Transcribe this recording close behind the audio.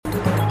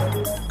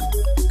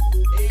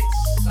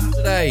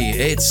Saturday.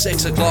 It's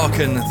 6 o'clock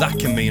and that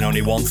can mean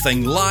only one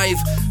thing. Live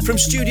from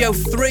Studio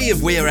 3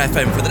 of Weir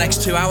FM for the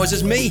next 2 hours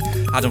is me,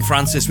 Adam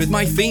Francis, with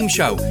my theme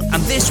show.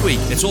 And this week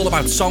it's all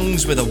about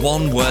songs with a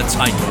one-word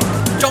title.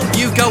 Don't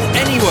you go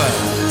anywhere.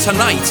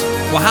 Tonight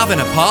we're having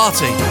a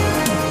party.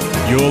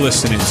 You're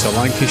listening to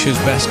Lancashire's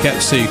Best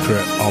Kept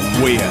Secret on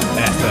Weir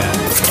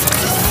FM.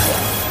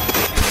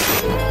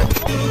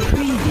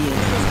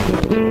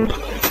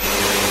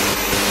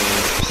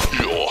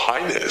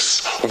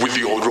 With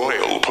your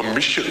royal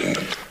permission,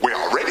 we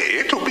are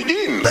ready to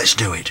begin. Let's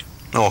do it.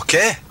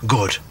 Okay,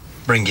 good.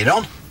 Bring it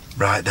on.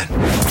 Right then.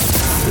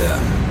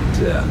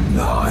 10,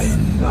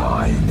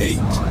 9, 8,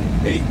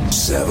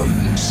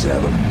 7,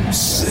 6,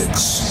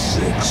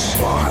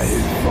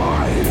 5,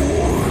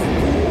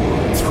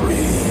 4, 3,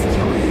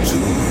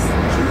 2,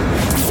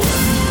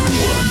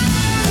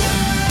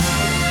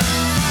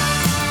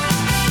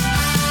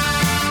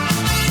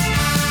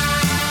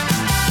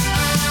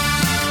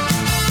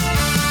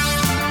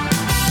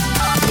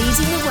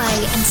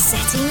 and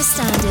setting the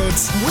standard.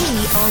 We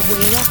are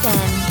Weir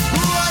FM.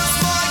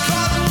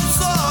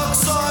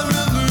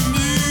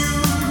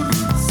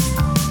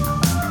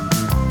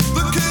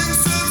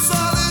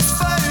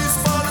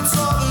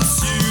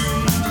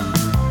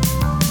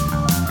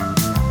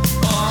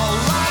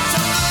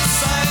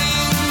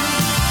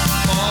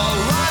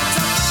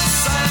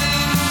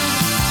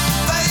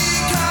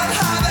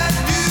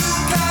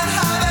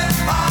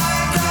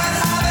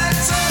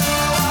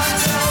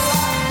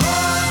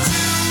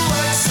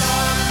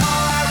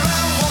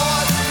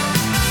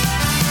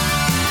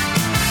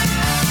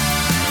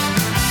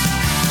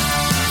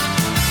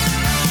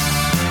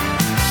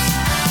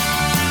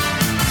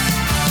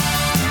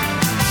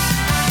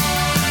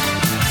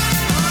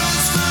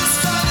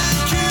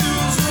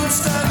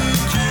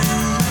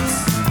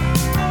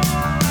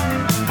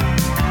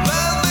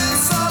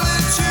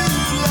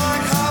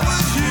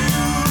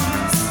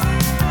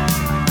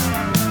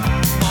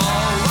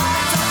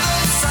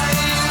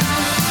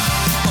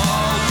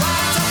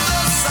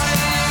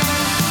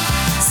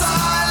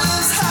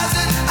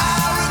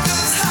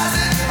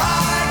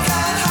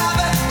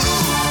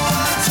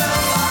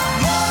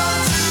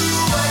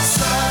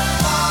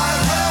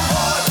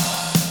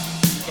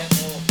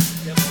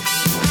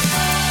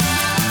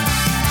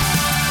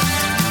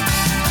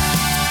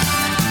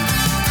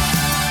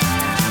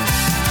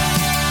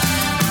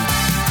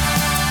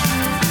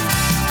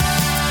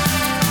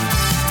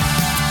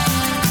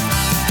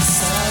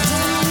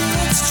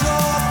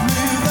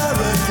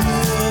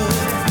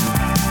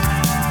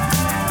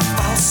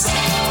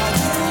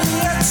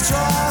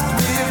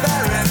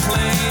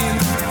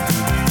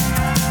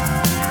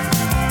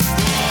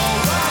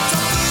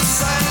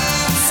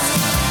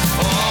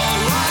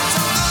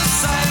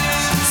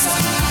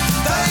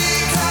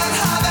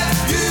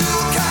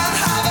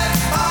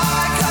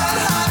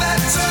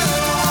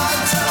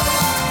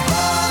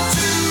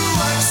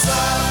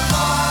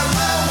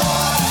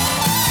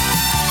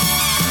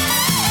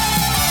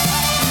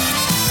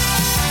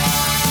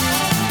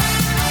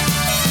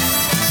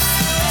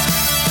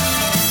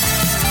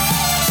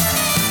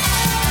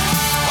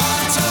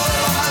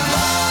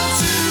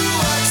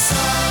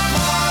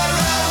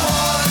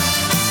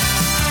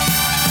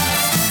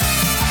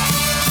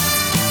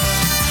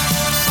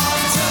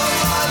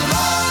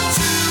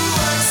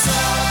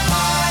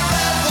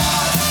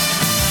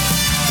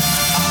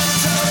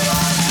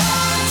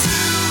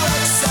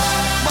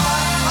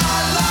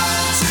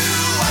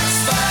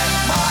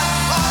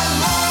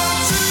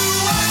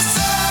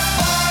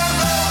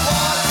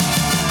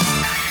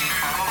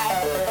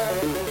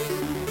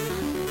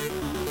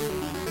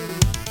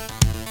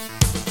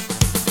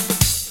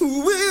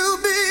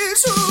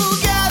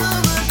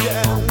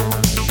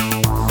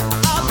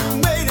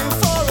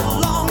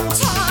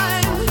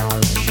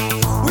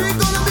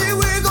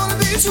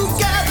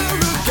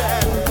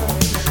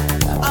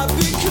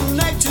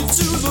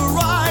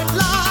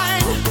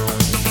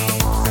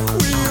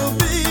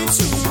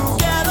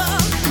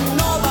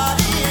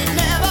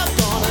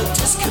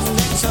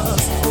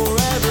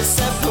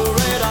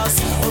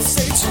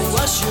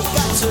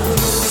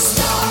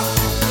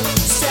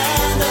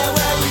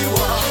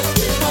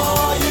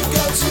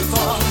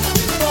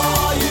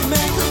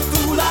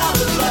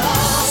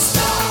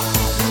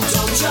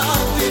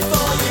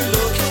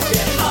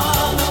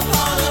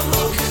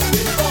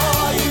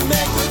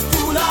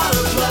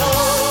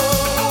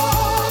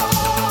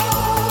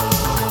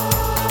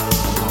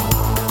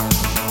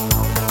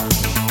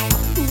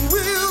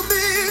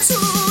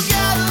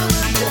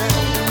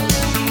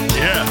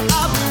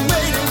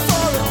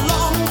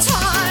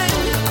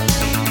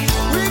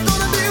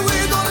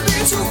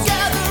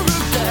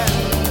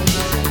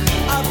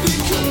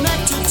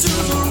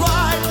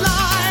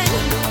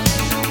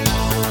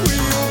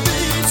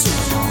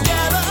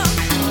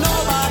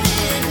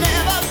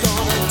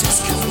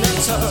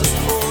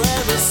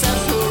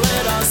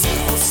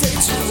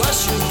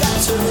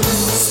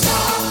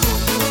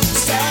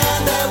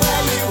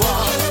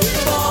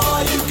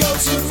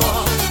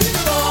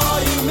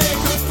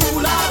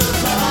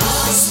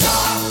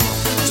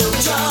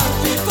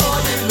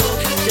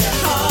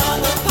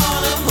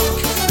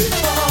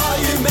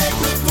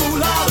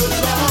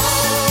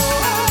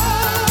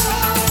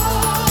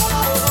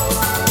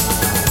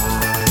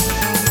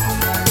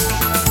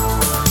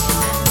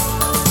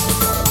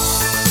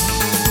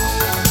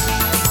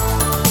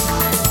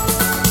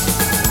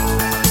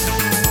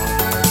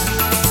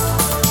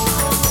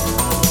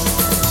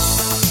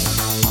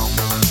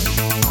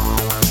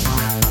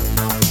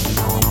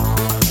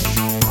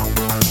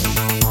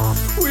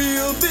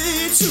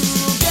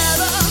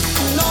 together.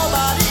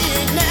 Nobody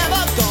ain't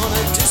never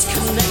gonna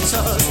disconnect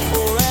us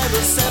or ever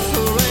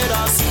separate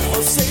us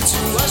or say to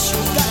us you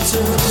got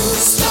to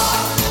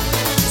stop.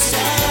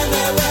 Stand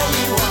there where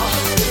you are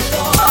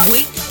before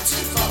you go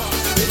too far,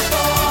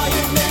 before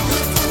you make a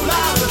fool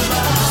out of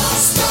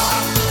us.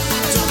 Stop.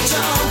 Don't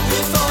jump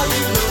before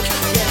you look.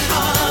 Get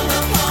hung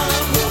upon a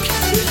hook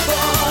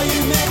before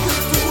you make a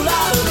fool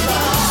out of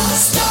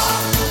us. Stop.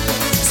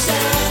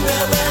 Stand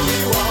there where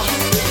you are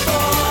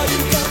before you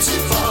go too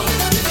far,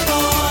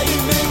 before you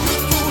make a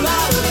fool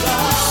out of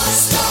us.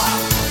 Stop.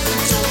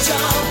 Don't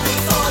jump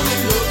before you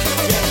look.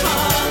 Get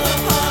hung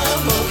upon a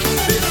hook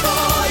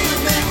before you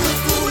make a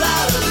fool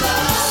out of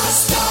us.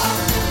 Stop.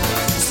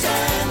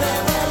 Stand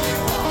there where you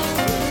are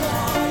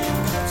before you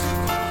go too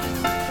far.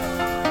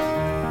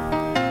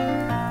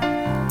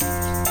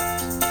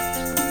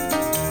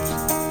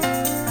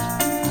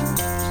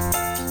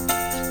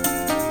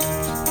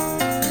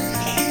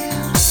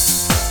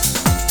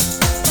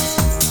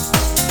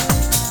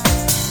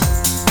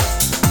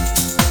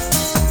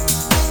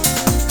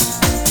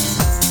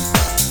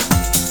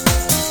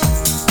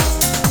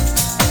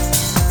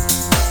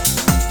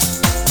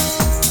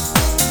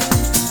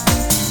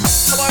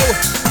 Hello,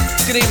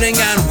 good evening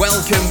and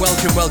welcome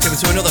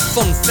to another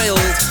fun-filled,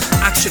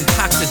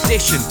 action-packed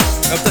edition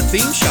of the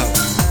theme show.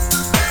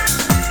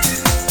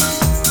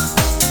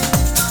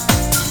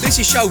 This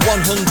is show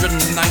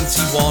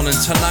 191 and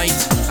tonight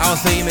our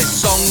theme is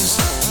songs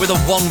with a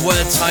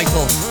one-word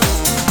title.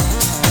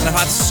 And I've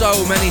had so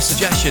many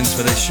suggestions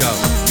for this show,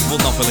 you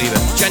will not believe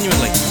it.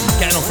 Genuinely,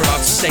 getting up for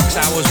about 6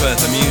 hours worth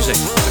of music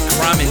to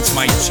cram into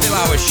my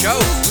 2-hour show.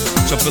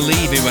 So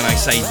believe me when I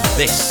say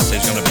this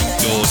is going to be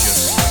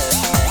gorgeous.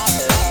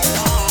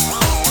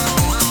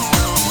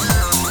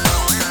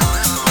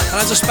 And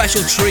as a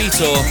special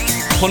treat or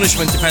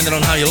punishment, depending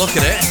on how you look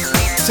at it,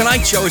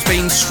 tonight's show is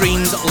being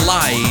streamed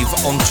live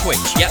on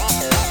Twitch. Yep,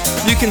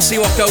 you can see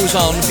what goes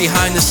on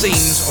behind the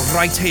scenes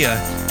right here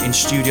in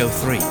Studio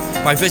 3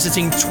 by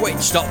visiting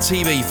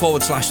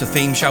twitch.tv/the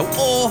theme show,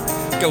 or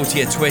go to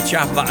your Twitch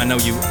app that I know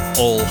you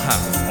all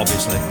have,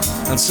 obviously,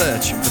 and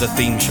search for the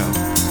theme show.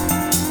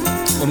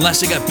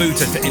 Unless I get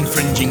booted for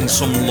infringing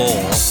some law,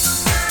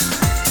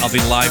 I'll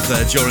be live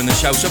there during the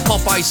show. So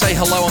pop by, say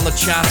hello on the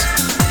chat,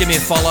 give me a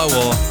follow,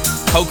 or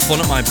poke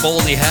fun at my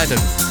baldy head and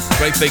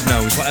great big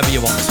nose, whatever you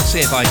want. See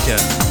if I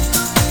care.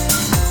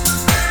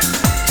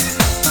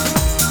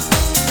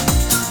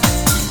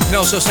 You can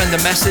also send a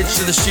message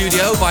to the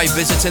studio by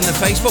visiting the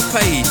Facebook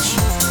page,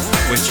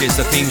 which is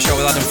the theme show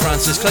with Adam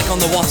Francis. Click on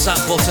the WhatsApp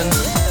button.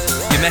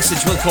 Your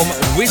message will come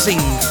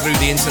whizzing through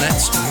the internet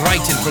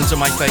right in front of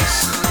my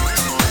face.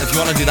 If you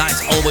want to do that,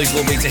 it's always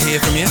lovely to hear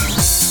from you.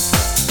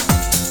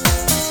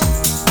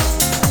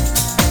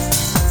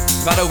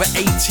 We've had over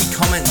 80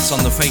 comments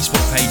on the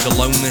Facebook page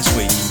alone this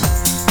week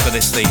for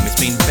this theme. It's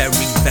been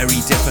very, very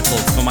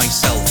difficult for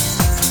myself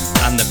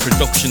and the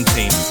production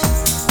team.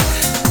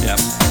 Yeah,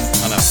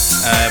 I know.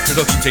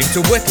 Production team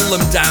to whittle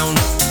them down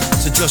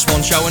to just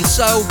one show. And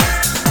so,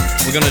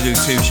 we're going to do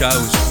 2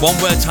 shows. One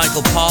word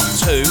title part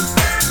 2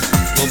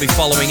 will be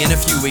following in a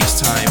few weeks'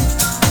 time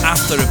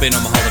after I've been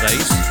on my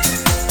holidays.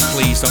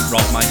 Please don't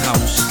rob my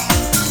house.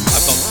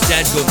 I've got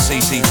dead good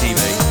CCTV,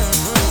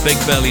 big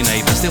burly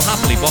neighbours. They'll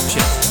happily box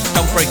you.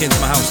 Don't break into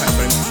my house, thanks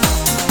very much.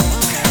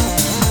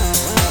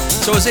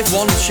 So as if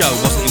one show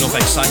wasn't enough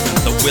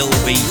excitement, there will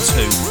be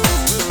 2.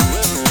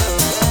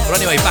 But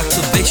anyway, back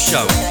to this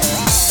show,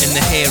 in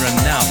the here and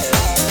now.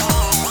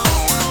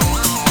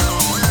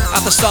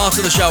 At the start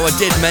of the show, I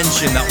did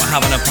mention that we're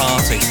having a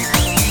party.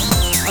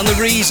 And the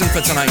reason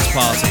for tonight's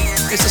party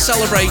is to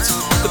celebrate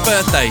the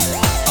birthday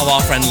of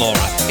our friend Laura.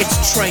 It's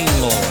Train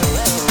Laura.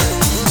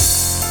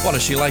 What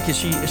is she like? Is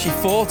she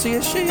 40,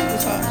 is she?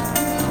 Is that...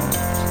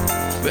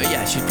 But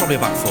yeah, she's probably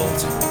about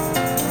 40.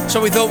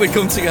 So we thought we'd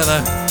come together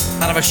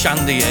and have a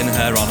shandy in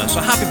her honour. So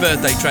happy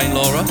birthday, Train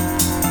Laura.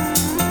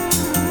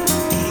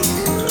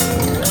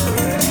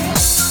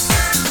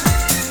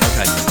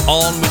 Okay,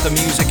 on with the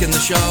music in the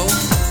show.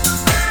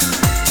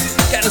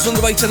 Getting us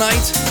underway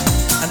tonight,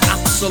 an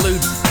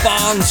absolute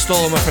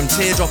barnstormer from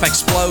Teardrop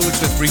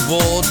Explodes with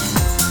Reward.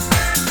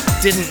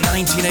 Didn't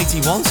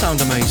 1981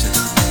 sound amazing?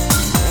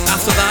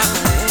 After that,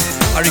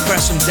 I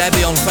request from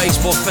Debbie on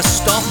Facebook for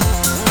Stop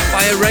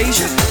by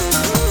Erasure.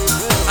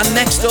 And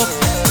next up,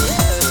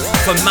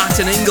 for Matt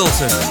and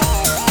Ingleton,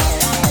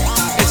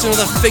 it's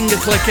another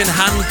finger-clicking,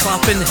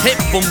 hand-clapping,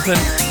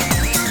 hip-bumping,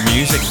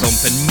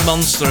 music-thumping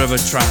monster of a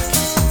track.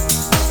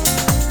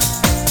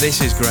 This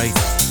is great.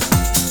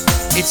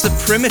 It's the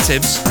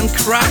Primitives and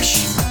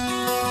Crash.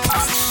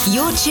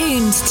 You're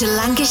tuned to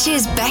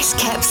Lancashire's best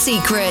kept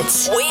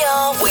secret. We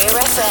are Weir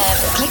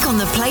FM. Click on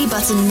the play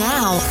button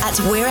now at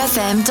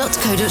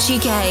weirfm.co.uk.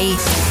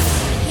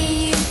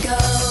 Here you go,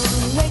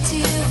 way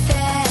too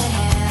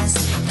fast.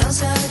 Don't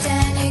slow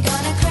down, you're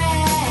gonna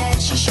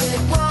crash. You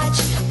should watch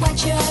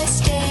your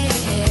step.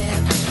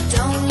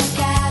 Don't look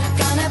out,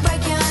 gonna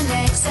break your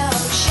neck. So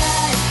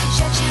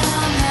shut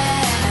your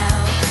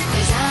mouth.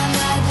 'Cause I'm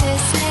not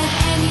listening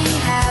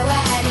anyhow. I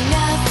had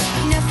enough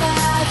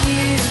of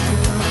you.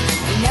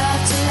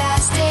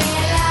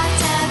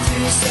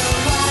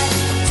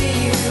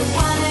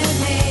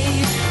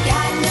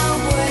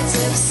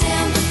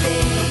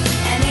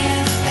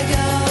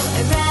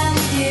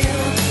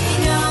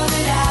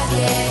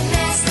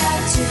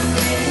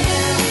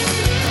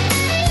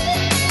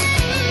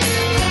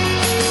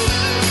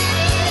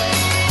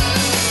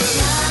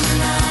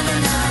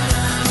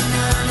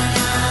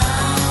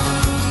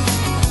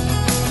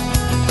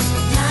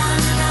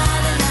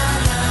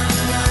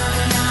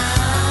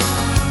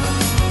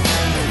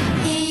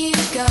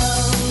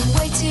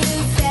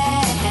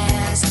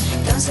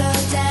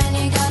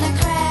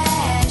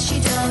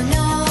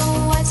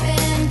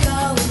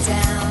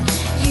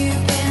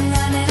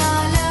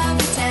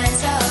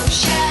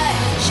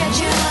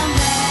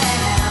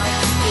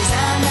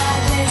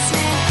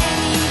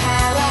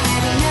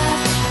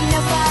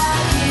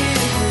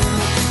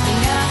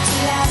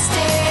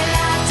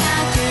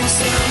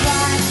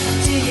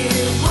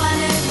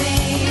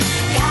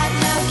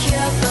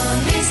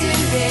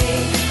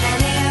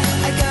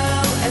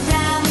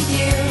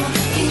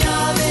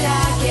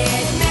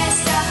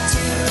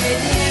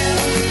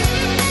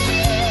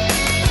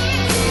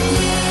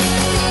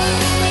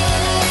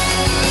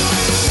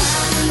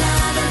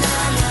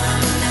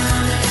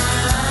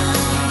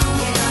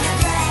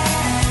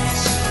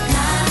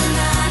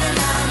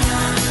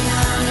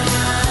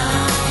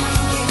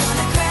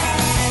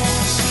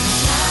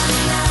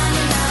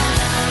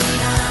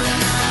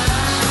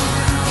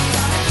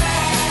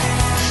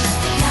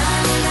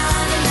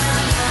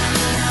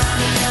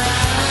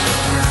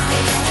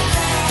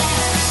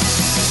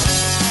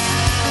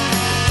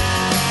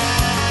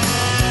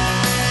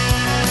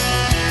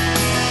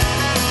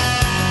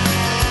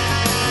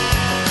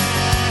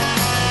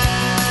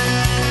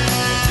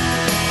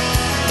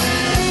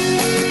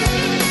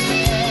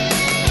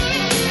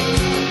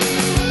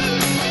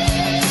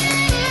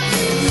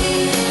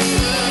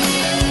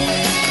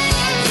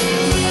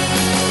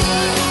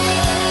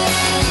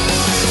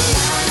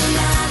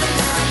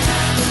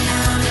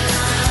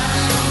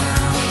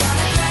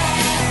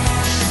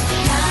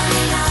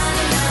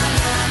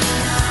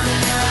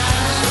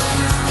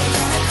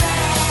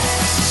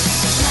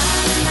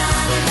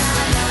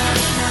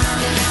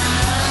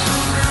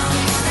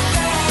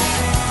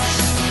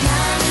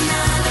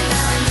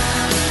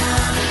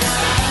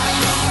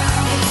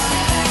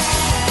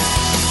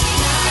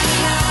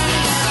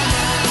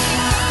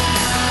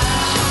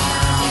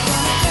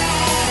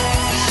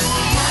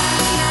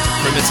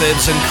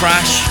 Alternatives and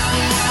Crash.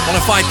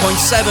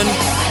 105.7,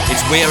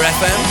 it's Weir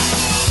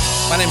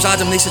FM. My name's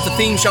Adam, this is the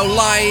theme show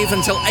live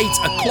until 8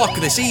 o'clock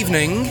this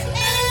evening.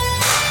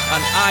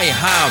 And I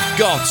have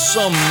got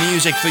some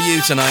music for you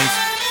tonight.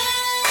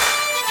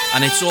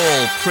 And it's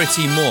all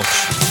pretty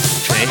much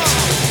it.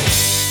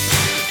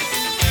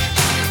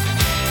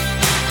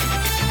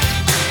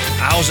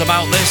 How's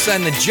about this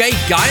then? The Jay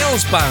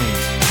Giles Band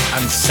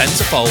and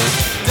Centerfold.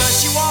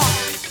 Does she walk?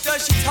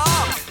 Does she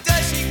talk?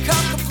 Does she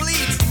come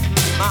complete?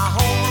 My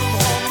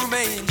homeroom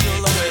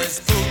angel always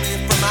pulled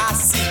me from my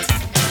seat.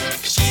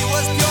 She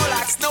was pure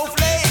like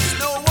snowflakes,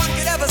 no one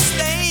could ever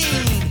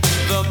stain.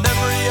 The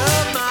memory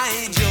of my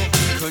angel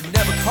could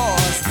never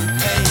cause me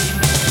pain.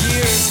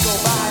 Years go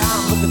by,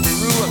 I'm looking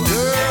through a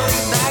girly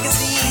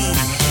magazine,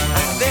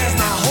 and there's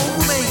my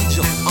home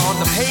angel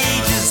on the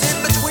pages in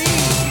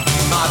between.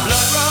 My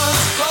blood runs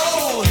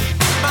cold,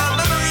 my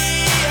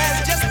memory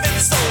has just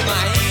been sold. My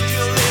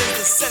angel is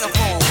the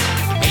centerfold.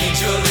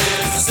 Angel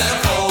is the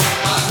centerfold.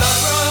 My blood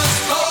runs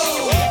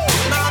cold,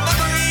 my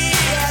memory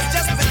has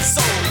just been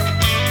sold.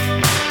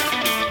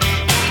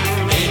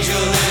 Angel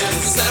is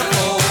the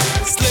centerfold.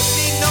 Slip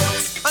me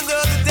notes under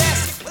the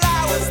desk while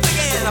I was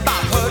thinking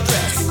about her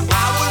dress.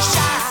 I was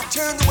shy,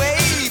 turned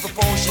away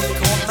before she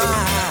caught my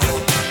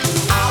eye.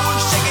 I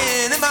was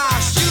shaking in my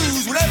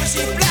shoes whenever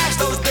she flashed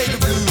those baby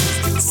blues.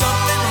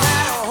 Something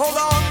had a hold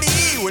on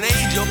me when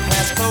Angel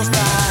passed close by.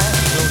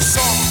 Those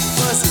soft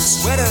fuzzy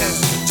sweaters,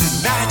 too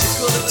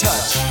magical to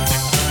touch.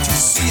 To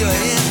see her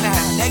in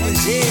that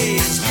negligee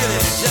is really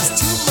just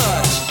too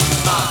much.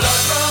 My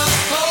blood runs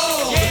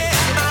cold. Yeah,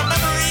 my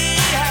memory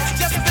has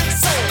just been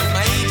sold.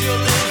 My angel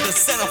is the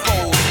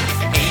centerfold.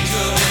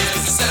 Angel is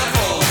the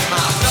centerfold.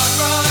 My blood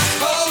runs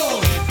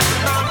cold.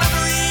 My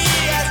memory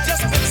has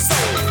just been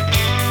sold.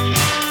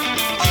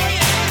 Oh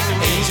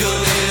yeah. Angel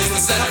is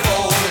the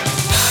centerfold.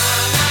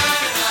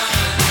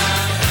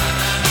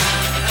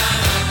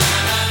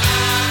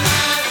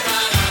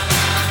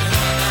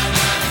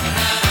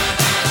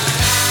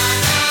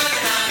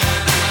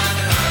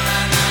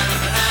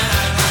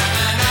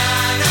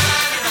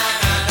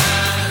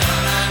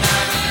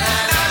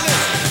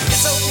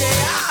 It's okay,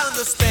 I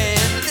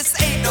understand. This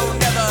ain't no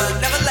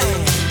never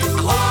land.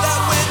 I hope that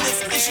when this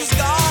issue's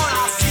gone,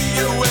 I'll see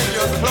you when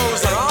your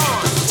clothes are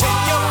on.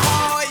 Take your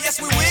car, yes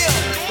we will.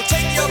 We'll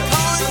take your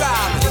car and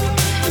drive it.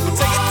 We'll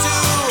take it to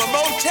a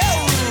motel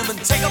room and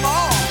take them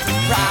all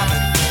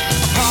private.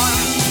 A part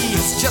of me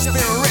has just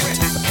been ripped.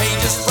 The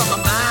pages from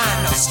my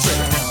mind are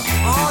stripped.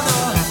 Oh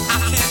no,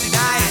 I can't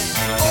deny it.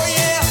 Oh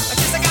yeah, I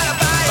guess I gotta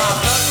buy it. My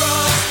blood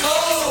runs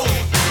cold.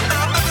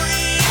 My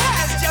memory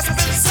has just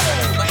been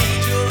sold. My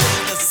angel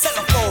is the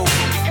centerfold.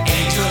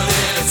 Angel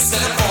is the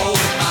centerfold.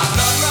 My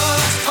blood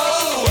runs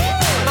cold.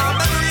 My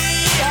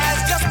memory has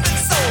just been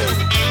sold.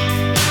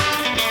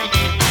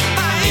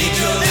 My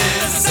angel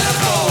is the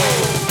centerfold.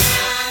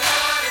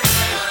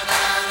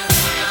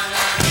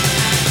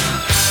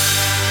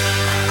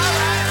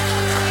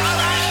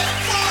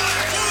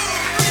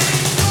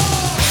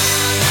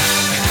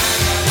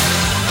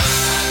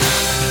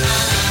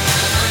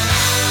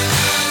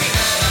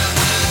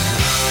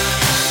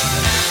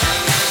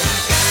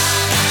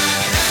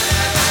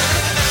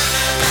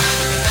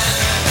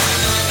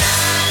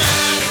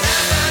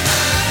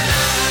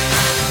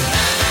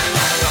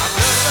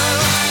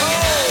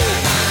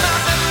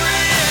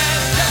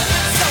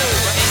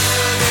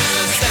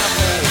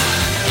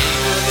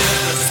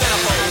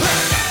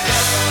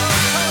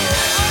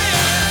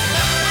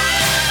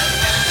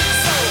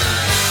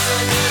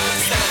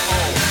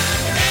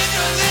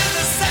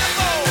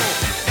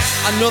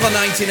 Another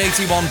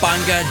 1981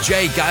 banger,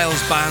 Jay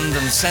Giles Band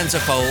and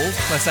Centerfold.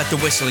 Let's let the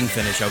whistling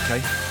finish,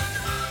 okay?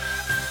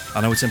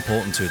 I know it's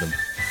important to them.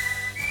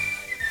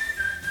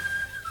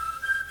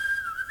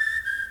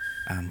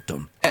 And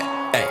done.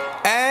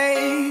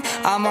 Hey,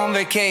 I'm on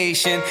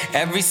vacation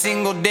every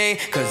single day,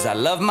 cause I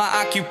love my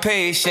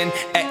occupation.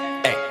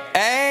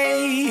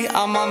 Hey,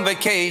 I'm on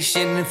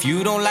vacation. If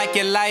you don't like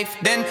your life,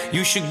 then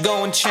you should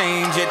go and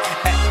change it.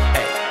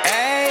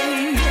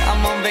 Hey,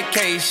 I'm on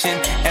vacation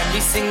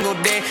every single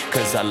day,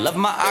 cause I love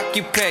my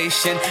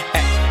occupation.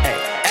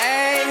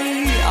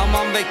 Hey, I'm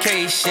on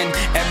vacation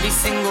every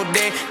single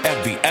day,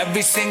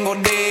 every single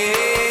day.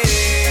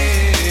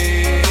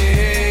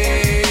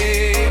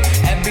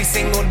 Every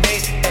single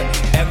day,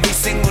 every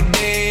single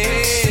day.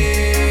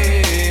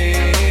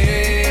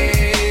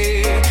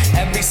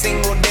 Every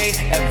single day,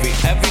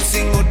 every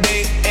single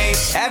day.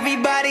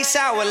 Everybody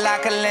sour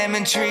like a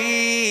lemon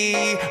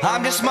tree.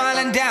 I'm just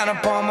smiling down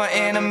upon my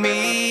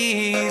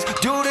enemies.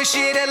 Do the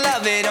shit and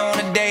love it on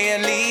a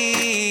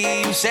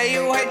daily. You say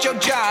you hate your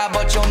job,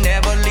 but you'll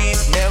never leave.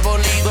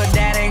 But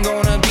that ain't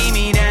gonna be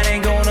me, that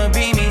ain't gonna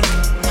be me.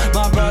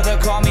 My brother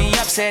called me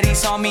up, said he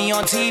saw me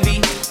on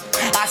TV.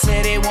 I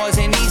said it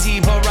wasn't easy,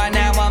 but right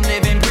now I'm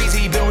living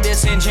breezy. Build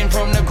this engine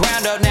from the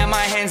ground up, now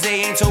my hands,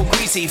 they ain't so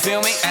greasy,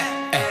 feel me?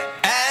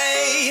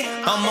 Hey,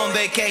 I'm on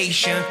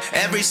vacation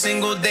every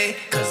single day,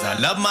 cause I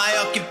love my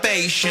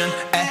occupation.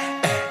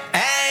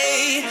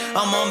 Hey,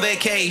 I'm on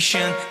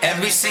vacation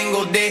every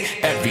single day,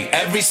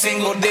 every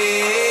single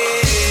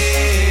day.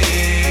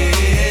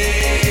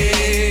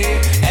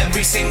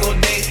 Every single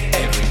day,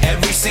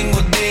 every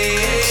single day.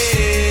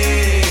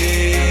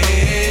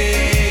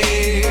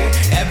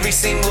 Every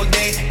single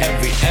day,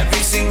 every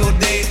single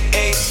day.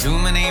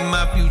 Illuminate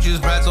my future's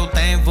bright, so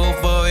thankful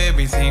for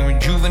everything.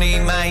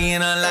 Rejuvenate my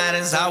inner light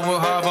as I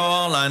work hard for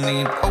all I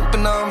need.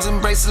 Open arms,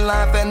 embracing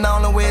life and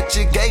all of what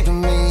you gave to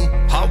me.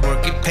 Hard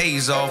work, it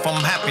pays off.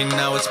 I'm happy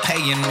now, it's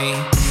paying me.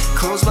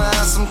 Close my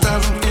eyes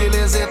sometimes and feel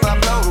as if I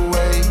float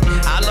away.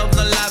 I love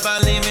the life I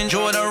live,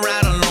 enjoy the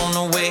ride along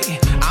the way.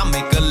 I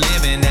make a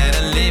living at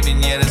a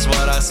living, yeah, that's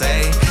what I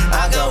say.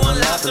 I got one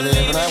life to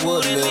live and I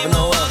would live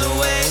no other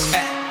way.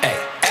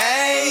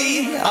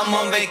 I'm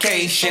on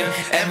vacation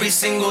every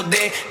single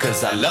day,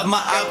 cause I love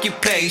my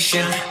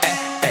occupation.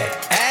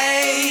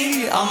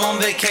 I'm on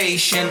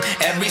vacation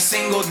every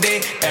single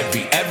day,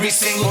 every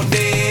single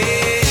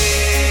day.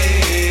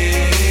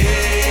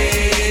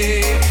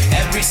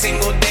 Every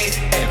single day,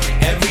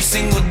 every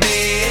single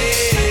day.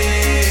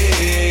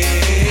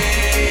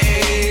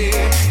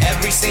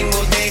 Every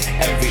single day,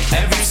 every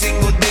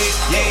single day.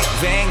 Yeah,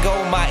 Van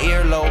Gogh, my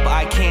earlobe.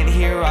 I can't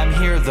hear, I'm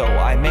here though.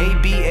 I may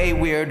be a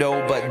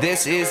weirdo, but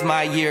this is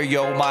my year,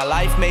 yo. My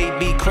life may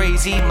be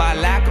crazy. My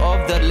lack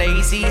of the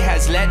lazy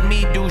has let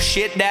me do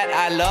shit that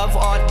I love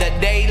on the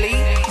daily.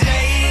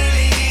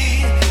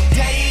 Daily,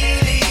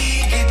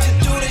 get to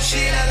do the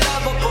shit I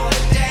love upon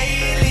the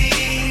daily.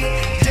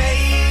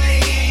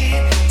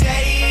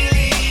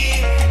 Daily,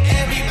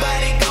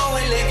 everybody go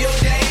and live your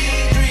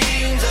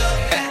daydreams up.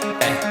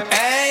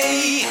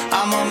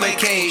 I'm on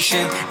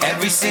vacation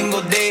every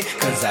single day,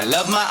 cause I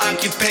love my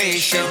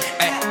occupation.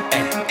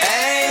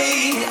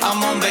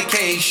 I'm on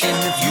vacation.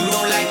 If you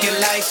don't like your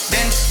life,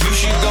 then you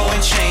should go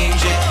and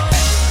change it.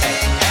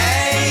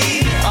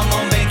 I'm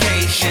on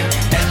vacation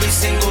every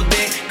single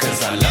day,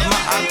 cause I love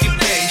my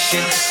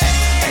occupation.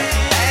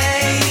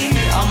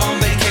 I'm on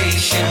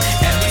vacation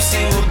every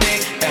single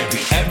day,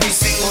 every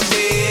single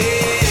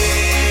day.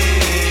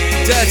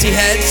 Dirty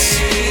Heads.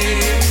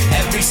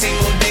 Every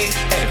single day,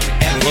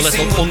 with a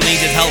little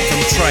unneeded help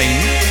from Train.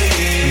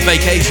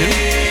 Vacation.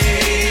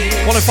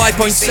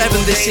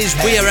 105.7, this is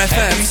Weir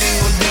FM.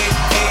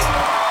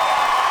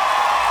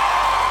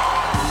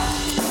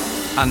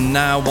 And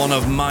now one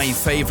of my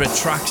favourite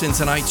tracks in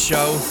tonight's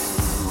show.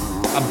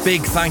 A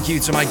big thank you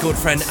to my good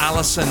friend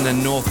Alison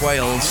in North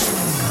Wales.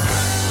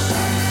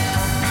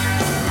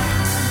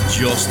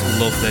 Just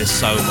love this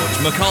so much.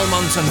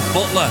 McCalmont and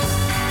Butler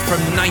from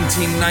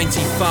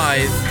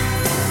 1995.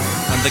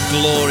 And the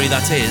glory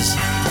that is,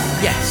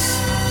 yes.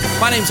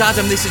 My name's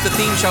Adam, this is the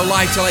theme show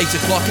live till 8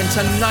 o'clock, and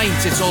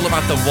tonight it's all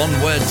about the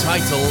one-word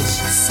titles.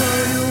 So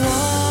you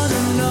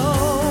wanna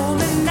know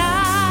me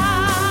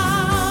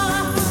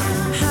now,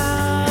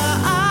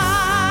 how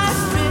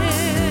I've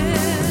been.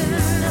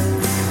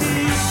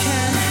 You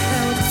can't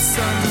help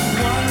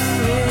someone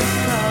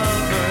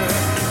recover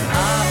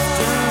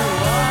after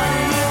what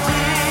you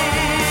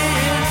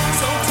did.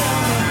 So tell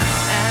me,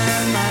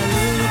 am I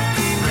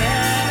looking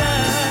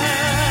better?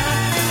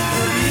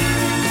 Have you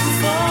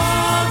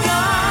forgot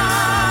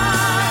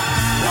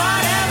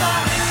whatever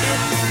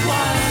it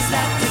was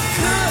that you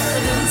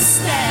couldn't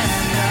stand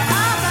the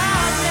other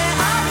day?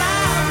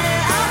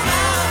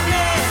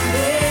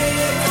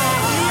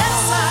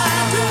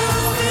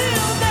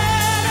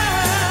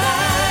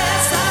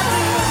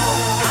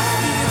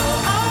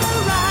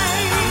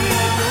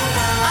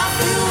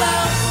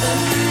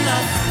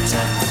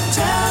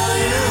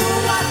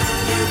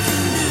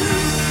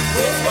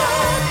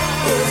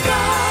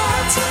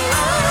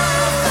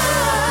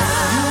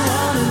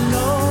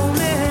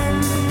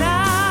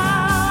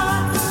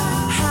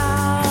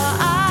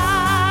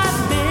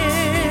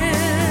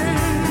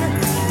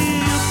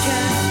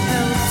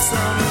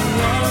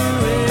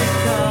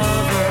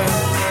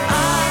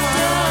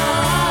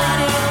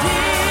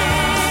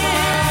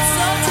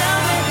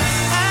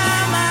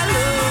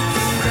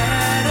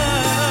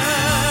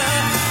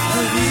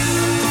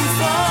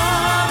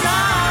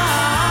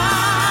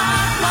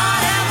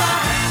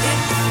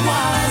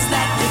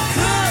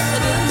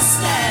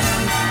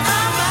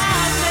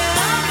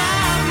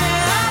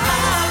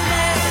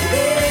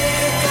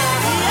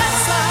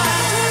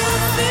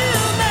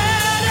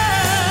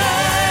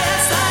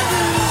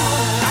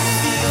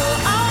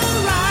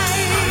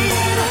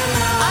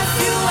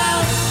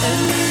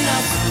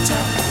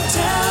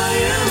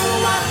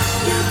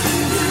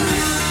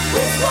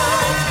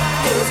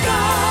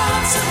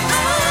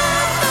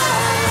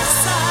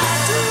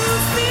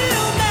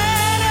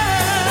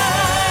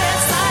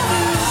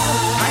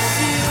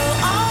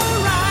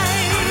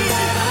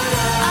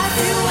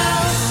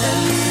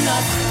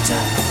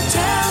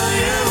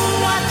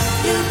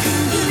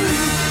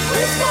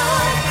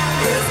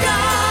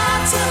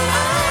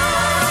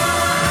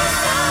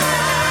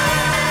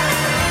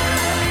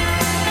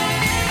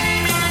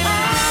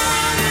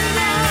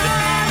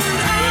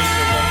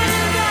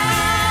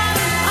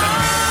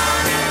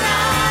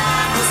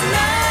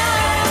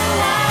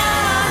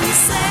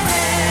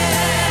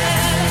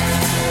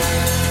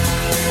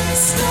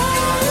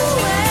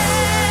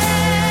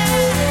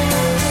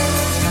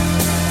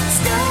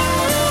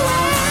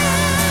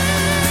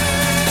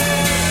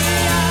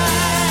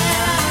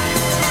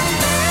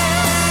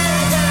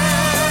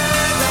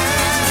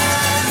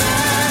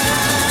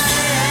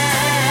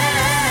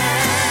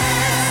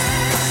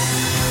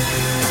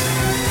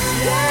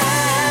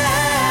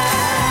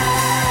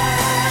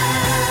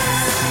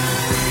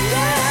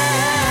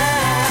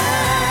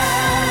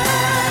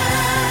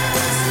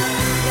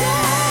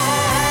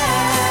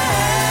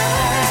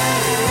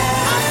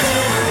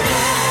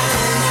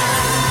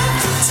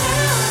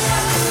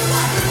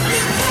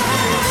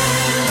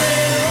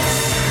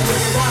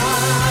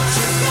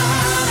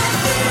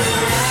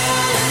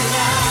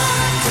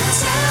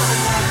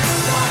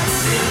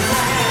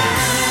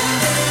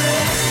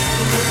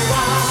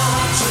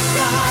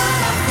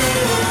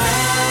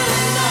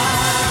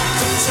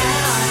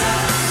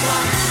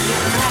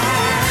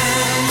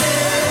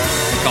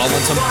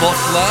 Carlton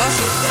Butler.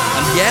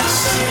 And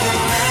yes,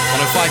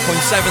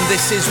 105.7,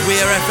 this is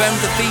Weir FM,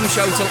 the theme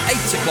show till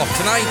 8 o'clock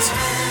tonight,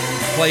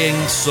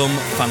 playing some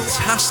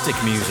fantastic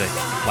music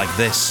like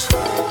this.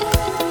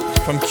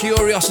 From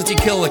Curiosity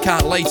Kill the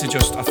Cat, later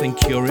just, I think,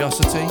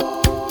 Curiosity.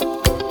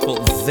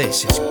 But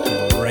this is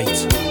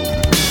great.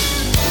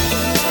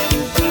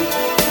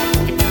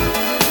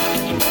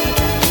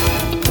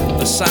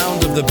 The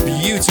sound of the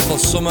beautiful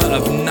summer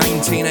of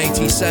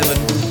 1987.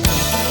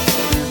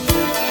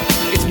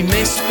 It's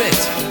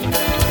Misfit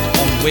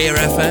on Weir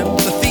FM,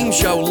 the theme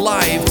show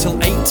live till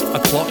 8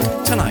 o'clock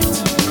tonight.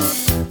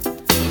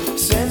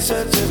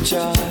 Sensitive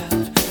child,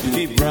 you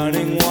keep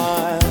running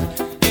wild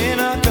in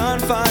a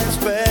confined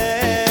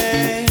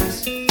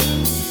space.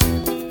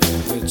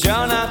 But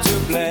you're not to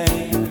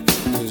blame,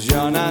 'cause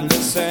you're not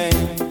the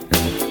same.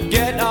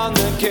 Get on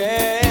the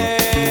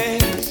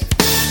case.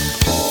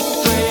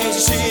 Crazy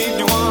sheep,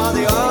 you are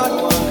the odd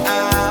one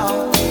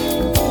out.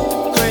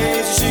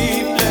 Crazy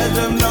sheep, let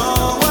them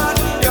know what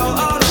you're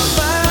all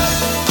about.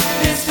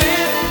 It's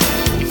fit,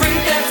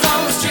 freak that's on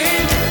the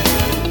street.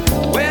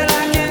 Well,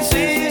 I can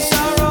see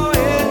sorrow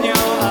in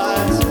your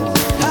eyes.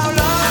 How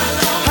long,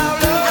 how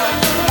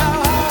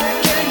high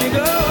can you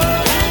go?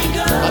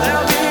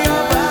 There'll be a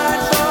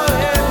ride for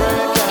every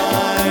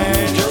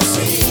kind. You'll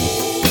see.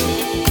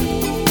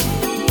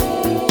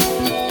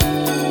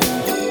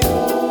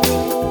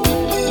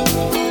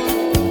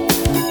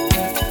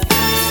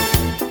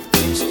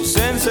 So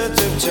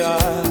sensitive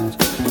child,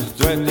 the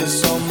threat is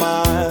so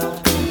mild,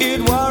 it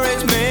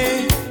worries me.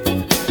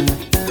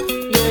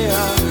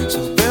 Yeah, so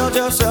build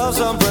yourself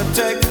some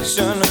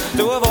protection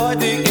to avoid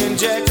the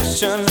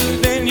injection,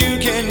 then you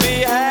can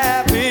be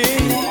happy.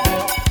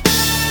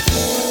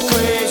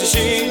 Crazy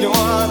sheep, you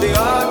are the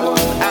odd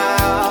one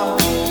out.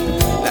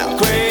 Now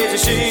crazy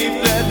sheep,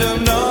 let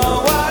them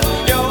know what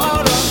you're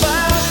all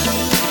about.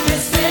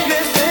 Misfit,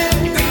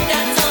 freak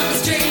that's on the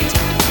street.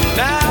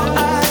 Now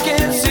I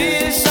can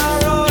see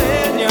sorrow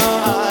in your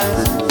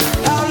eyes.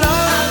 How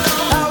low,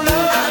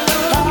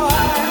 how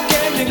high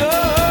can you go?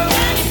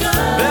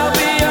 There'll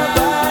be a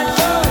ride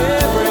for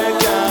every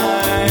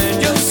kind.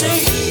 You'll see.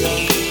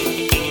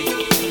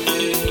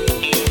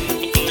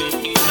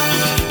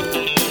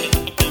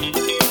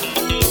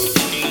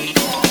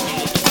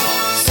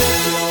 Set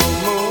your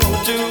mood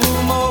to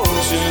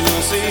motion, a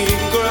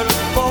secret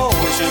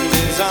potion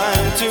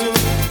designed to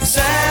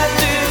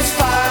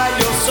satisfy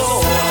your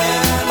soul.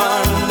 And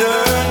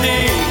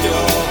underneath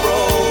your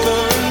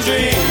broken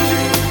dreams,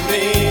 you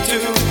need to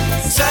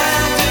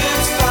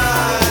satisfy.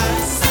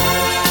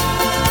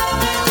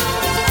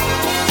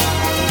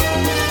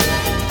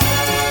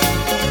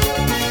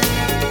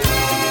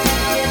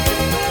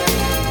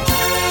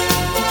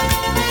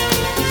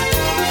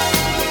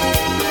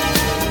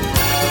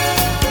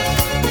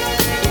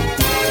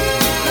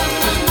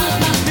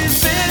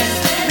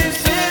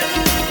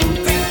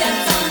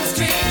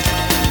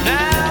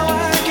 Now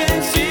I can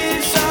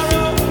see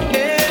sorrow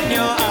in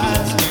your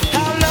eyes.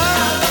 How low,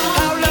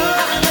 how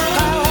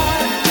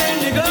high can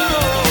you go?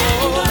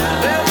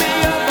 There'll be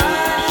a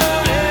ride for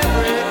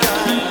every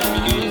kind.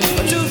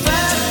 Too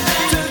fast,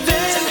 too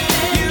thin,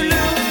 you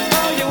lose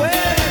all your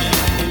weight.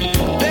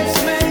 Let's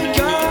make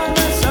all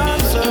the sun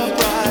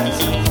surprise.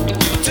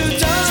 Too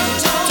tough,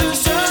 too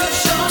short,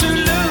 too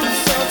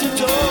loose or too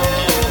tall.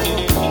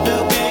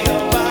 There'll be a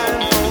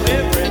ride for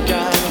every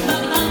kind.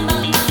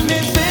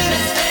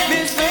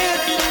 Misfit,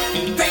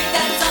 break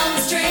that's on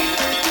the street.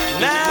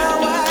 Now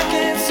I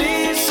can see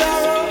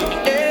sorrow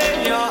in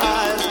your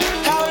eyes.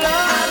 How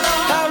low,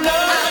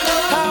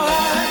 how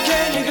high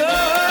can you go?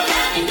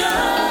 No,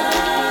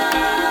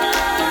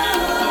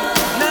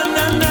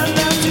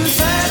 too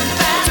fast,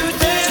 too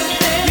thin,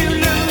 you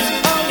lose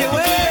all your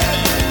weight.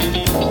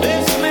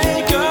 Let's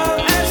make up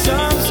and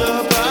some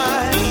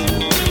surprise.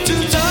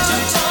 Too tough,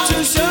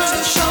 too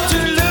short,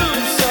 too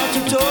loose or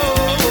too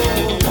tall.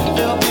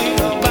 There'll be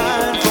a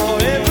ride for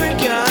every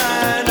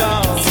kind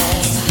of.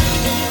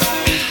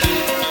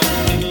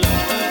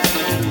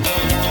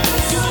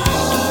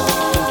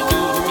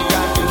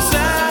 Got to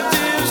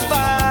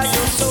satisfy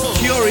your soul.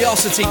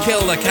 Curiosity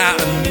Kill the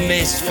Cat and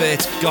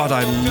Misfit. God,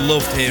 I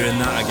loved hearing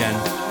that again.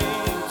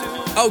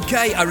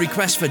 Okay, a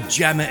request for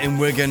Gemma in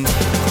Wigan.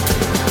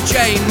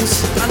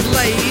 James and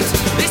Lade.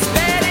 This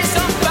bed is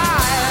on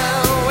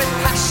fire with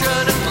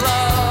passion and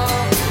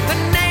love. The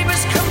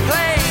neighbors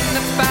complain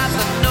about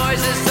the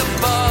noises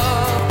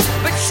above,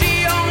 but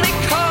she only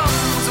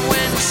comes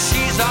when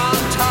she's on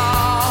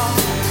top.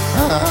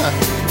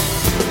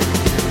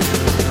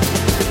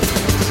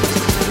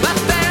 My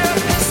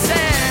therapist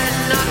said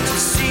not to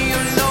see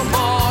you no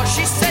more.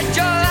 She said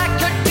you're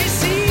like a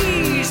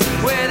disease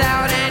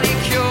without any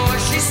cure.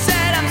 She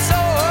said I'm so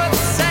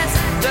obsessed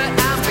that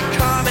I'm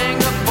becoming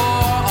a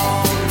bore.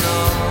 Oh no.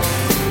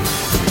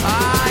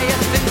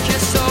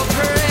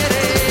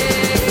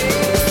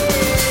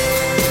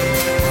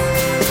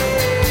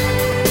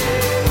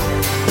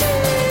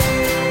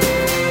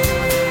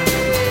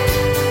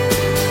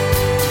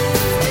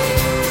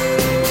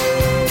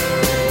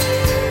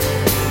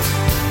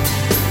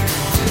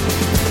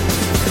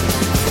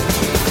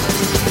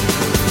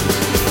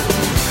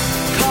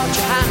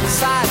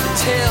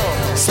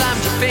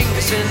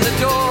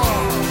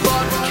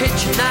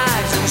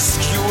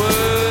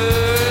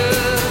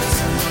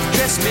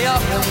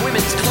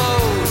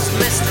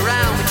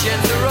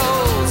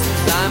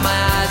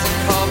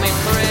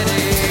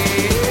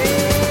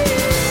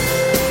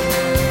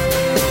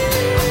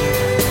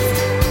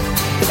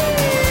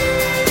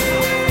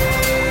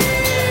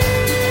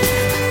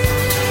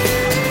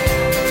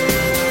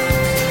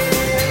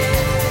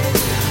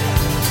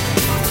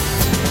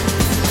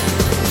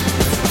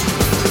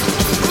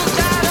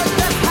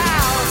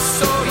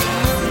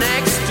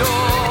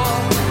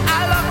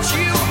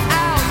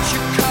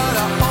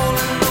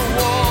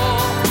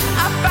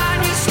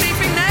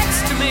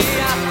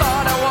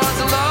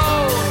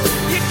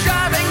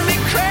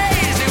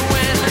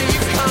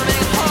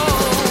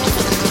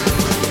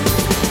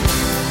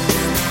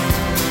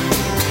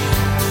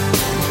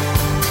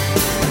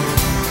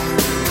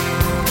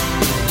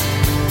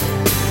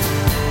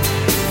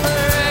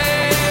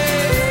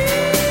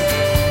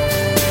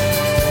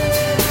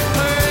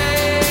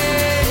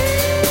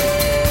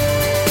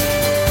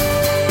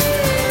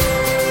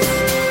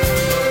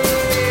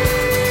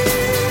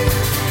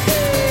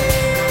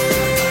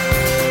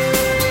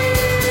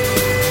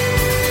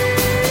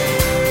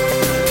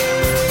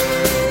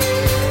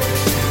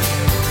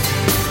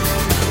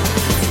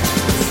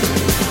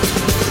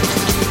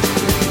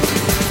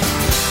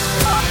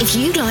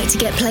 to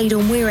get played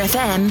on Weir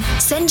FM,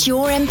 send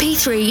your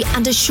MP3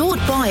 and a short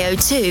bio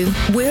to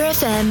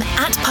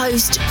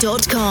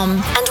weirfm@post.com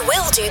and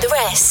we'll do the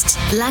rest.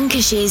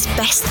 Lancashire's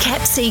best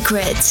kept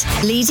secret,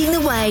 leading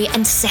the way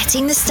and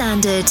setting the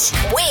standard.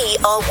 We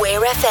are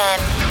Weir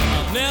FM.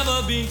 I've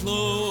never been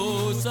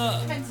closer.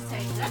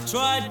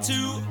 Tried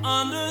to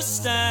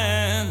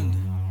understand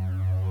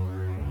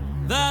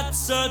that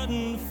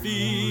certain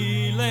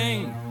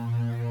feeling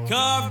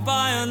carved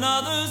by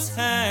another's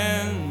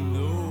hand.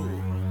 Oh,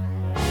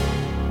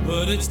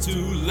 but it's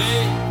too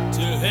late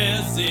to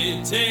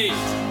hesitate.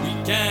 We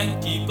can't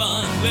keep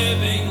on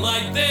living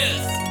like this.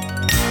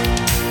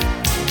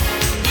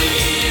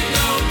 Leave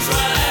no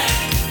track.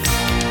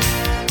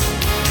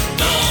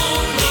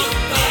 Don't look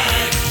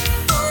back.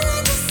 All I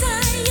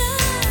desire.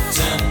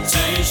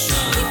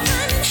 Temptation. Keep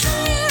climbing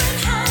higher and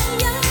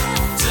higher.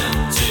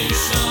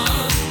 Temptation.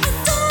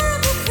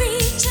 Adorable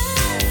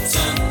creatures.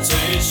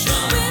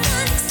 Temptation. With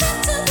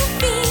unacceptable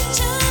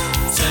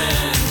features.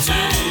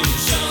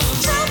 Temptation.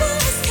 Trouble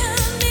is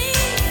coming.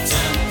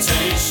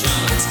 Temptation.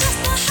 It's just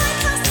the high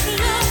cost of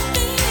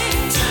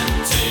loving.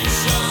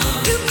 Temptation.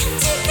 You can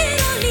take it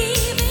or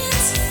leave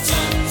it.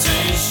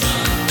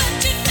 Temptation. But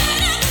you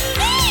better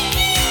believe it.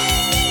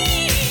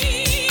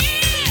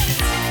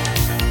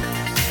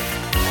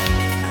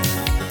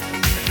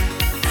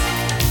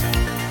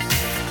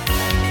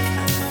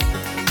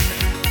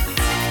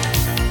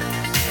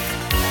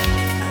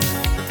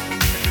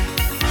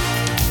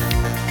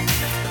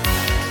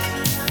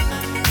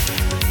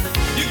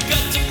 You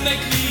got to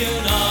make me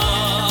an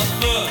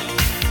offer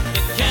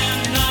that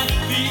cannot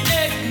be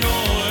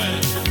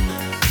ignored.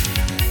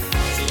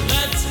 So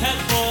let's head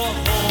for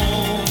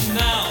home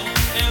now.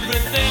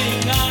 Everything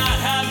I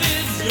have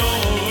is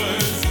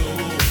yours. Oh,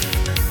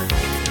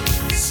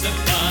 step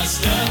by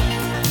step,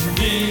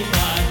 day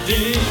by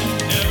day,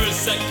 every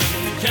second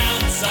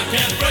counts. I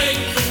can't break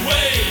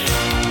away.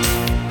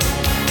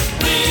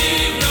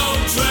 Leave no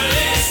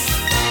trace.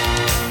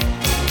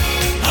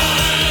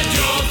 Hide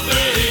your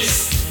face.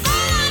 All I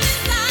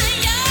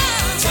desire.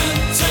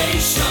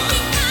 Temptation.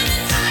 Keep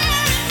climbing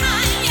higher and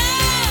higher.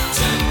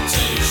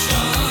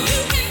 Temptation.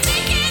 You can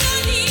take it or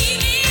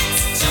leave it.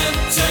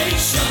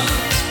 Temptation.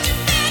 You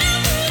better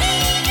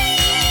believe it.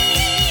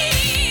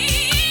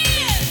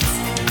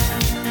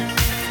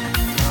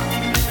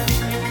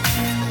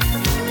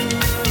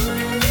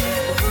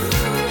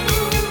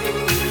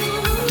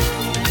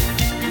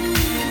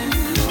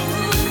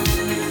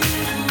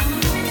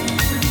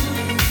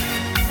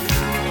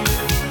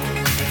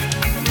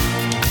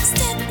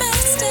 Step by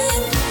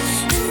step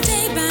and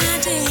day by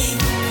day,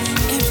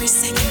 every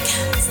second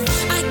counts.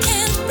 I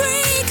can't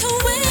break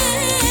away.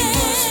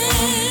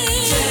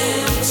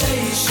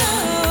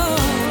 Temptation.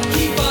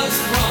 Keep us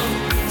from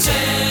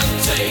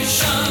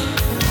temptation.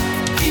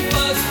 Keep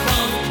us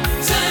from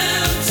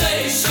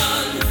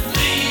temptation.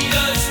 Lead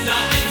us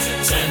not into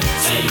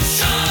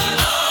temptation.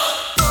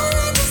 All I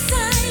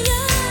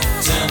desire.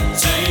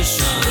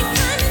 Temptation. Keep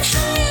climbing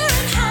higher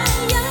and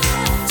higher.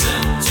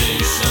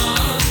 Temptation.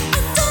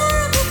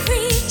 Adorable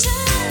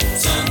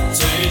creatures.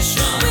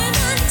 Temptation. With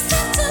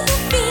unacceptable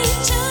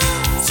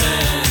features.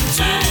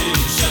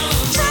 Temptation.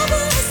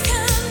 Trouble is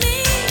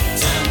coming.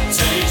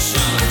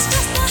 Temptation. It's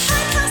just the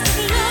high cost of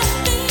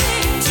loving.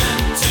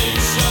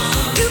 Temptation.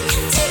 You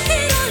can take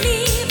it or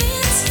leave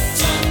it.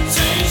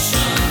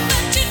 Temptation.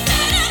 But you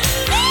better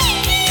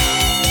believe it.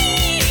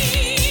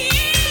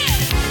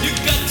 You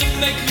got to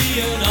make me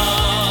an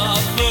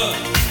offer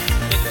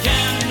that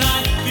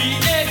cannot be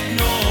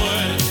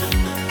ignored.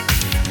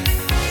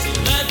 So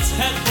let's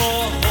head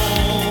for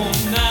home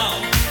now.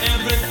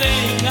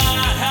 Everything I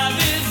have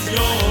is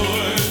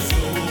yours.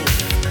 Oh,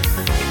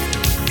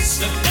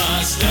 step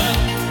by step,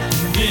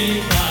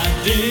 day by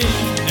day,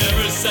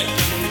 every second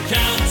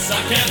counts.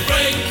 I can't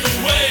break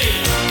away.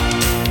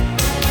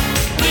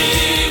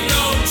 Leave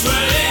no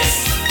trace.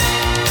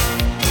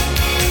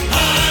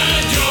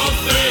 Hide your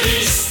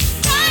face.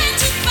 Trying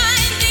to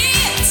find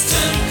it.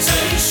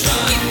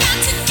 Temptation. You got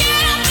to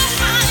get up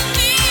behind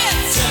it.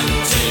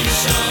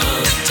 Temptation.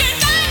 But you're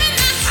driving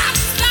the hot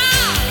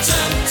stop.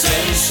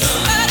 Temptation.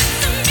 But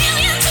it's a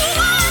million to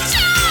watch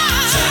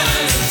out.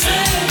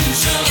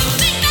 Temptation. You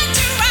think that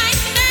you're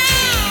right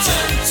now.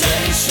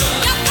 Temptation.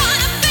 You're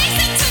gonna face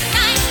it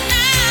tonight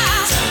now.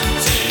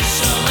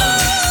 Temptation.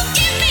 Ooh,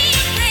 give me a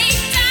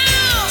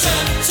breakdown.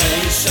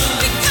 Temptation.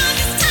 Because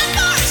it's time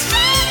for a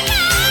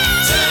showdown.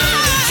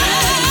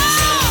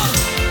 Temptation.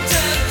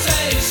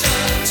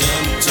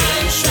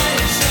 Temptation.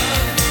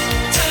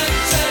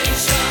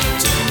 Temptation.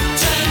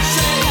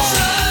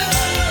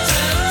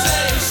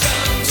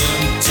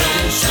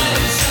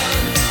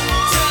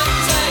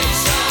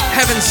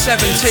 Heaven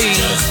 17.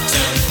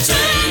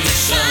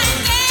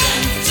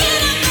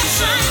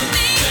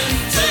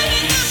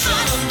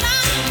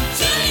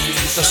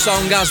 The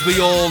song, as we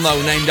all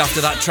know, named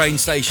after that train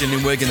station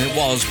in Wigan, it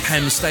was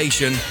Penn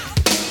Station.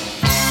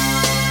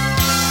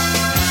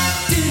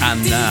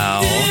 And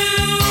now,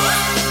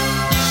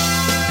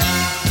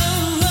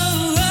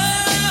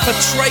 for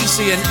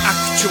Tracy in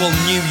actual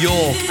New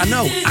York. I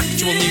know,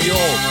 actual New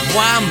York.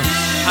 Wham!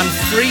 And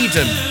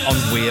Freedom on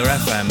Weir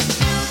FM.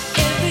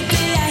 Every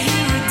day I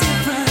hear a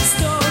different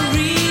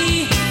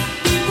story.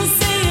 People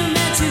saying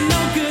that you're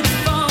no good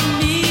for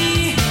me.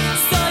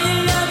 Saw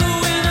your lover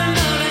with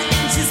another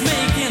and she's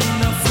making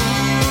a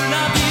fool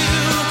of you.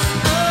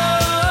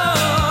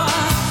 Oh,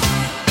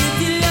 if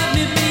you love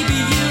me, baby,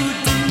 you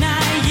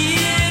deny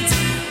it.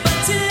 But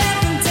you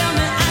laugh and tell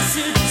me I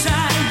should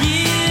try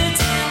it.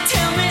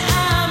 Tell me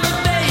I'm a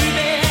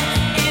baby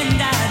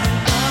and I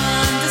don't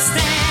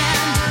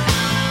understand.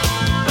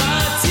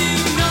 But you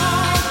know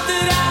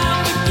that I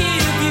would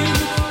give you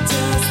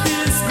just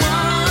this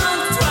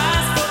once,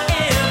 twice,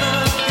 forever.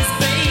 'Cause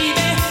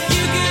baby,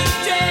 you could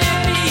drag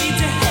me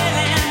to hell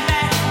and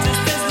back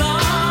just as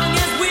long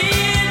as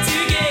we're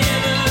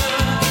together.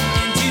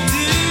 And you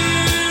do.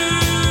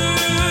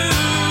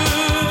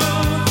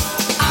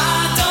 I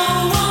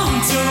don't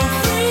want your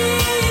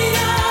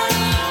freedom.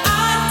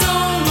 I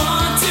don't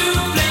want to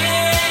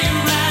play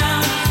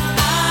around.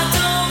 I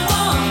don't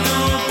want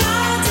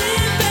nobody,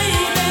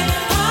 baby.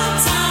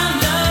 Part-time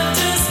love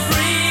just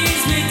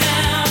brings me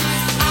down.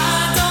 I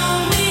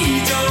don't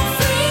need your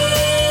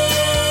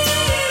freedom.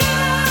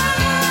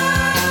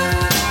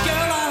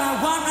 Girl, all I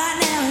want right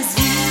now is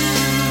you.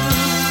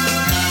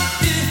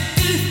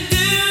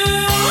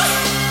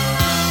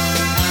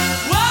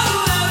 Whoa,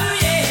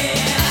 yeah.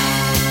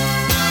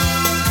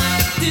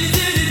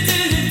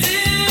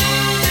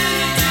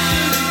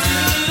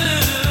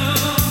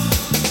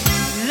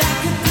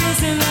 Like a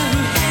prisoner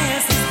who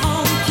has his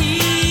own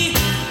key,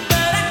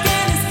 but I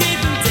can't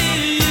escape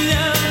until you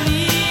love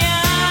me.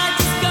 I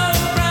just go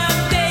from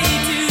day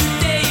to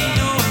day,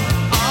 knowing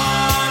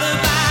all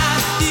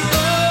about the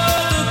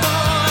other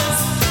boys.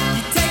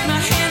 You take my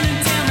hand and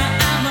tell me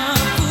I'm a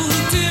fool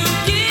to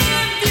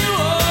give you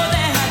all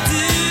that I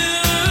do.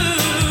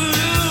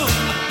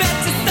 I bet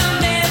you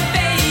someday,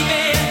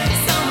 baby,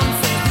 someone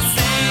says the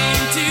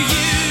same to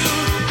you.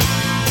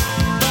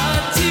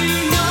 But you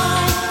know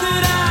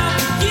that I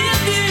would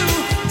give you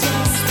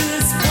just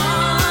this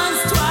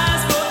once,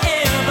 twice,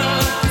 forever.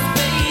 'Cause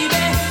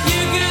baby,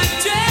 you could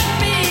drag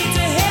me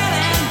to hell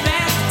and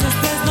back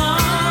just as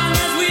long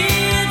as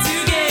we're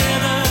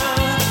together.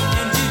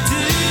 And you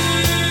do.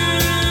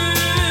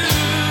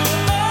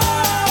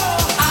 Oh,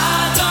 I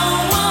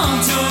don't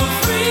want your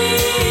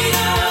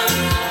freedom.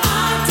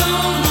 I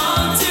don't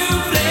want to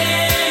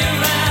play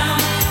around.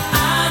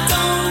 I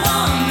don't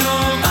want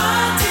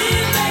nobody,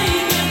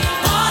 baby.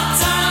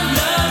 Part-time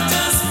love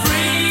just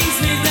brings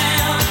me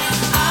down.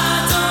 I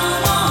don't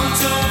want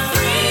your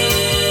freedom.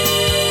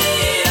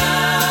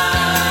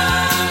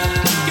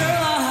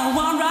 Girl, all I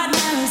want right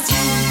now is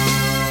you.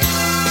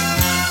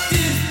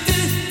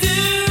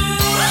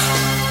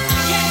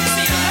 Can't you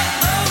see that?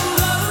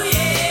 Oh,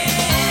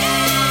 yeah.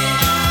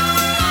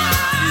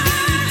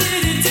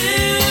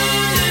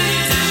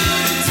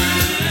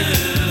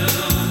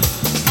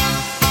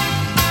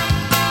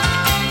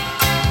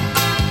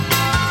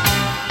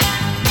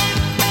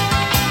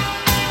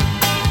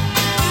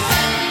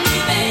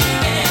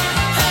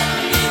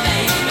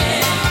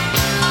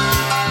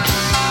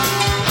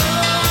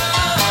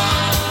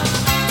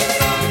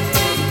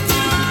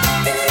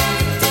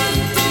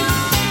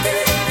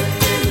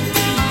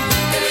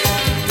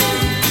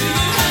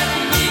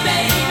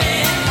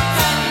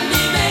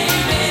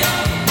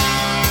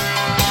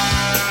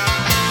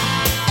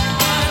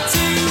 But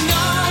you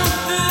know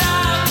that I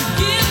would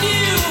give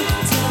you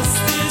just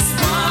this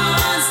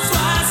once,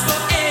 twice,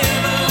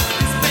 forever.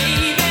 'Cause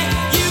baby,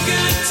 you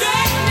could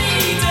drag me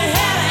to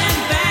hell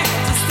and back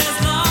just as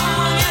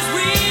long as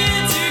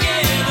we're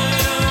together.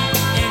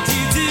 And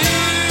you do.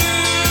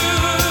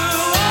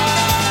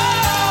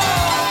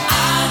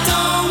 I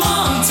don't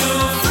want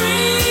your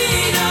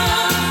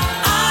freedom.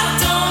 I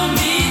don't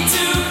need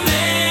to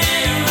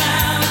play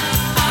around.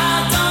 I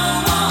don't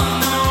want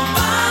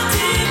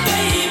nobody,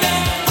 baby.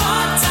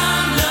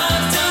 Part-time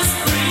love just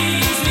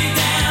brings me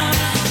down.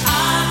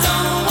 I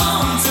don't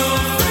want your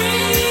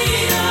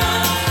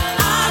freedom.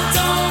 I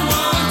don't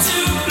want to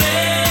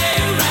play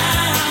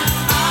around.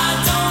 I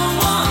don't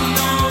want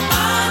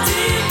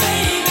nobody,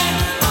 baby.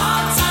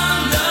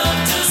 Part-time love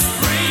just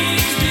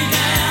brings me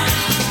down.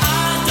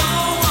 I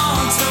don't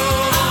want your,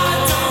 I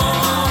don't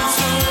want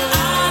your,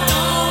 I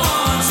don't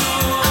want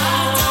your, I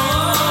don't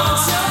want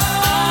your,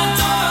 I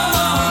don't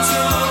want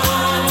your,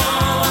 I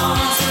don't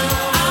want your,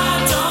 I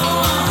don't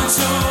want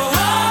your,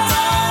 I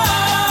don't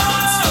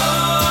want your.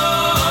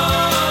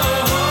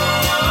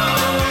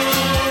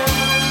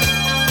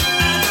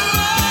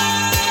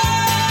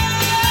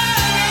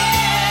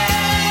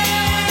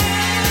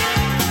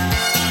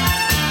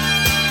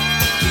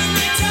 Keep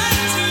me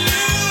tight to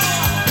you.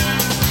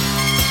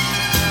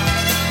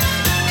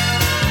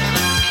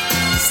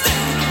 Stay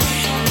with me.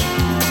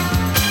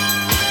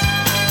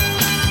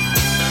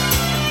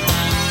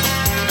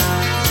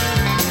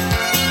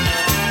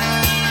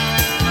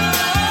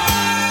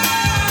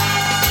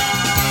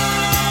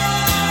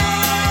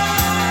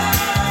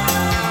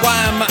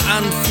 Wham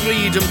and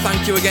Freedom.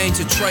 Thank you again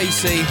to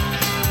Tracy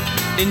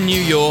in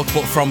New York,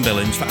 but from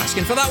Billings, for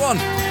asking for that one.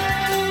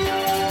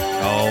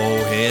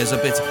 Oh, here's a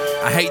bit...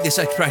 I hate this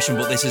expression,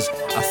 but this is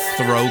a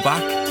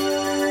throwback.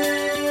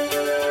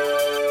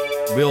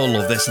 We all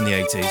love this in the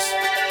 80s.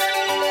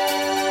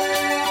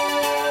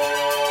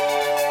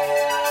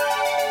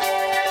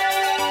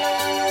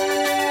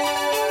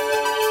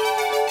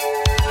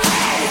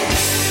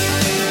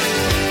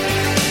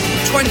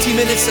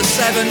 Minutes to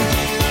 7,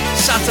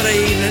 Saturday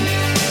evening.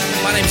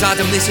 My name's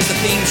Adam, this is the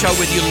theme show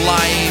with you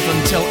live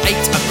until 8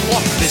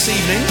 o'clock this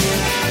evening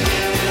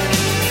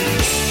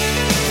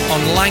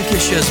on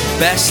Lancashire's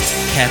best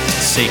kept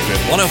secret.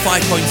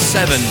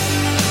 105.7,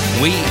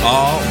 we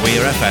are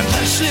Weir FM.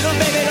 Hush, little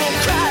baby, don't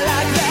cry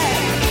like that.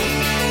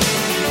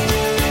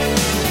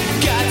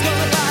 God's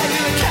gonna buy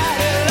you a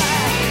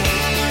Cadillac.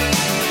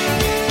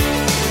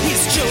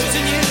 He's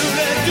chosen you to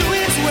do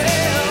his will.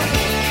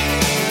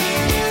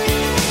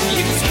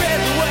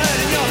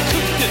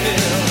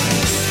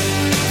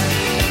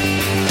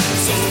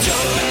 So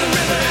jump in the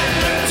river and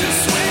learn to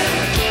swim.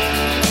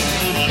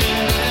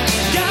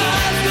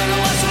 God's gonna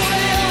wash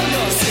away all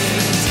your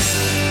sins.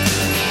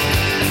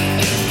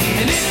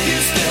 And if you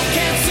still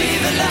can't see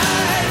the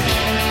light,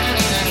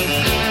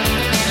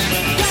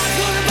 God's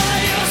gonna buy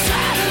you a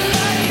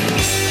satellite.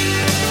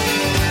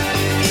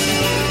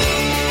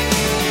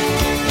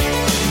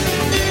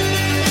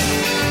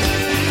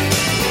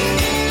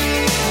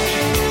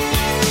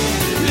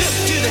 Look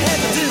to the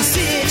heavens and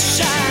see it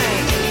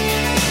shine.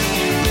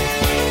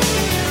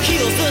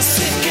 Heals the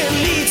sick and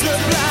leads the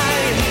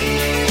blind.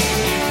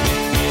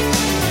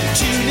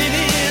 Tuning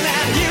in,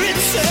 I hear it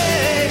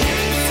say,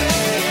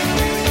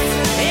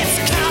 it's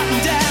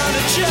counting down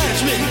to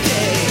Judgment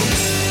Day.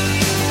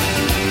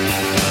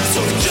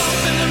 So jump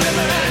in the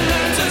river and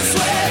learn to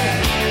swim.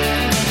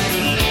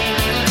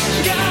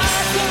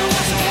 God's gonna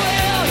wash away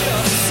all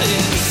your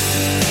sins.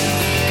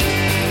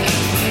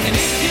 And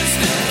if you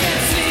still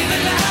can't see the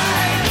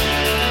light,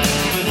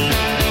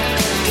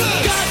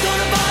 God's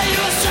gonna buy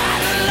you a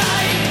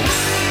satellite.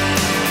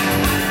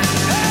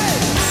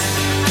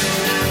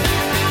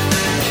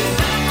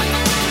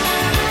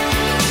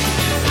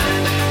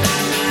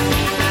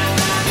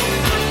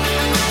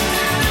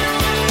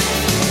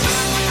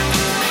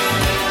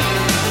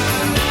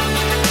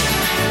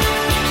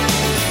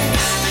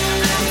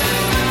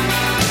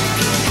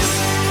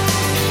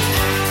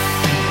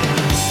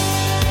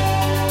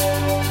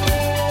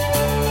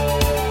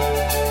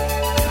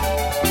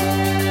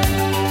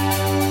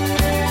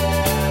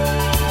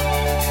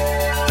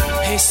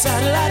 Hey,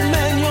 satellite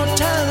man, your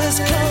time has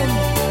come.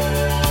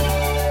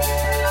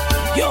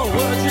 Your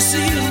word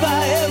received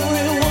by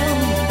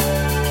everyone.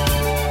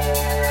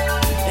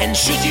 And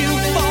should you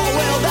fall,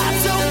 well,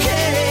 that's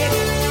okay.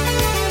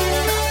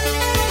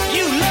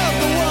 You love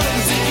the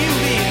ones that you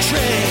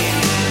betray.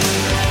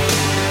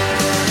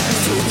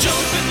 So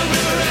jump in the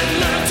river and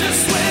learn to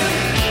swim.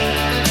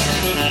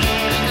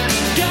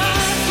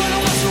 God's gonna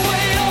wash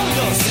away all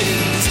your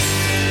sins.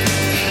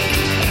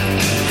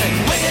 And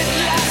when at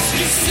last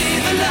you see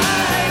the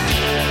light,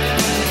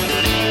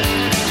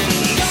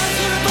 God's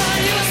gonna buy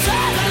you a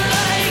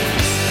satellite.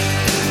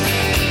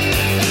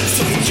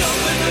 So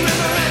jump in the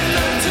river and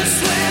learn to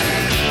swim.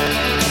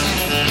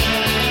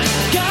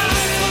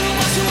 God's gonna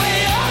wash away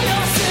all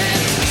your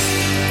sins.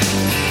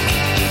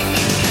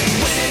 And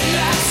when at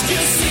last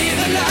you see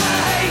the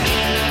light,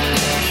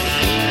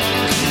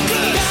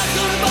 God's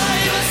gonna buy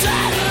you a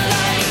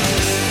satellite.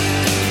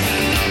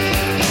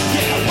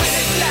 Yeah, when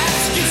at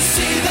last you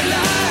see the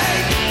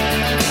light,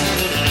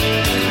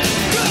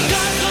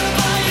 God's gonna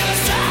buy you a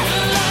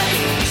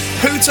satellite.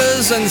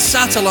 Hooters and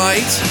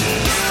Satellite.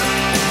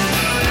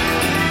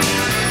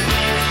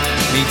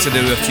 Need to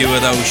do a few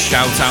of those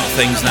shout out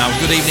things now.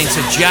 Good evening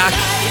to Jack.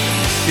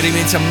 Good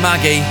evening to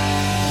Maggie.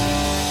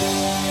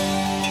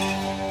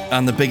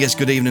 And the biggest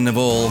good evening of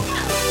all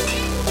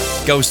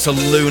goes to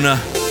Luna.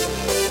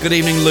 Good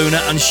evening, Luna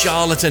and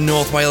Charlotte in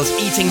North Wales,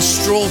 eating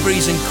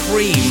strawberries and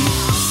cream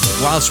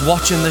whilst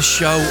watching the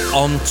show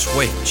on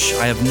Twitch.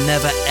 I have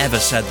never ever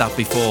said that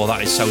before.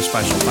 That is so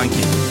special. Thank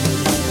you.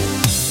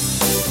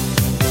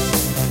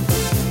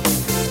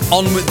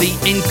 On with the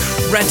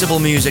incredible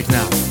music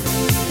now.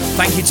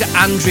 Thank you to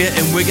Andrea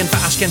in Wigan for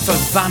asking for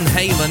Van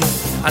Halen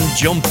and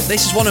Jump.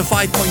 This is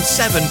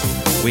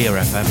 105.7 Weir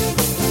FM.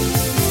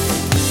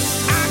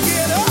 I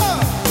get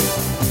up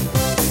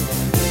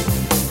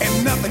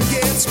and nothing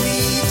gets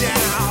me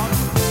down.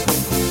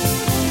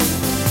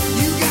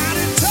 You got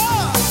it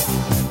tough.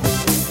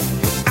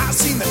 I've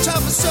seen the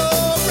toughest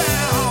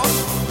around.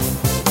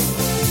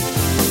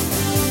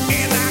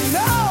 And I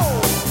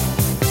know,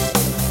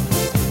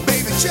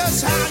 baby,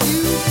 just how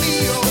you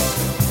feel.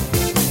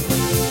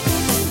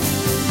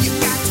 You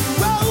got to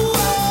roll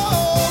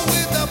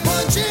with the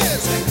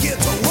punches and get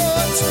to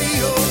what's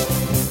real.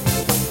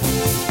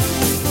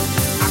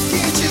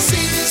 Can't you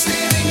see me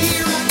standing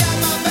here? I got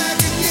my back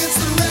against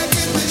the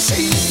wrecking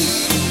machine.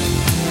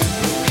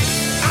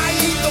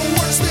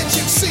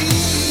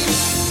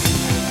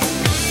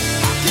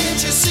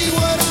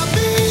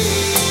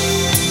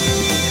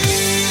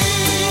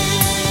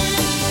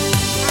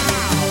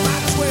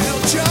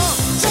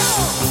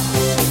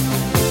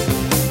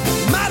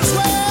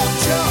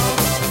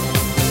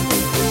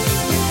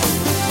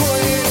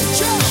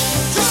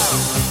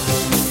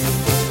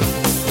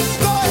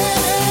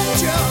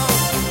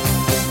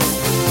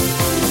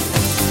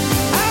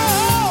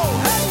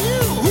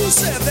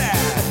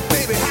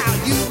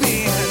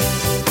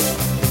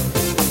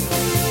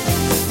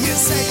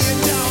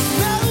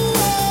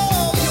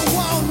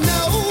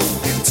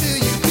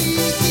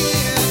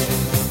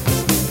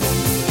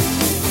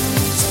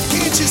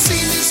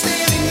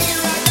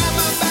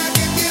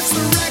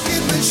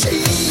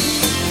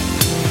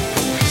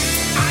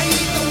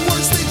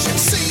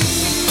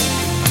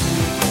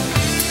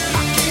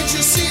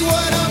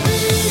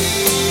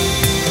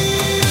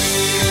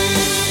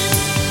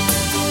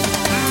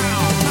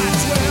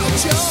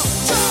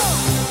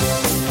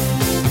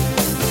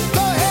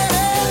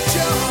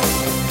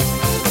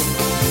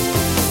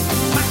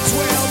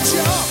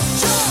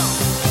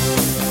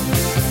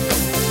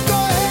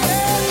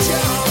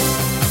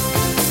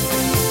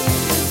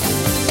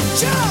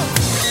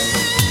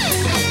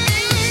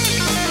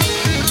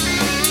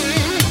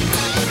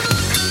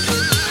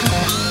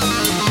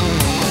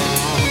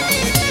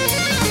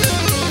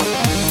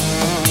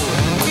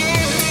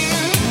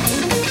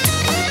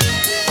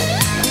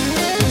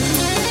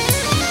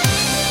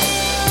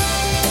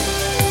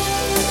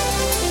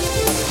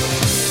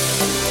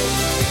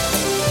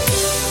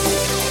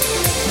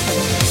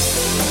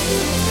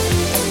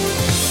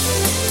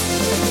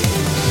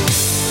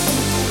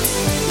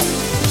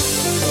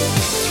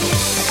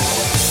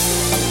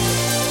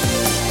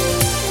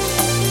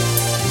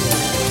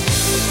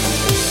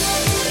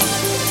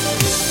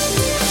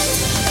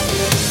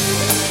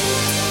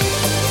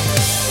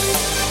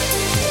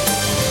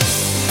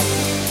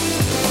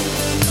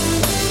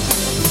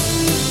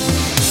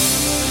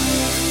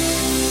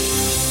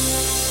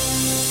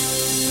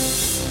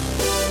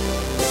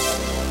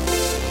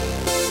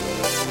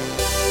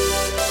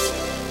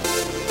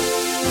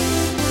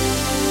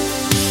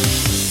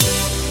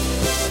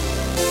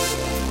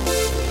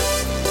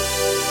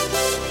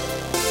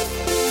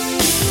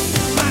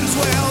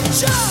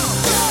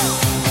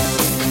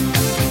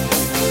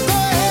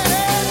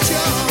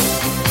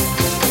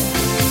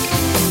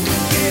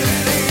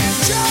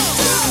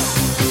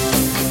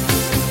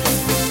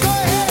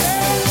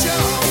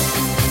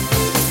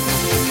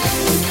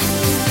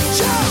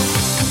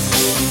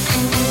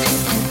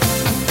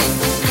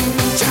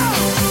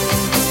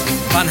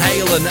 Van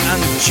Halen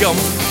and Jump.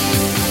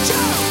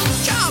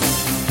 Jump!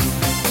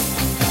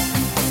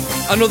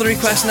 Another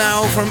request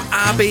now from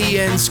Abby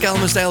in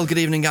Skelmersdale. Good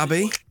evening,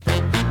 Abby.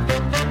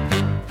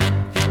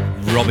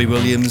 Robbie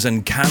Williams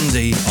and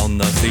Candy on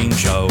the theme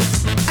show.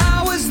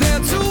 I was there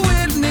to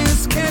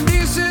witness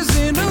Candice's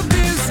in her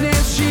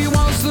business. She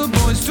wants the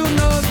boys to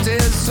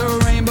notice her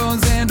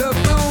rainbows and her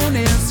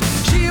bonus.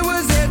 She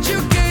was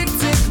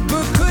educated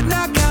but could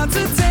not count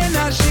to 10.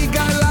 Now she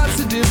got lots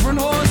of different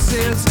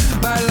horses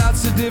by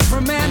lots of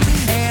different men.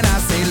 And I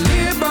say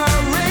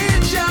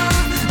liberate your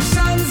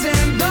sons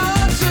and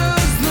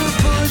daughters. The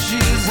bush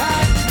is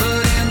high,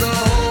 but in the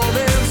hole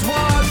there's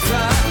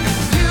water.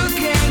 You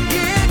can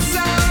get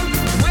some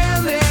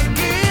when they're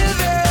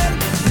given.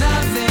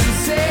 Nothing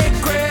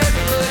sacred,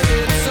 but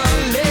it's a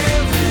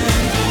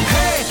living.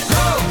 Hey,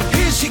 ho,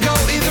 here she go.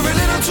 Either a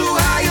little too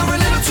high or a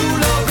little too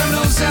low. Got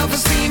no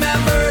self-esteem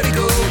and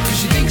vertigo, 'cause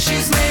she thinks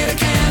she's made of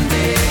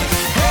candy.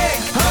 Hey,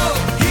 ho,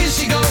 here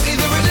she go.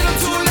 Either a little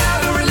too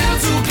loud or a little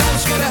too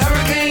close. Got a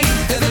hurricane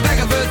in the back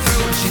of her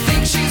throat. She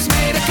thinks she's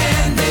made of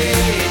candy.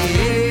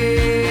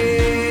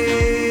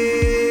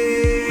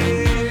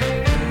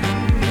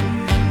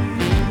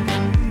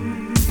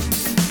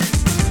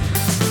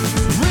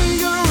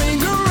 Ringer,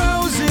 ringer,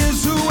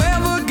 roses.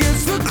 Whoever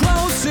gets the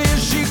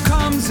closest, she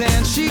comes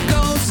and she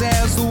goes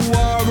as the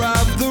war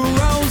of the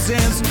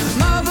roses.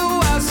 Mother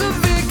was a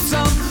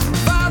victim,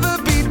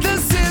 father beat the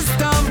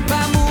system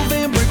by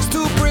moving bricks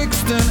to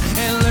Brixton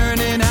and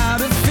learning how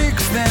to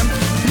fix them.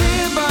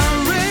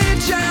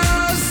 Liberate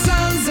your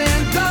sons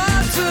and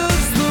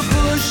daughters. The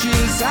bush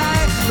is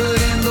high, but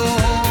in the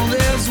hole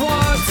there's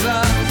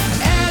water.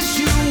 As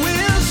you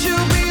will,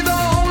 she'll be the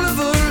whole of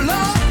the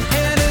law.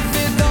 And if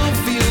it don't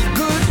feel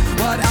good,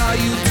 what are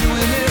you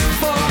doing it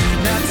for?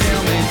 Now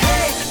tell me,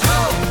 hey, ho,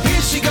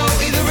 here she go.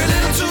 Either a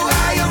little too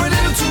high or a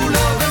little too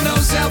low. Got no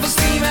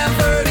self-esteem and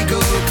vertigo,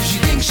 'cause she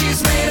thinks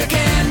she's made of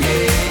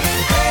candy.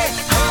 Hey,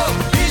 ho,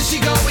 here she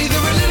go.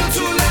 Either a little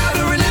too loud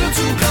or a little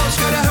too close.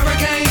 Got a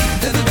hurricane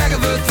in the back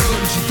of her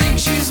throat. She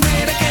thinks she's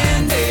made of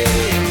candy.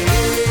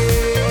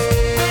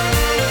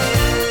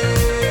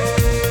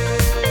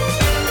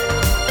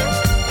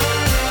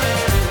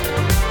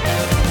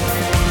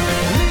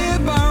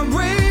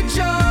 Liberate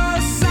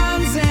your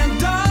sons and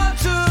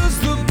daughters.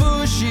 The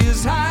bush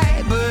is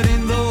high, but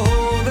in the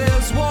hole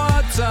there's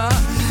water.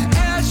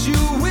 As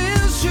you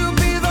will, she'll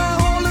be the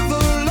whole of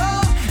the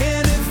law.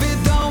 And if it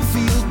don't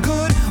feel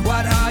good,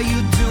 what are you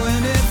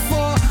doing it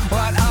for?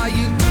 What are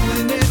you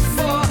doing it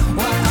for?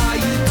 What are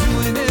you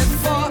doing it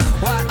for?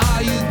 What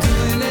are you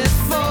doing it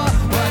for?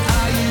 What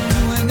are you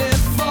doing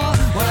it for?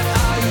 What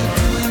are you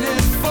doing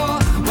it for?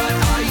 What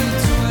are you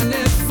doing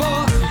it for?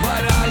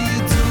 What are you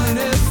doing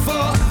it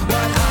for?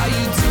 What are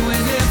you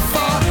doing it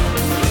for?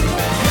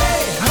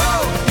 Hey, ho,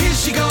 here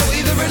she go.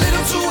 Either a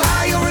little too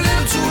high or a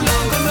little too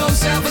low. Got no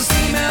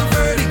self-esteem and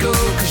vertigo,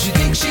 'cause she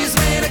thinks she's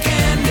made of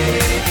candy.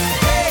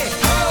 Hey,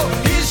 ho,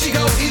 here she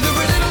go. Either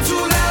a little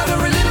too loud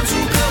or a little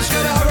too close.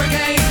 Got a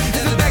hurricane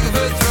in the back of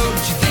her throat.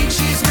 She thinks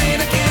she's made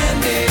of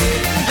candy.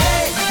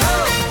 Hey, ho,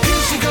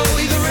 here she go.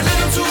 Either a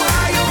little too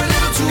high or a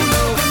little too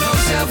low. Got no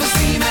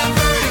self-esteem and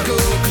vertigo,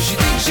 'cause she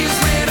thinks she's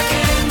made of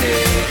candy.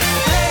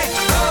 Hey,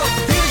 ho,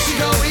 here she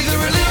go. Either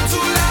a little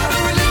too loud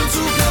or a little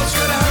too close.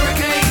 Got a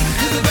hurricane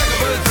in the back of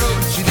her throat.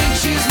 She thinks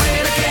she's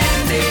made of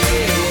candy.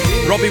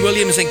 Robbie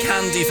Williams and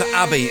Candy for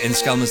Abby in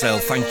Skelmersdale.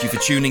 Thank you for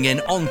tuning in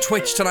on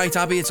Twitch tonight,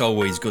 Abby. It's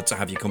always good to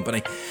have your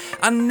company.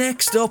 And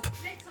next up,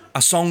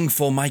 a song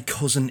for my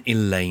cousin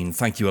Elaine.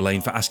 Thank you,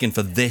 Elaine, for asking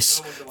for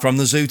this from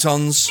the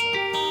Zootons.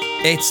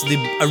 It's the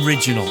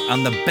original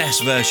and the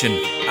best version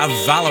of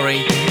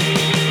Valerie.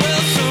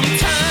 Well,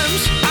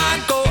 sometimes I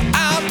go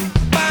out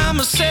by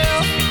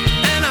myself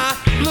and I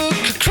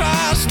look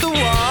across the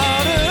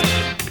water.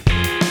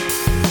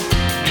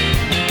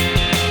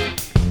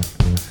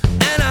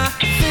 And I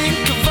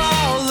think of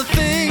all the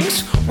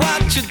things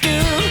what you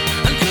do.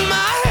 And in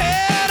my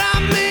head I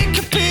make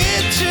a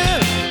picture.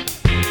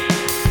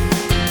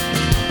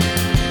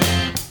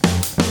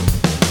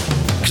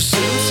 'Cause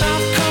since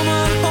I've come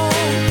on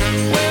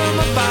home, well,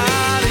 my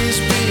body's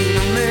been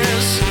a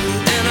mess.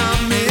 And I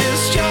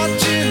miss your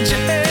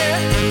ginger hair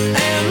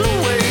and the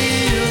way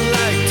you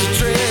like to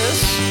dress.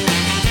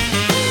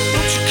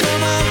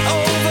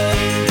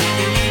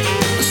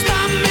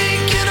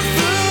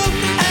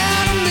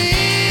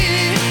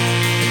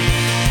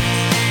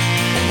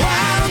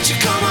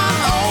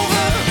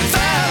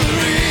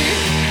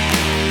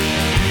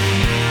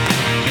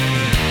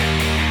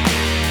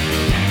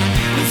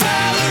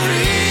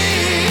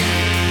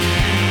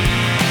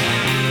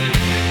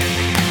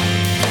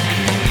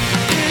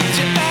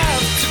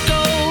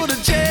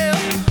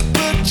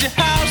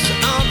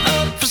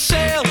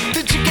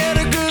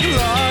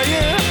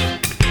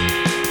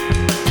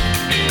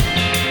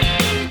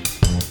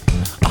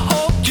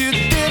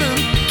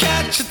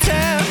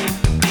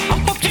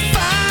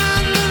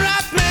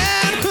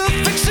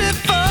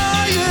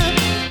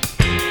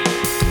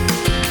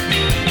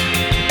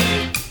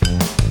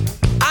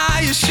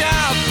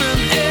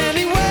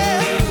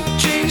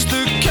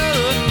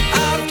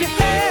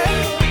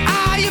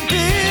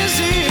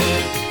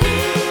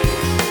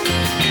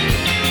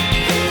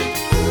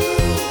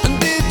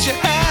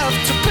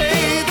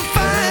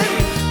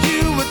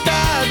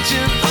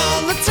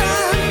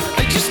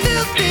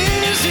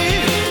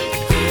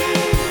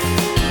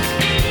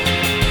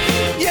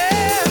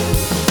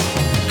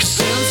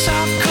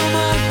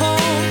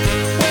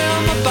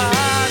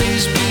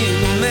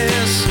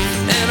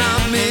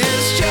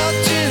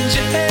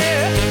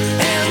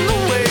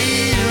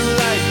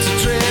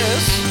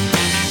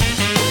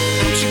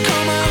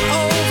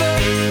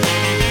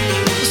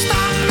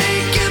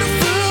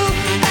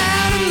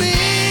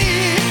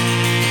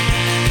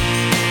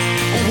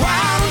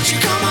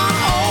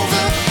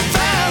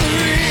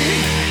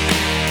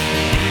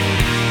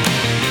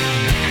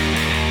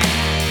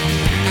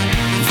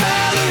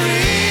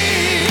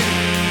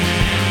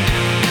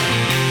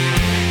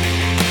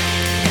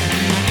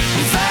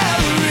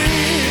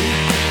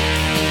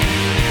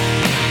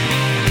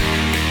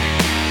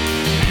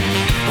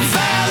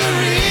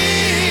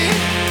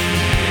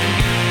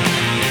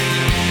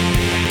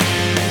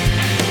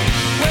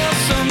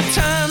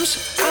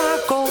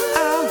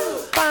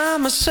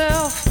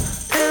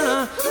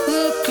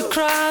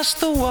 across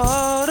the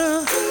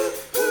water.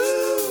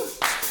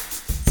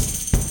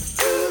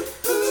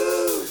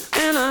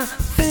 And I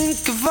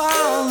think of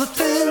all the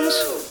things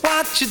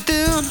what you're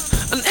doing,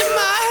 and in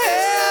my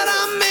head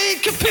I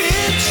make a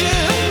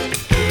picture.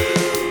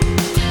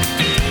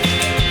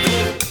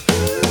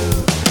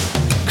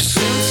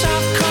 Since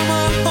I've come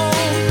on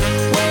home,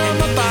 well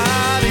my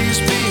body's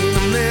been a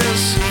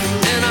mess,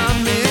 and I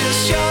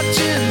miss your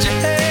ginger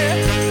hair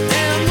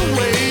and the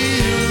way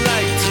you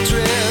like to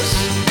dress.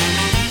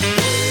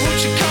 Won't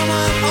you come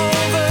on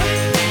over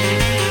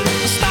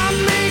and stop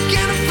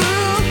making a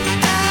fool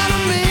out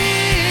of me?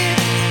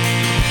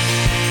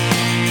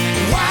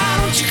 Why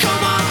don't you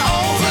come on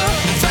over,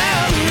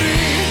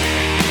 Valerie?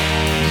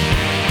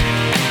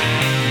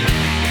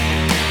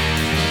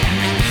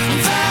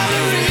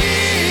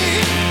 Valerie,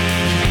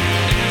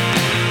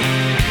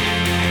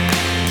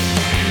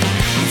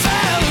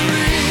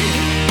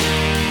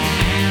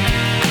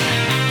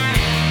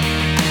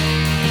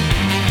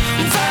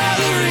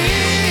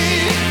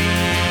 Valerie,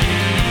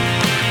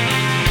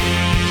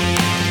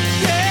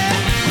 yeah,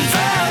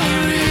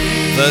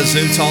 Valerie. The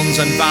Zootons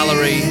and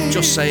Valerie,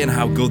 just saying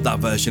how good that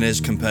version is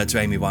compared to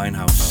Amy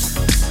Winehouse.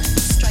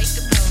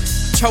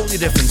 Totally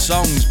different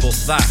songs, but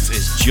that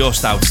is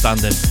just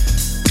outstanding.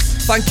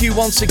 Thank you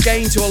once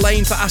again to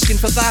Elaine for asking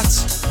for that.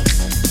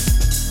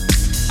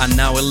 And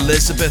now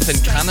Elizabeth in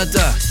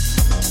Canada.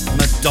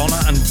 Madonna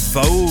and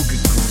Vogue.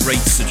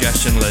 Great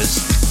suggestion, Liz.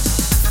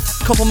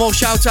 Couple more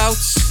shout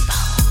outs.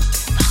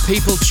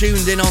 People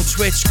tuned in on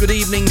Twitch. Good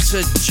evening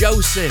to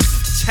Joseph,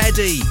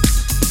 Teddy,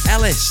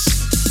 Ellis.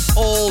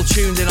 All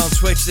tuned in on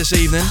Twitch this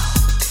evening.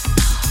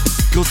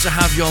 Good to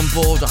have you on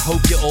board. I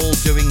hope you're all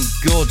doing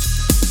good.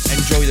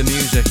 Enjoy the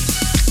music.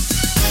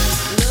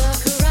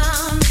 Look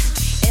around,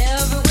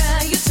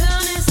 everywhere you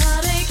turn is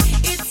heartache.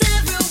 It's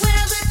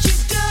everywhere that you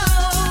go.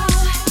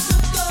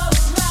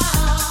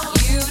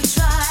 You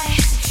try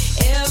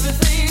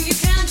everything you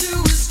can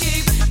to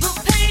escape the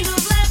pain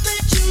of life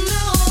that you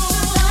know.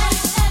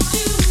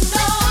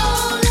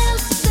 All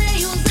else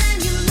fails and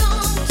you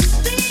long to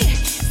be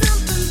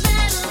something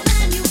better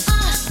than you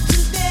are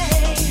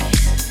today.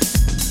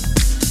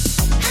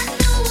 I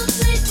know a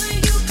place where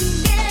you can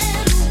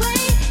get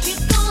away. It's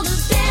called a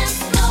dance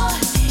floor,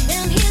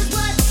 and here's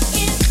what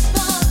it's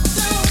for.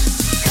 So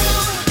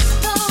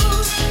come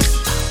on,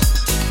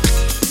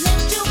 let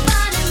your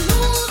body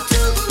move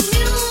to the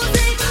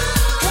music.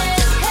 Hey,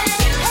 hey,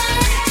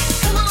 hey,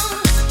 come on,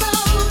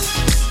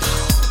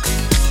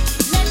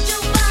 let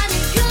your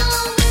body go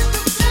with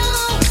the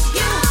flow.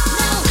 You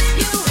know you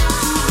do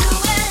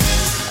it.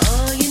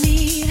 All you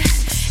need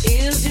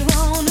is your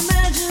own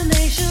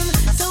imagination.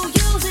 So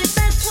use it.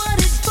 That's what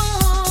it's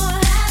for.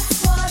 That's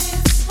what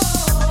it's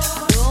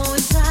for. Go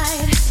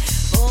inside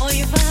for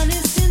your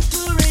finest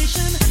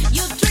inspiration.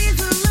 Your dreams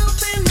will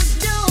open the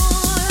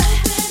door.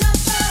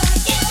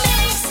 It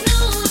makes no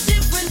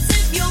difference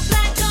if you're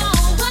black or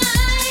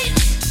white,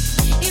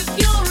 if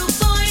you're a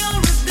boy or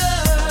a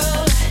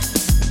girl.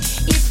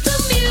 If the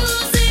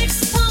music's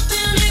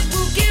pumping, it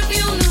will give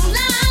you new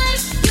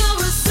life. You're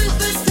a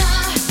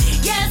superstar.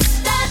 Yes,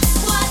 that's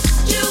what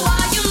you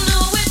are. You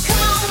know it. Come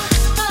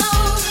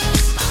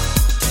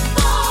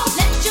on,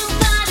 let your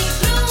body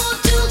groove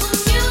to the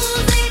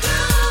music.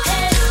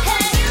 Hey,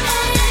 hey,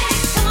 hey,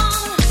 come on,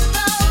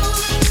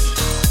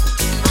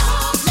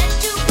 let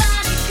your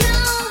body go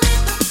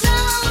with the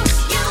flow.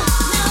 You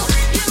know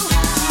you do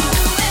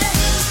it.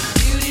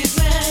 Beauty's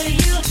where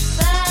you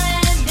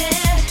find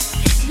it,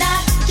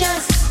 not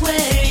just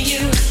where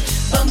you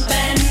bump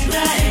and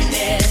grind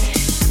it.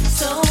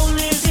 Soul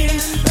is in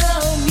the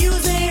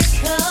music.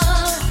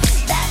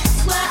 That's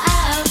why I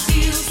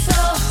feel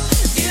so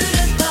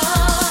beautiful,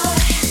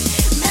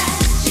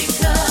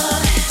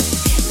 magical.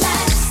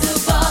 Life's a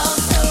ball,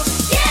 so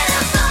get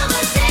up on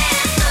the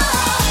dance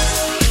floor.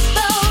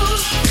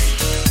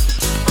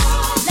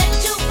 Let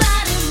your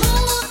body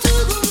move to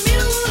the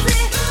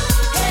music.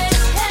 Hey,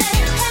 hey,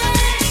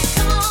 hey,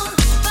 come on,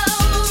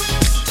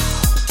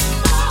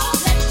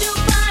 let your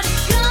body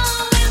go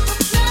with the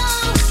flow.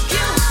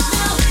 You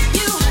know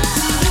you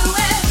do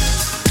it.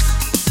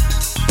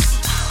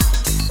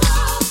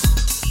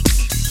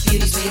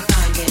 Beauty's where you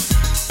find it.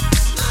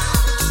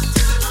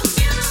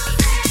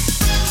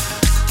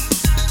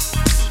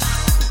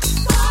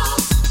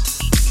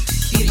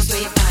 Beauty's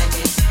where you find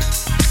it.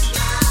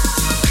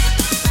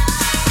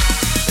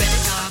 Greta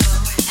Garbo,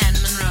 Anne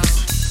Monroe,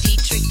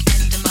 Dietrich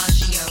and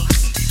DiMaggio,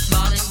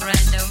 Marlon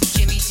Brando,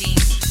 Jimmy Dean,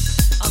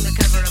 on the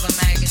cover of a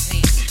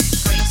magazine.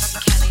 Grace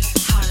Kelly,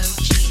 Harlow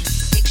Jean,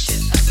 picture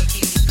of a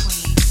beauty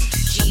queen.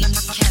 Jean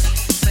Kelly,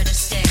 Fred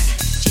Astaire,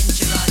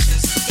 Ginger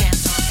Rogers,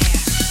 dance on air.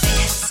 They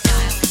had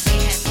style, they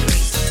had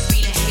grace.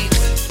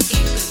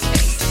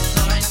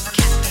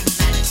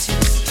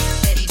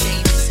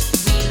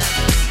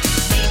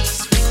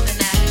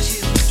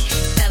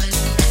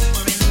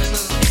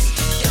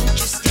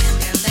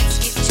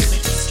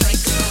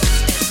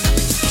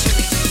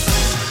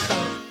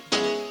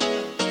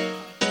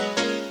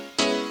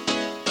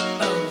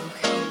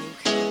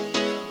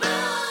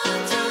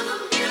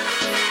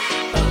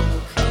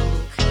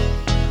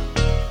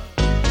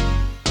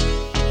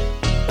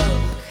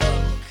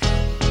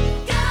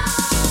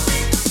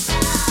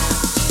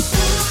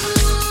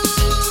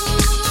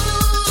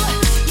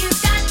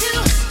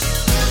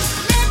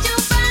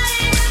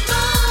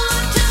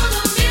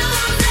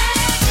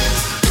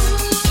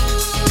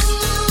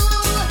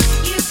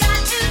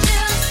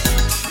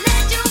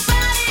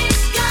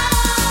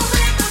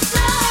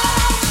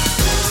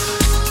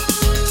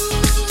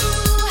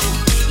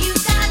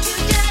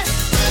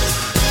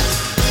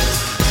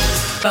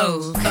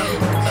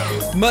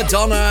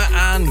 Madonna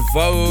and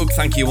Vogue.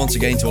 Thank you once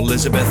again to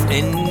Elizabeth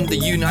in the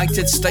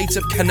United States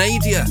of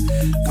Canada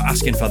for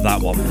asking for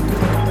that one.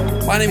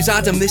 My name is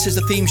Adam. This is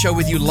the theme show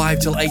with you live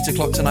till 8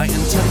 o'clock tonight,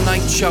 and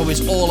tonight's show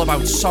is all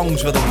about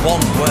songs with a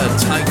one-word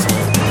title.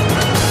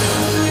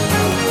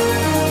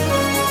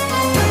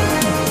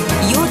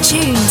 You're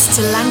tuned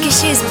to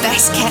Lancashire's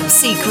best kept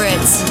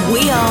secrets.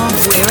 We're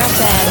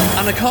FM.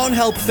 And I can't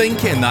help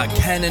thinking that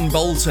Ken in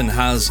Bolton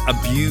has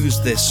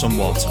abused this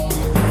somewhat.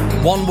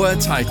 One word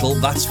title,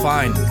 that's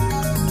fine.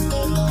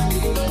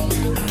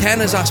 Ken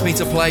has asked me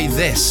to play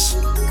this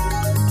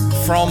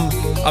from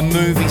a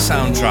movie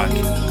soundtrack.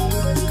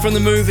 From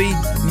the movie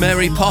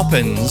Mary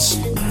Poppins.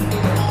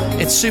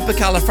 It's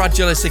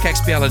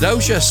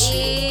Supercalifragilisticexpialidocious.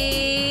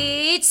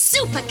 It's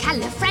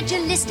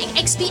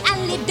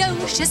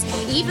supercalifragilisticexpialidocious,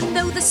 even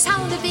though the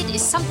sound of it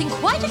is something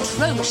quite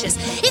atrocious.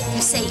 If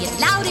you say it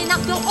loud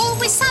enough, you'll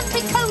always sound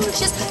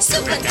precocious.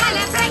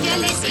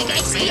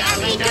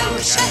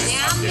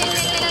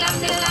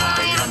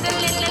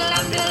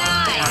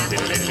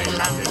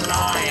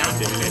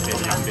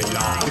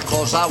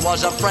 Because I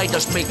was afraid to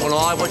speak when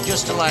I was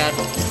just a lad.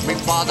 My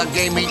father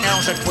gave me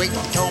nails a tweak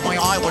and told me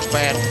I was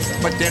bad.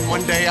 But then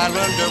one day I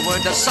learned a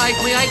word to save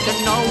me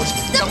aching nose.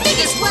 The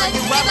biggest word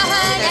you've ever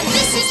heard, and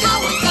this is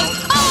how it goes.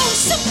 Oh,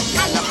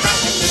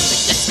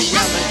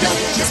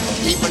 supercalifragilisticexpialidocious,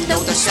 even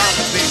though the sound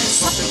of it is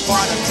something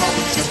quite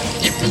atrocious.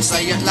 If you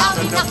say it loud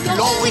enough,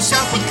 you'll always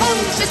sound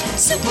precocious.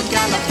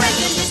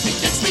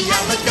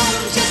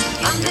 Supercalifragilisticexpialidocious.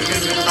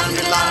 Underline,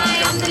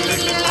 underline,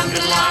 underline,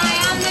 underline.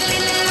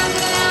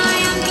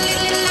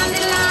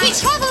 He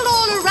travelled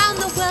all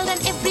around the world, and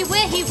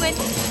everywhere he went,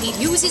 he'd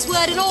use his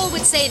word and all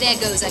would say, there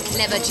goes a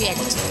clever gent.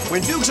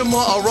 When Dukes and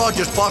Martha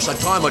Rogers pass a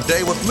time of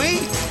day with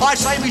me, I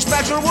say me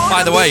special word.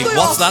 By the way,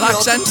 what's that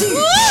accent?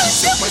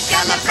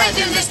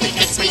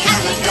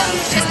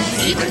 Supercalifragilisticexpialidocious,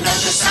 even though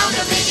the sound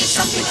of it is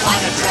something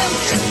quite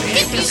atrocious.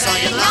 If you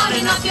say it loud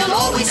enough, you'll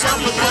always sound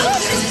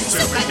precocious.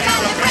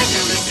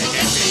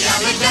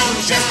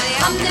 Supercalifragilisticexpialidocious.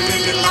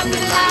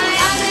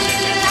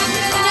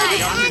 You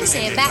can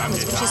say it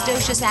backwards, which is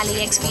docious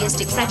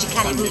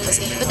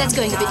aliexpiasticfragicalirufus, but that's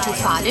going a bit too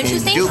far, don't you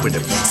think?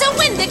 So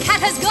when the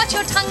cat has got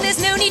your tongue, there's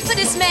no need for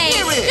dismay.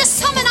 Just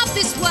summon up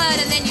this word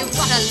and then you've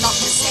got a lot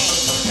to say.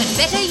 But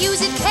better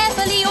use it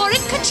carefully or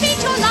it could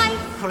change your life.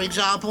 For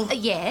example?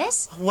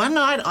 Yes? One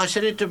night I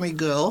said it to me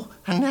girl,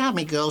 and now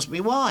me girl's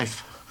me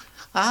wife.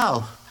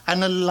 Oh,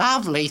 and a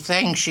lovely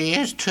thing she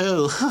is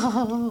too.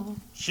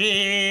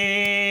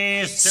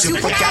 She's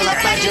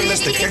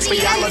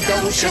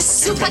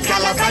supercalifragilisticexpialidocious.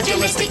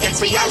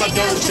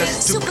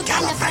 Supercalifragilisticexpialidocious.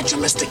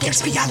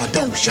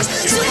 Supercalifragilisticexpialidocious.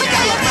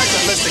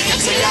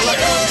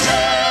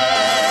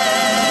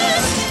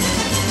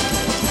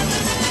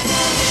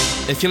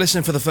 Supercalifragilisticexpialidocious. If you're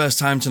listening for the first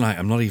time tonight,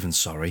 I'm not even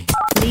sorry.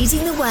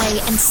 Leading the way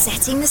and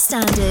setting the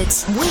standard.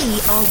 We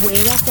are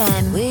We're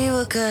FM. We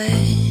were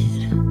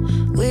good,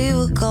 we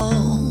were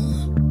gold.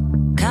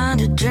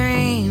 Kind of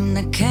dream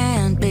that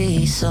can't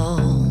be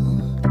sold.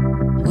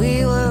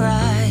 We were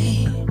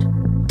right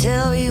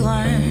till we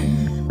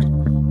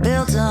weren't.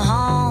 Built a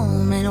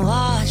home and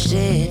watched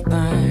it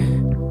burn.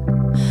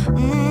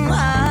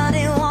 I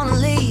didn't want to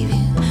leave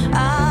you,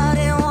 I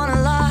didn't want to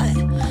lie.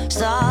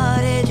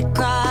 Started to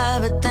cry,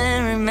 but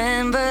then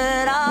remembered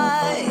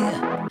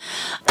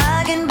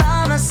I can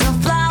buy myself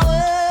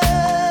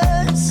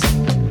flowers,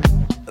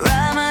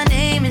 write my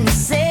name in the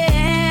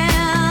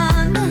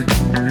sand,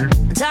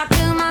 talk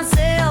to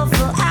myself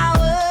for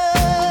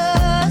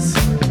hours,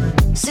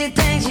 see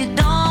things you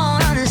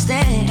don't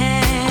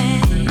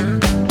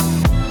understand.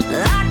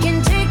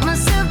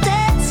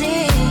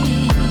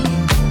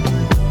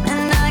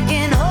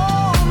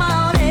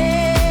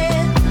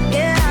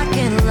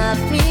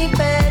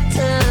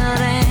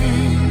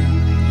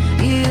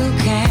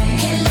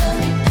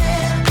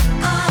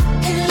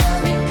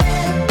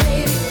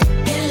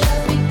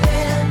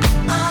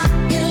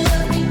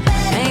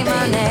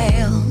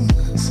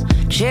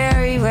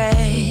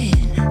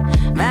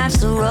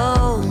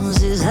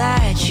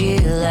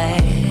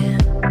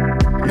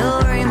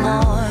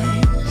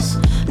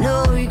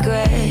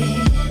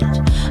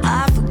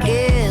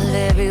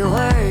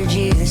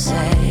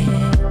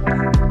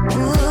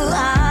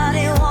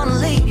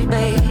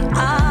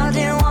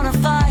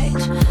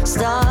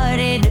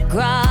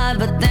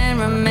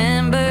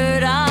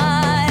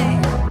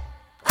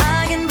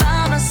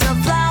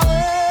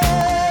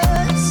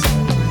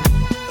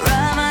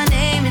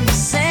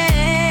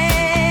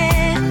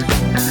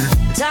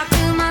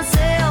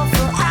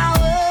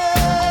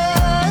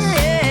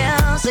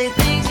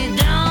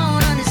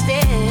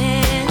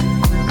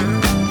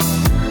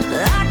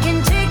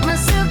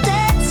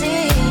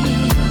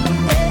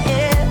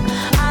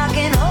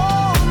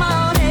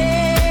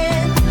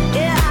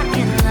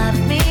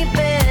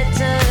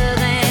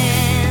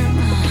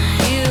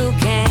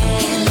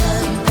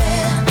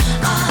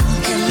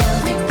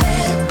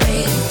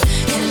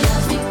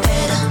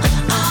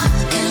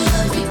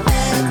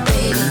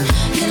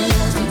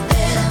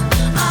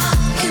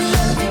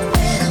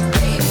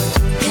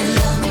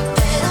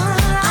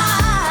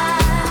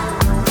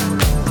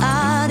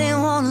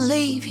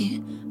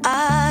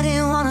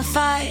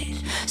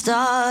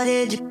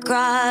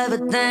 cry,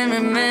 but then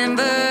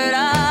remembered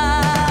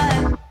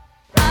I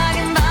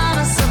can buy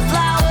myself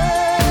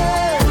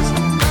flowers,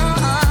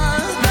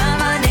 write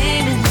my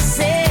name in the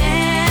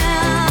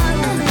sand,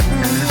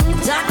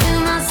 talk to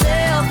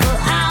myself for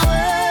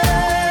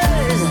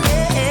hours,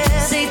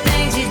 say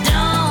things you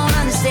don't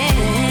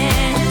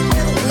understand.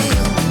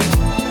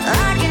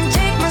 I can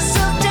take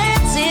myself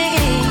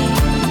dancing,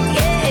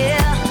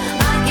 yeah,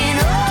 I can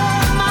hold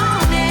the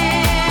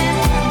morning,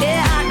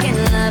 yeah, I can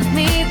love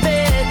me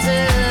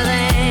better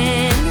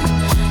than,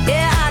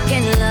 yeah, I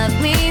can love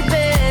me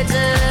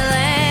better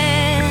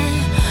than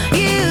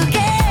you can.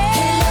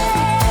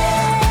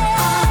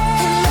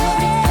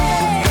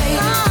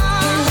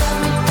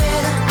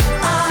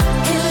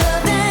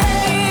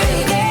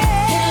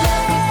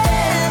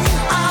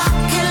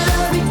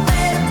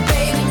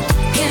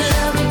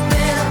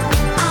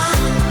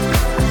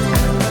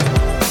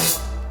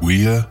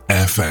 We're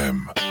FM.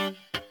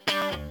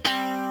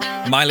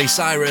 Miley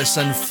Cyrus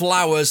and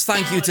Flowers.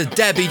 Thank you to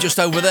Debbie just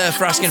over there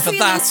for asking for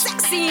that.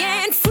 Sexy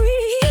and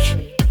free,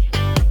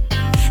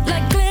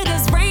 like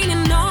glitter's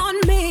raining on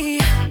me.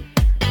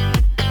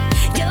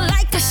 You're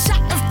like a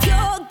shot of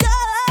pure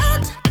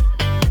gold.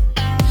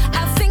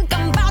 I think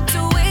I'm about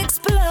to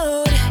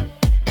explode.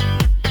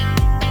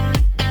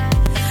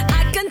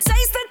 I can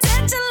taste the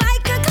tension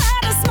like a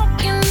cloud of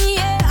smoke in the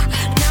air.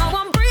 Now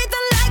I'm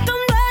breathing like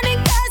I'm running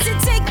 'cause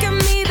you're taking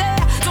me there.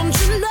 Don't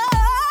you know?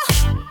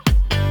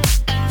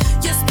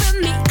 You spin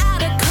me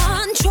out of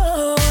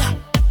control.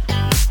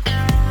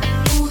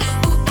 Ooh,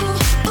 ooh,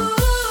 ooh,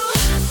 ooh.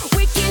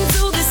 We can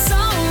do this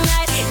all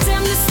night.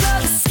 Damn, this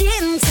love is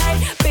skin tight.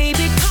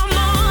 Baby, come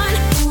on.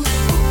 Ooh,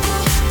 ooh,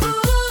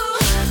 ooh, ooh.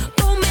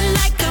 Booming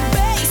like a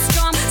bass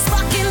drum.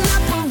 Sparking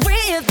up a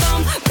rhythm.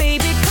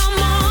 Baby, come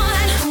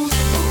on. Ooh,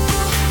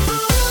 ooh,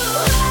 ooh,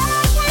 ooh.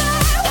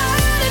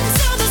 Ride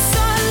until the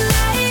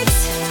sunlight.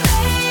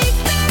 Make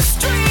this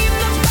dream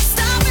the best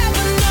I've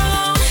ever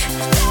known.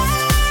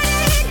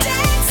 Dirty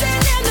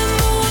dancing in the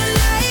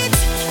moonlight.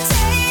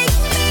 Take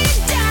me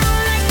down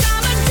like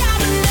I'm a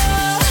domino.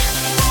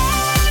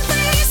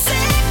 Every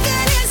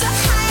second is a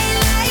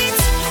highlight.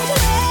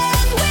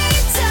 When we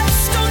touch,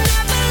 don't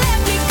ever let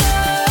me go.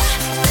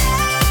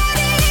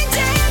 Dirty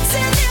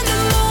dancing in the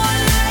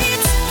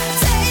moonlight.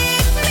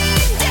 Take me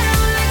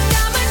down like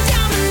I'm a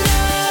domino.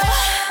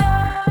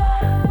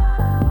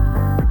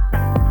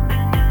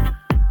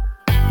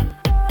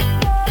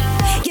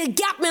 You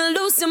got me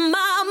losing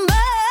my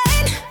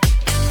mind.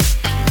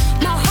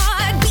 My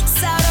heart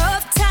beats out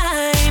of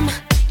time.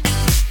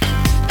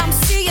 I'm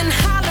seeing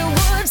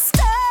Hollywood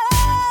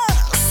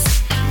stars.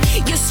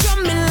 You strum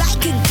me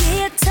like a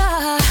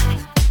guitar.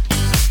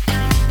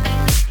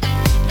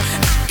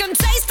 I can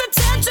taste the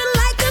tension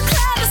like a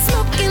cloud of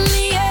smoke in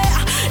the air.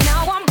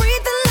 Now I'm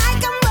breathing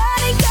like I'm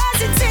running 'cause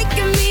you're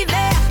taking me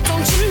there.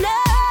 Don't you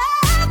know?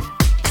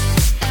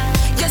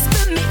 You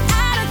spin me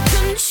out of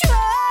control.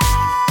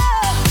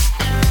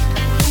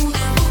 Ooh,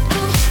 ooh,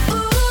 ooh,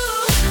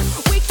 ooh.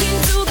 We can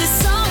do this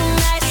all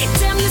night.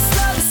 Damn, this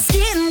love is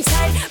skin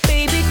tight.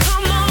 Baby,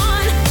 come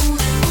on. Ooh,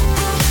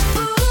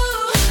 ooh,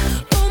 ooh.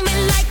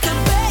 Booming like a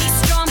bass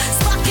drum.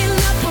 Sparking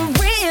up a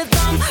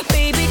rhythm.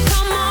 Baby,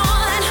 come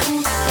on.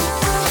 Ooh,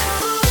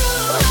 ooh,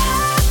 ooh.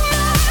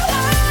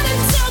 Ride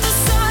until the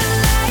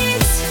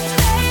sunlight.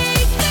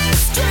 Make this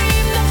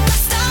dream the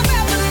best I've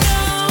ever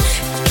known.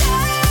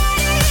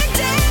 Dirty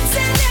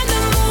dancing in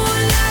the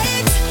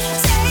moonlight.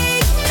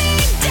 Take me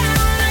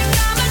down like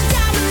I'm a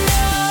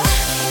domino.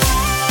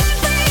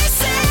 Every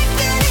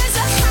second is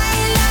a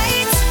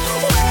highlight.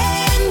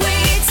 When we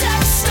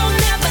touch,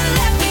 don't ever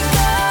let me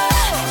go.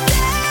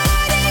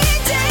 Dirty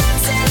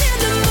dancing in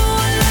the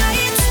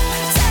moonlight.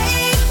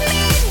 Take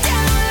me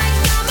down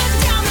like I'm a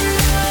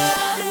domino.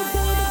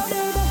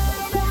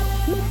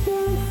 Me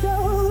feeling so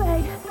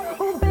right.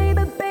 Oh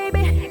baby,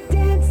 baby,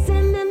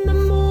 dancing in the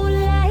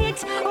moonlight.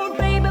 Oh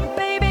baby,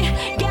 baby,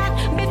 got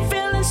me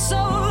feeling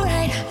so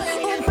right.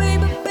 Oh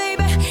baby,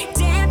 baby,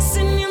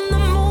 dancing in the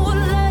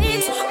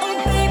moonlight. Oh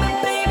baby,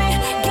 baby,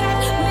 got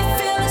me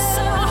feeling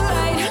so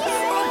right.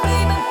 Oh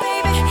baby,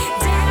 baby,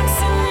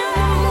 dancing in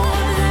the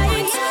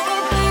moonlight.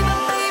 Oh baby,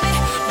 baby,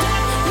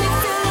 got me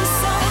feeling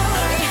so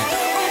right.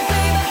 Oh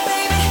baby,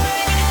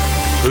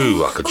 baby. Ooh,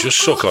 I could just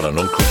suck on an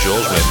Uncle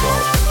Joe's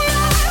meatball.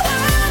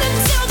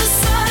 Until the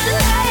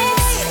sunlight.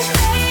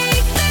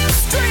 Make this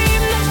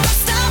dream the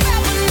best I've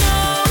ever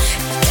known.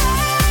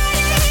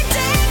 Dirty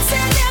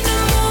dancing in the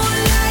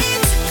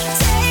moonlight.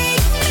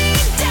 Take me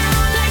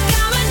down like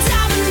I'm a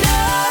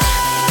domino.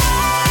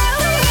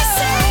 Every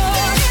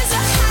second is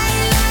a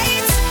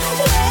highlight.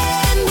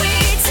 When we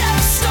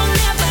touch, don't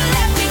ever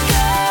let me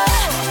go.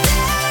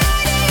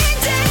 Dirty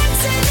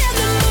dancing in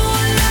the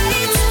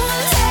moonlight.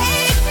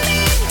 Take me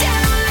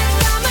down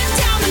like I'm a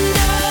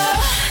domino.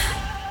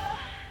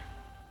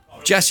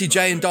 Jessie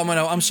J and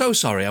Domino, I'm so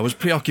sorry, I was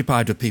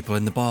preoccupied with people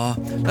in the bar.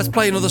 Let's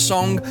play another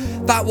song.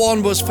 That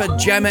one was for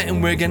Gemma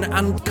in Wigan,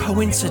 and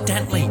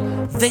coincidentally,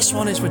 this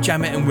one is for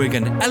Gemma in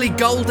Wigan. Ellie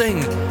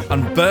Goulding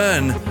and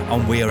Burn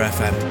on We're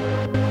FM.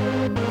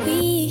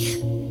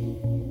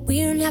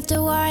 We're have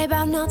to worry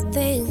about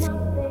nothing.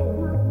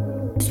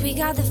 'Cause we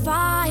got the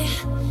fire,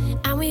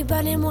 and we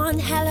burning one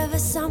hell of a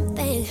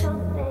something.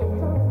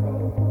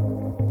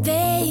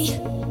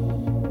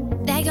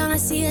 They're gonna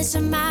see us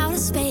from outer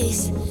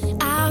space,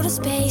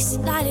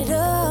 light it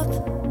up.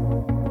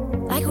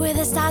 Like we're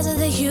the stars of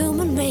the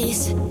human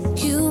race.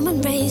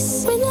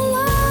 When the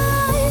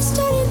lights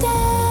turning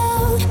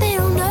down, they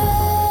don't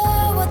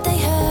know what they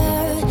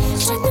heard.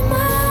 Strike the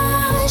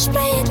march,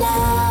 play it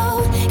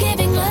loud,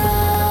 giving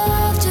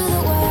love to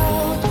the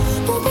world.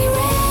 We'll be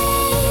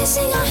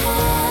raising our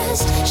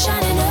hands,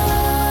 shining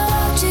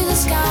up to the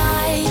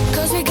sky.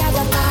 'Cause we got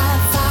the fire,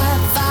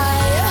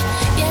 fire.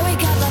 Yeah, we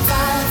got the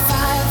fire,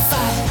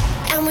 fire.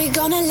 And we're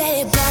gonna let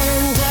it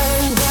burn,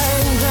 burn,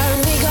 burn, burn.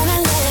 We're gonna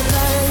let it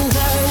burn,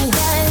 burn,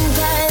 burn,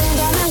 burn.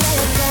 Gonna let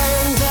it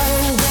burn,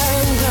 burn,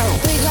 burn, burn.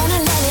 We're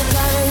gonna let it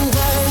burn,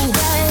 burn,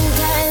 burn,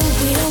 burn.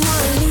 We don't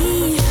wanna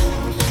leave,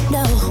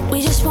 no. We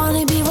just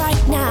wanna be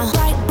right now,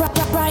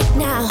 right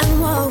now. And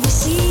what we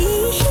see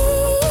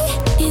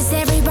is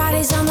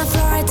everybody's on the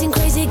floor acting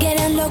crazy,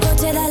 getting loco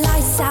till the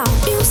lights out.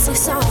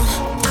 Music's on,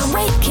 I'm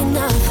waking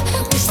up.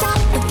 We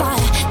start the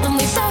fire, then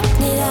we burn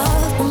it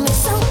up. And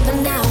it's over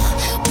now,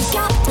 we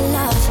got the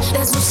love.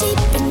 There's no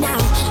sleeping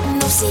now,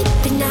 no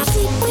sleeping now.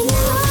 When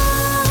the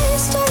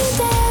lights turn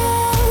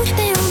down,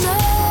 they don't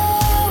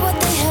know what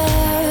they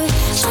heard.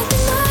 Strike the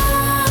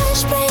march,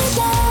 play it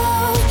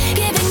loud,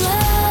 giving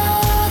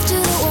love to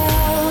the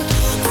world.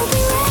 We'll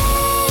be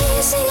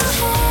raising our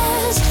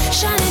hands,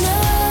 shining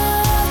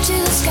up to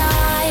the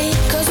sky.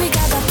 'Cause we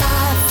got the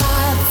fire,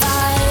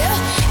 fire.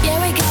 Yeah,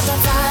 we got the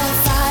fire,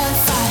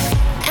 fire.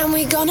 And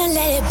we're gonna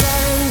let it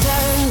burn,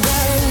 burn,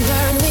 burn,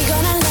 burn. We're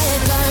gonna let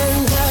it burn,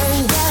 burn,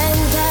 burn,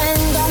 burn.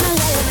 Gonna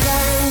let it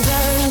burn,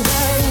 burn,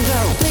 burn,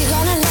 burn. We're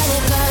gonna let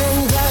it burn,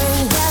 burn,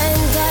 burn,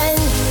 burn.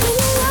 When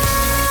the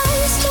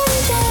lights turn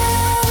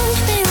down,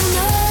 they don't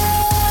know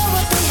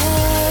what they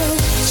heard.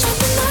 Strike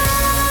the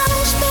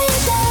march, play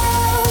it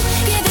loud,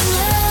 giving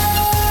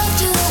love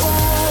to the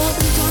world.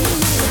 We're gonna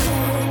let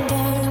it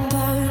burn,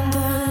 burn, burn,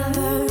 burn,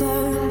 burn,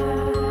 burn.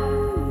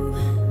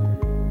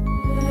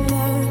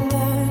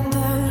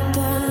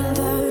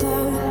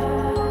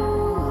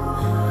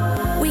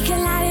 We can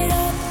light it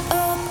up,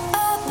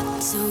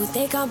 so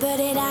they can't put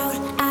it out.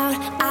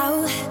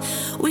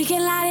 We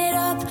can light it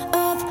up,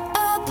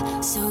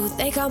 so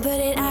they can't put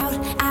it out.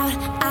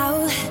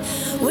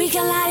 We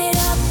can light it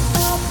up,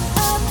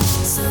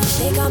 so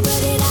they can't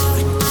put it out.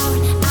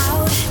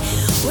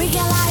 We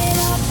can light it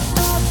up,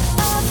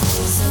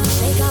 so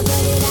they can't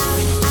put it out.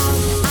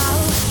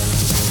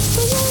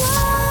 When the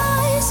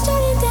lights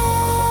turning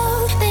down,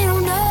 they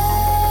don't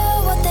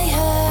know what they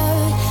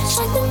heard.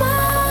 Strike the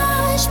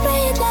march,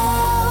 play it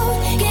loud,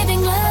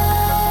 giving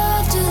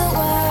love to the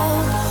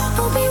world.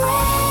 We'll be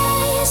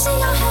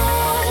raising our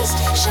hands,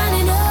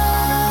 shining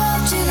up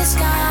to the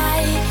sky.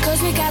 'Cause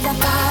we got the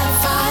fire,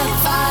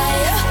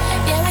 fire.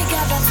 Yeah, we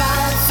got the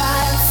fire,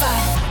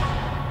 fire.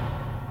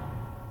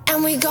 And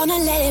we're gonna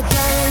let it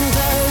burn,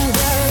 burn,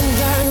 burn,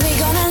 burn. We're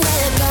gonna let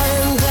it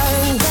burn,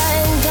 burn,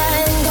 burn,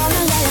 burn.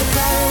 Gonna let it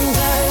burn,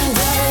 burn,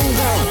 burn,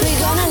 burn.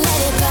 We're gonna let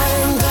it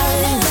burn,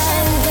 burn,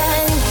 burn,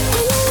 burn.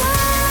 When the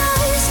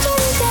lights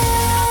turn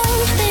down,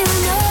 they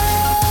don't know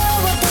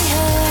what they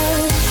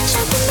heard.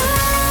 Strike the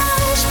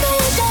march, play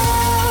it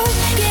loud,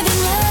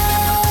 giving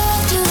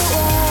love to the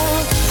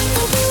world.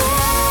 We'll be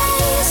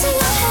raising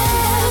our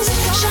hands,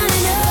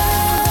 shining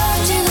up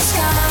to the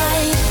sky.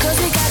 'Cause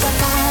we got the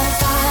fire,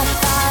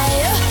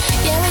 fire.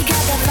 Yeah, we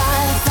got the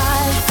fire,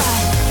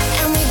 fire.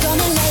 And we're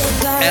gonna let it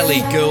burn.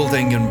 Ellie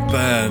Goulding and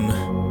Burn.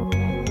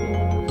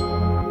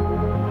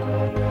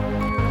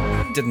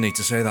 Didn't need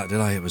to say that, did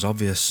I? It was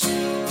obvious.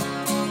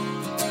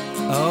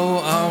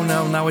 Oh no,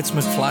 now it's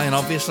McFly,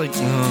 obviously.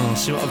 Oh,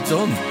 see what I've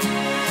done?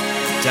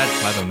 Dead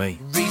clever me.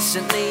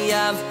 Recently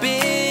I've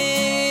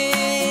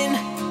been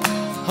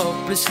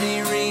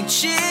hopelessly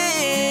reaching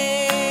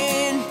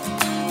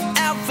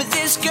out for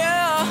this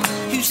girl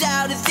who's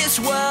out of this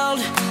world.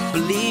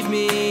 Believe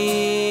me,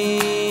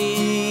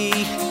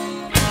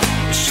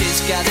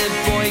 she's got a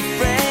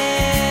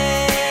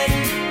boyfriend.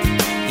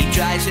 He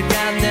drives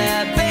around the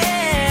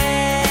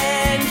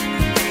bend.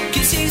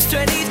 'Cause he's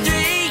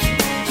 23,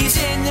 he's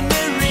in the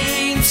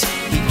Marines.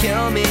 He'd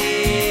kill me.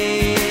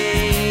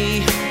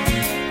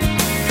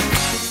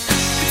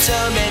 So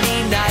many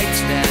nights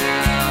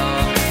now,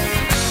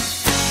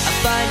 I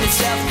find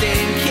myself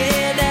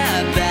thinking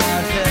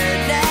about her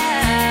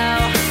now.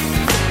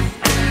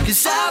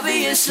 'Cause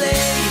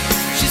obviously,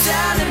 she's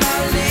out of my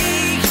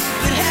league.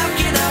 But how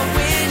can I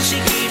win? She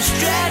keeps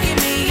dragging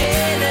me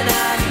in, and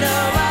I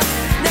know I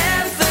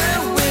never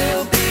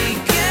will be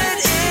good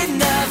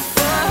enough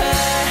for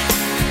her.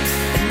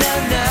 No,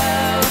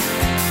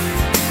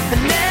 I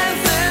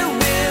never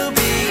will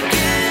be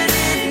good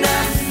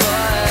enough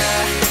for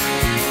her.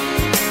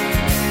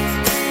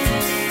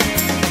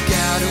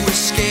 Gotta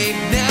escape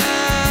now,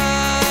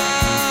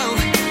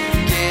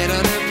 get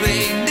on a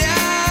plane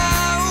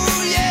now,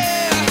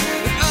 yeah.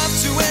 Up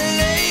to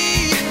LA,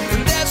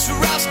 and that's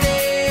where I'll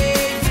stay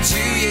for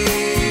 2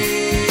 years.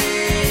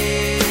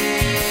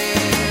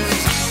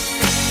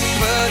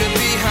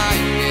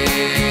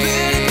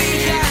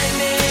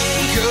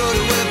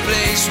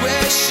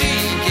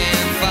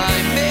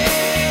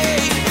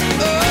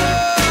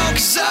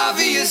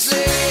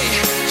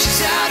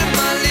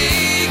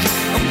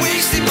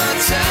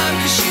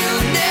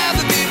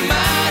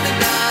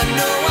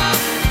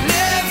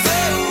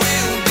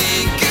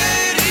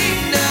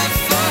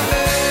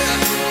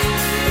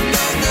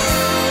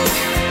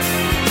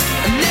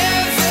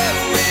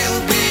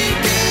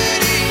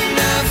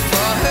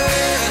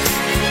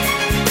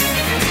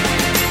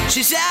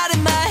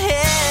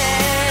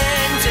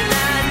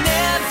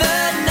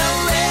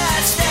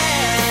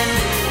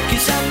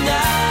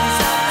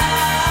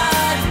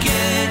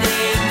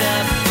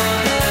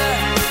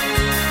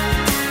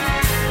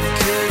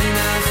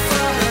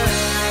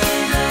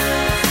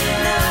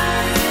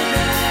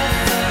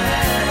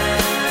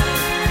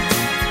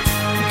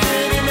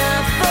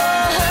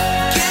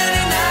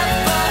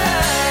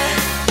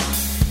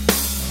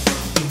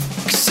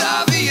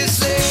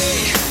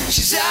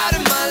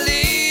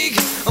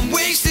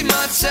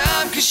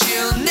 time, 'cause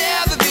she'll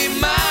never be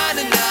mine,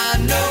 and I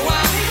know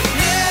I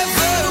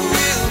never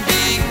will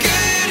be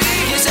good.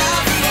 Yes,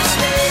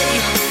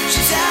 obviously,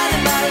 she's out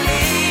of my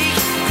league,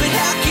 but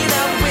how can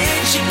I win?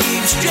 She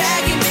keeps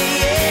dragging me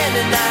in,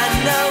 and I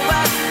know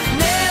I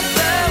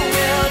never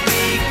will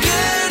be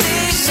good.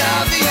 Yes,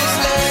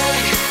 obviously,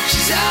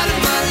 she's out of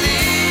my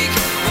league.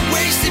 I'm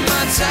wasting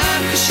my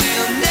time, 'cause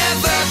she'll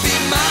never be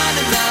mine,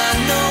 and I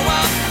know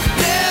I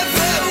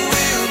never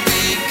will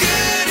be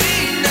good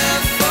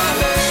enough for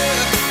her.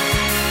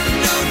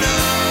 No, no,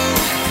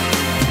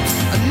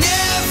 I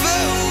never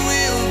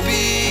will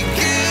be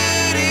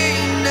good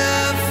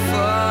enough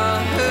for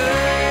her.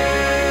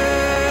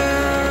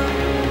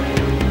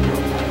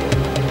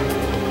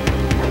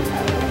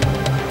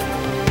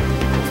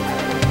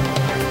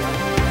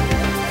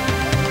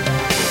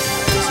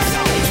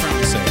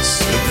 Francis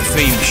with the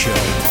theme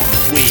show on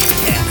Weird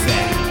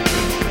FM.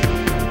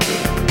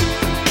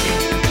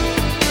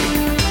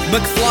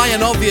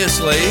 McFlyin,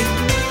 obviously,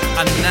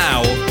 and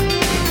now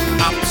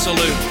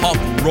absolute pop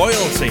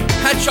royalty.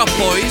 Pet Shop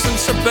Boys and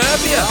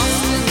Suburbia.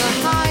 Lost in the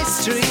high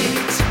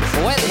street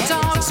where the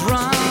dogs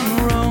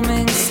run,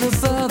 roaming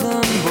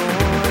suburban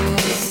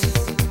boys.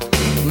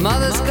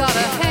 Mother's got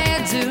a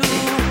hairdo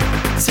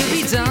to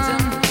be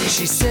done.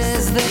 She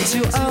says they're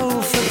too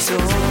old for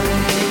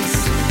toys.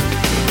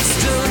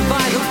 Stood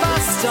by the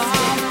bus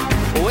stop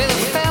with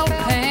a felt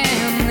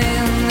pen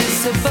in this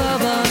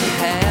suburban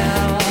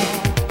hell.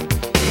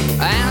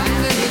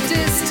 And in the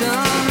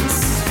distance,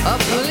 a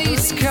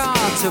police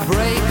car to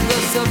break the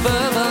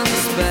suburban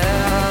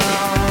spell.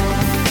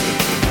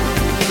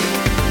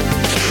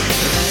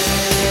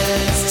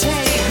 Let's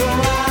take a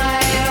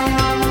ride and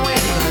run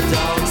with the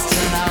dogs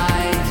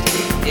tonight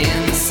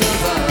in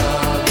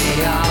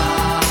suburbia.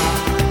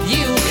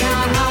 You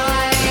can't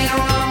hide,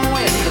 run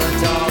with the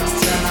dogs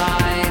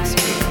tonight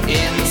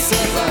in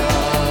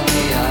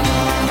suburbia.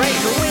 Break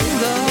a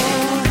window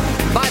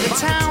by the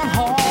town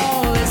hall,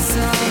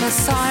 listen a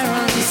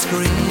siren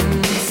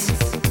screams.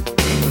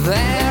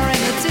 There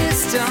in the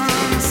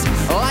distance,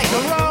 like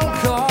a roll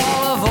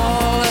call of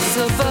all the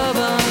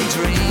suburban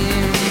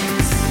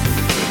dreams.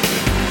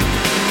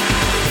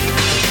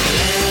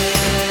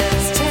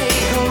 Let's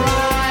take a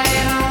ride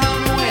and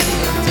run with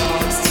the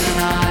dogs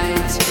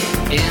tonight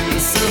in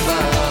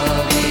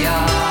suburbia.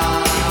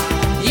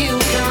 You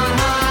can't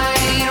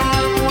hide,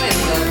 run with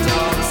the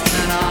dogs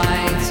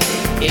tonight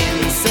in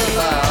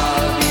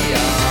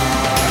suburbia.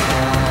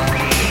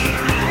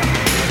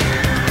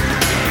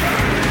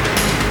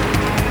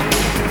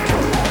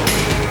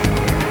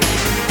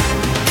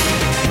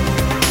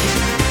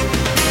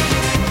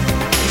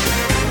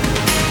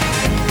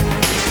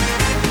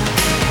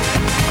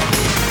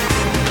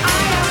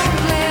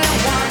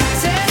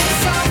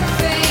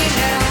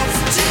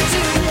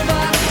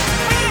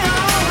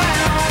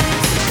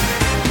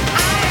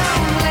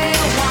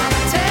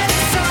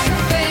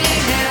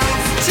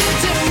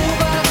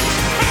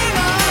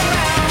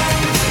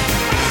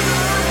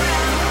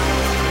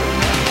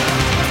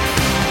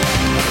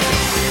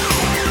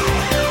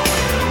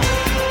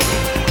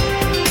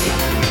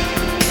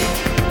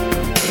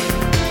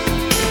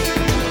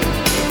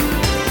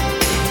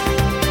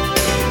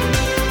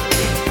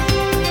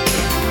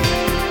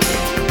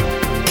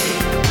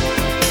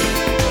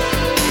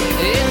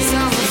 It's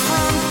on the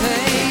front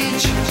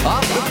page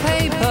of the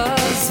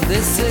papers.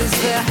 This is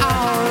the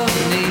hour of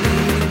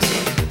need.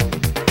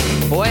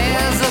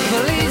 Where's the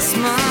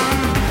policeman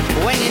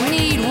when you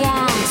need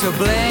one to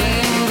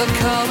blame the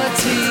color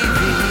TV?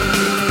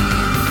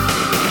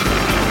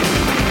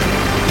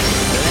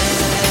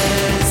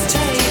 Let's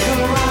take a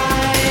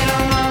ride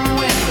and run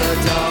with the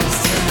dogs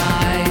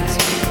tonight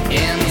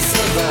in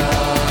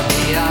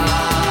suburbia.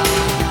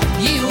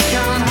 You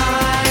can't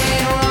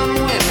hide, run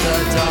with the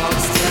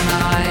dogs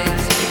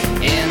tonight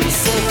in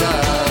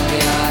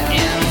suburbia,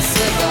 in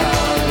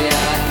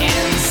suburbia,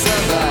 in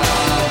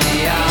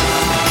suburbia.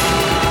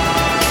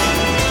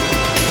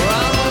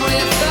 Run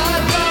with the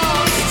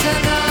dogs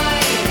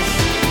tonight.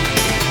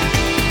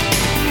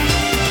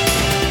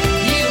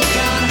 You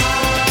can't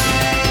hide.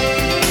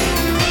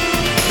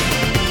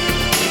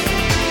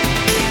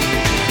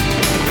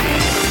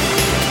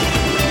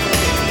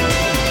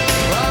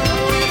 Run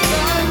with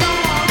the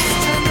dogs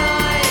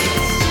tonight.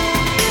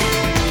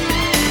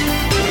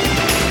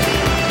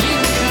 You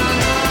can't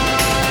hide.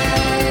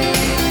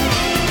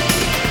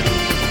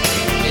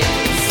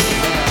 In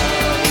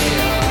suburbia.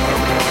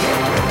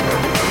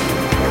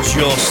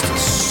 Just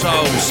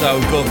so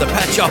good. The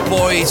Pet Shop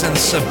Boys and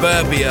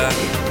Suburbia.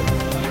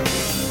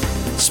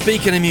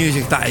 Speaking of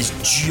music, that is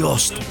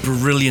just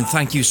brilliant.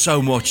 Thank you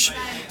so much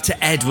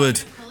to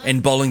Edward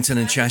in Bollington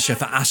and Cheshire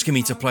for asking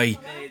me to play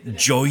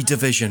Joy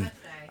Division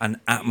and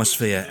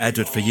Atmosphere.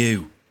 Edward, for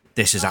you,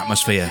 this is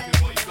Atmosphere.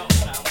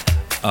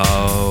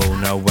 Oh,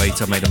 no,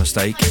 wait, I made a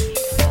mistake.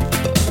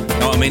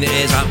 No, I mean, it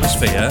is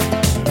Atmosphere,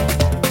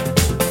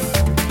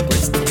 but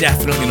it's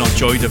definitely not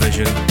Joy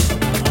Division.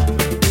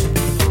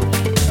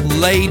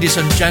 Ladies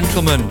and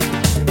gentlemen,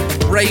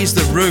 raise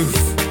the roof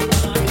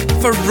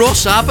for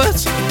Russ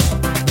Abbott.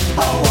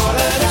 Oh, what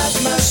an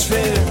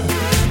atmosphere.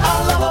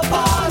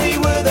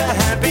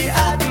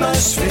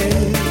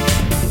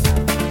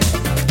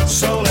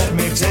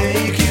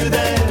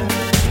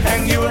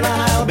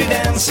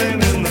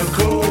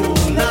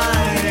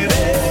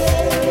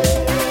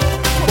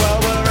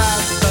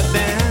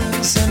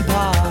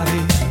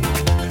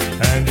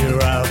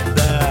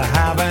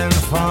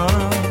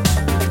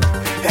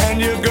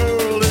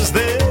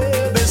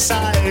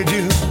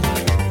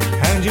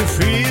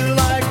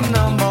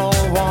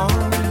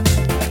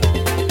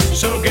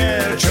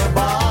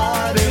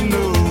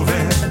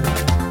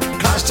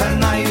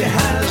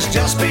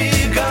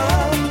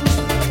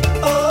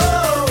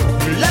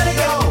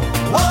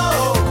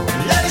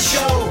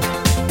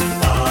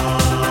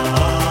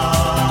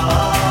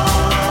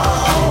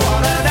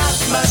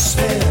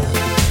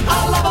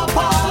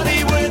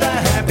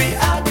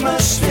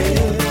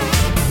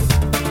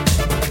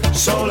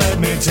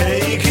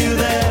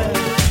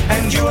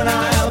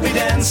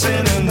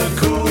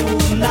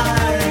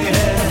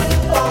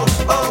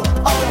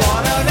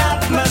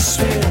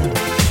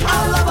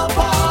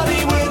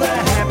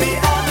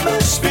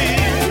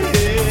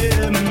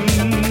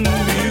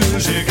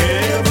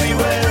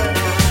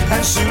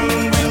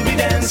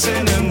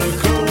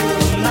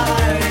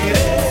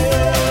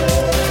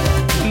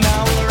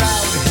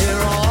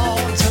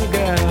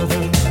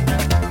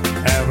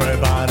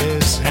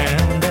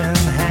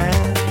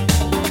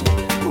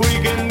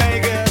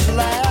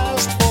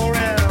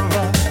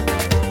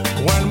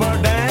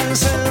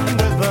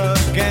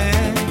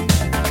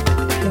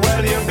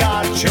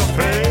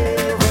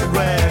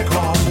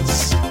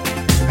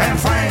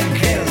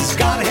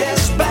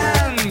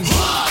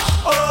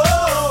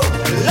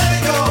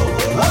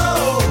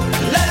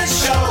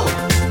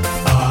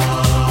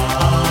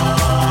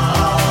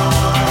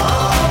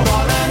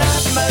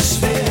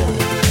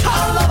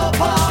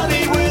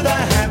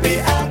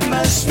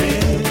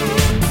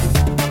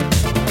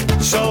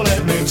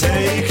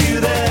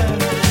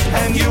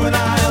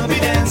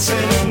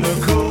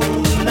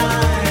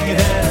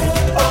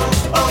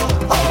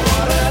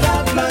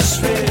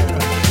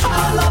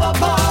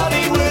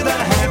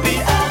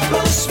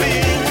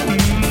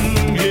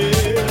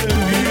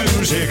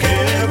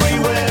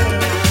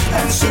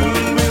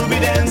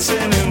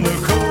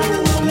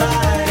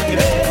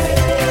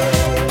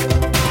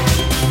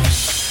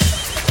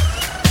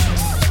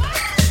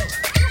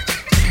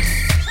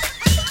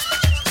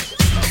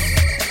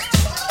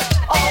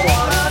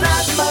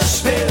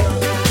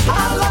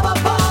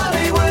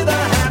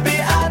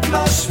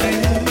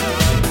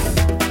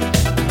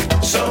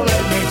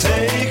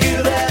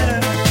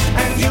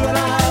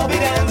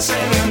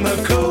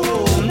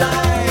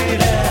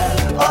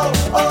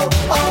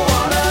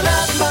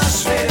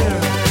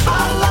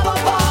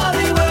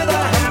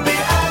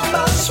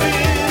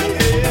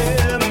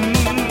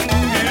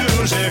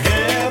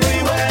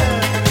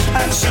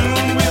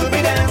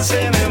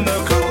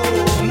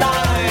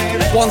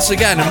 Once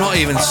again, I'm not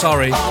even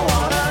sorry.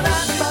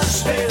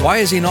 Why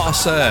is he not a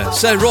Sir?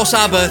 Sir Russ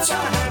Abbott,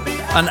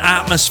 an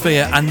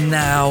Atmosphere, and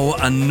now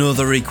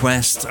another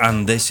request,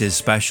 and this is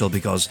special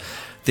because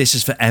this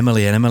is for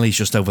Emily, and Emily's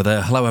just over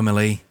there. Hello,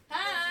 Emily.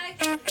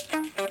 Hi.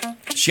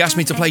 She asked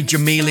me to play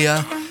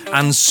Jamelia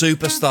and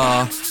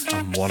Superstar,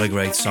 and what a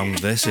great song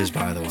this is,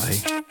 by the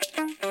way.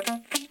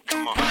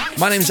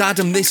 My name's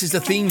Adam, this is the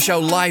theme show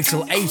live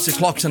till 8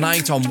 o'clock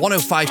tonight on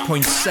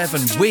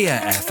 105.7 Weir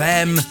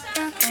FM,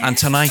 and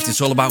tonight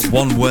it's all about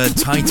one-word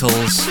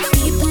titles.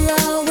 People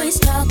always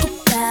talk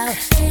about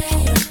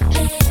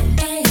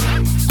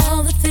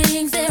all the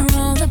things they're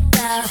all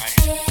about.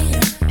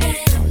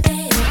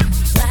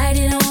 Write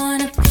it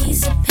on a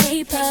piece of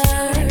paper.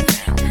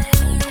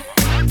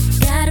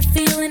 Got a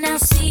feeling I'll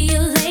see you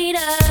later.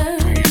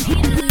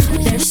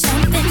 There's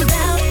something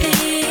about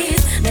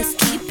this. Let's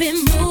keep it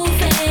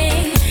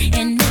moving.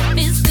 And if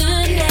it's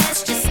good,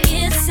 let's just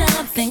get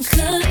something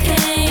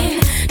cooking.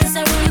 'Cause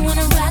I really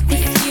wanna rock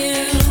with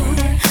you.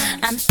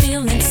 I'm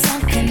feeling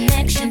some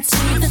connection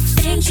to the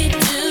things you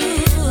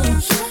do.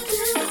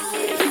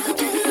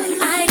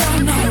 I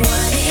don't know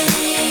what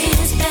it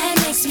is that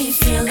makes me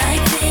feel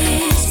like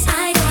this.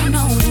 I don't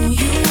know who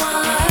you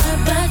are,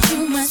 but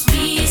you must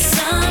be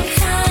some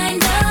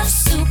kind of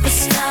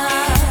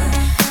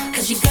superstar.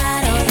 'Cause you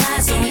got all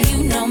eyes on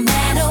you no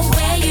matter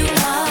where you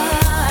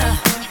are.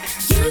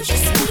 You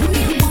just make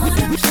me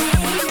wanna play.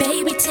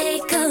 Baby,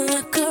 take a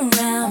look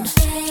around.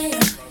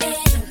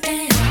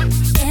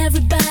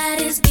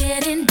 Everybody's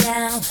getting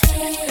down.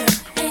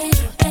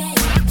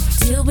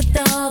 Deal with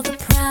all the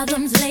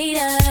problems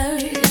later.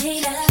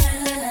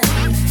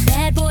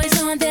 Bad boys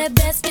on their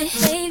best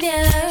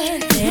behavior.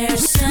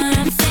 There's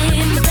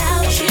something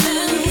about you.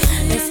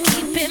 Let's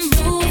keep it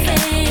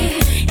moving.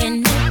 And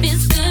if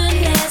it's good,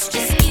 let's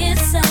just get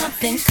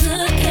something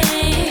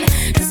cooking.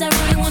 'Cause I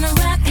really wanna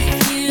rock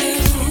with you.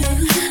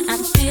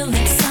 I'm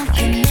feeling some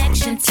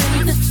connection to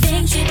the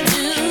things you do.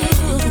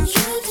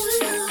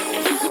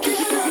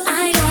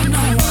 I don't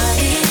know what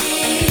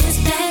it is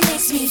that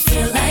makes me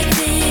feel like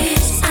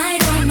this. I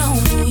don't know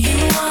who you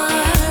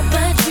are,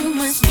 but you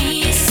must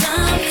be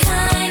some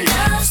kind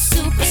of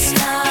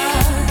superstar.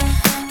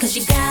 'Cause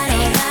you got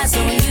all eyes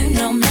on you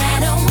no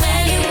matter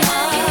where you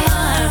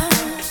are.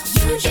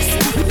 You just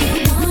make me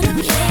wanna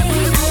play.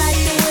 I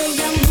like the way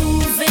you're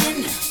moving.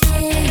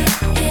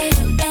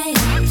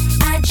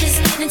 I just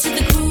get into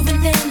the groove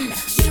and then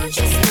you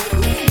just make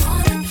me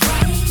wanna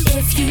play.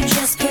 If you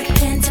just put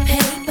pen to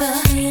paper,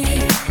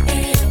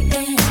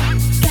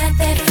 got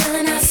that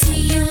feeling, I'll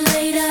see you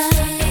later.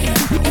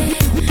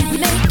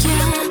 Make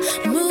your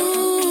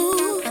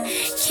move.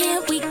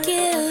 Can't we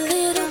get a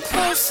little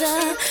closer?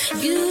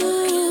 You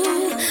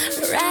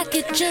rock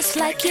it just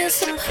like you're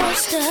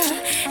supposed to.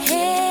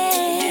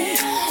 Hey,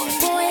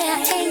 boy, I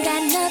ain't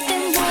got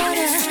nothing more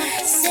to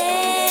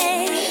say.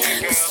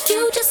 'Cause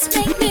you just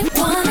make me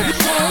wanna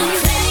play. I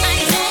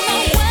don't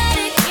know what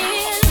it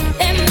is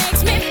that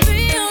makes me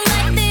feel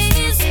like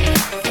this.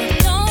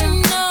 Don't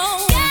know.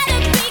 Gotta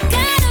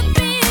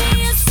be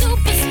a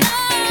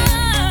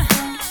superstar.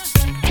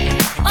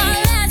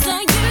 All eyes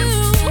on you.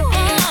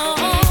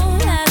 All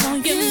eyes on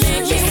you.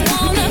 Make me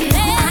wanna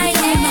play. I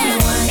don't know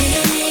what it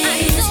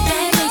is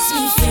that makes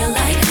me feel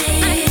like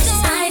this.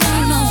 I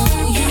don't know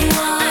who you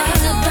are,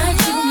 but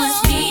you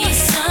must be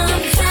some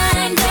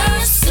kind of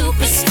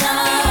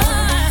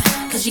superstar.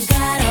 'Cause you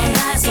got all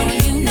eyes on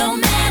you no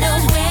matter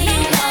where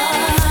you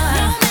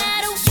are. I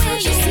don't know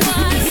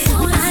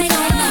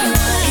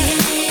what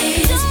it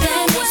is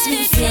that makes me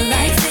feel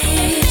like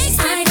this.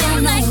 I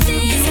don't know who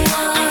you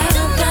are,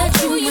 but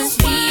you must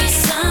be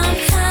some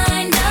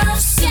kind of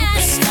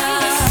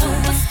superstar.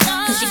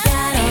 'Cause you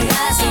got all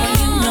eyes on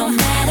you no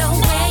matter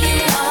where you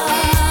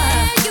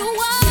are.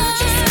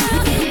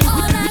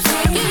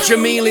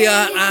 Jamelia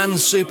and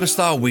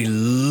Superstar, we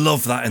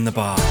love that in the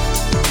bar.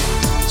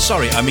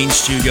 Sorry, I mean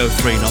Studio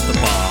 3, not the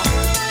bar.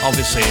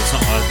 Obviously, it's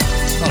not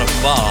a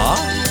bar.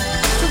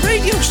 It's a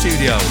radio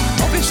studio,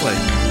 obviously.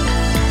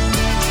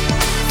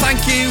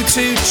 Thank you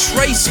to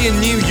Tracy in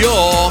New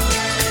York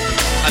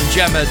and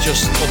Gemma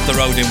just up the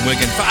road in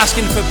Wigan for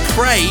asking for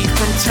Pray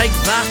from Take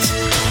That.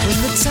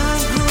 When the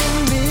time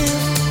grew near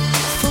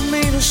for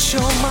me to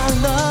show my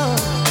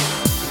love,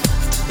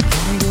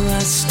 who do I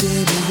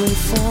stay away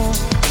from?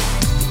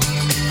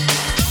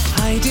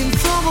 Hiding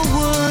from a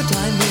word I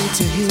need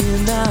to hear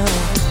now.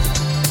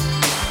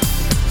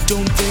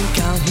 Don't think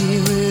I'll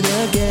hear it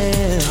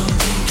again.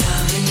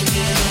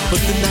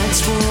 But the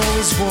nights were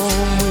always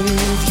warm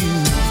with you,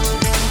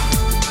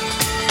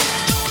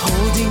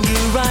 holding you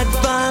right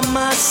by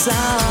my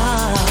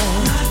side.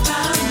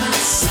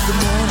 But the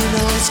morning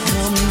always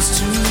comes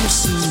too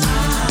soon.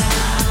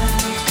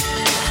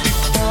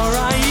 Before I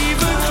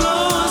even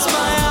close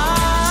my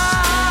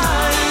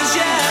eyes,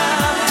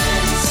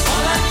 yeah.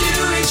 All I do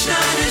each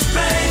night is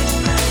pray.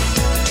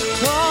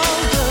 Oh,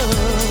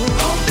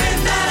 hoping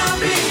that I'll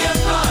be a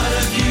part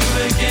of you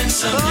again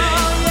someday. Oh,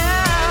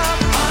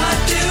 yeah. All I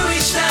do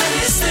each night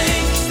is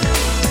think.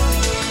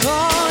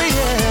 Oh,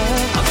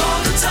 yeah. Of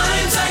all the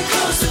times I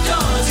close the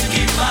doors to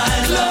keep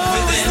my love.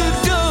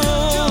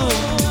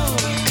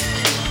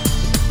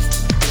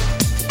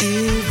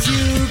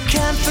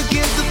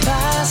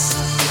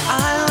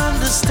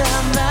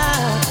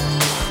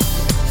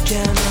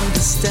 can't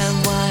understand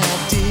why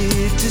I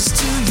did this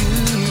to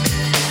you.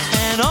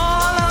 And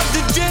all of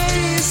the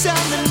days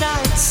and the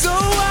nights, so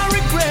I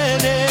regret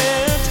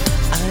it.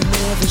 I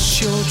never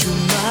showed you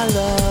my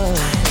love.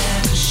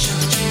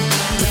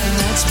 But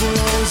that's what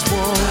I always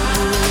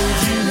wanted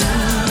with you.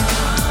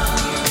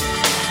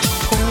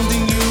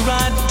 Holding you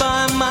right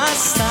by my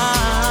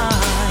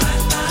side.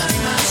 But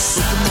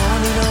the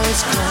morning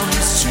always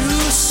comes too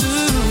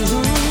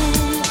soon.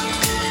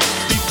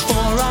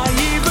 Before I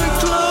even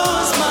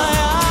close my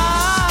eyes,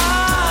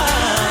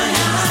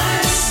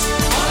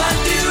 all I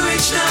do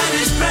each night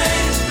is pray.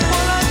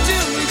 All I do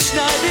each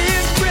night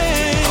is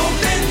pray.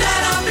 Hoping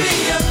that I'll be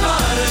a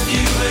part of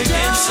you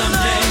again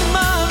someday.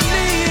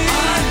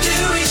 All I do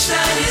each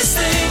night is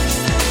think,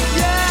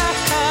 yeah,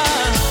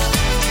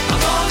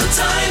 of all the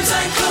times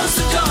I close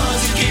the door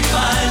to keep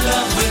my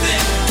love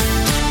within.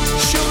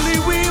 Surely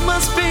we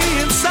must be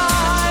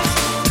inside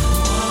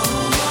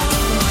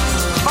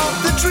of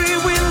the dream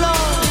we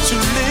long to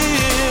live.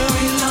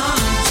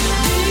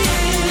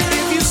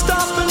 If you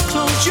stop and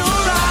close your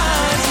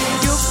eyes,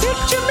 you'll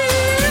picture me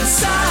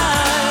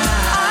inside.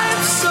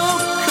 I'm so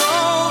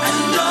cold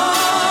and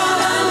all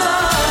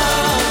alone.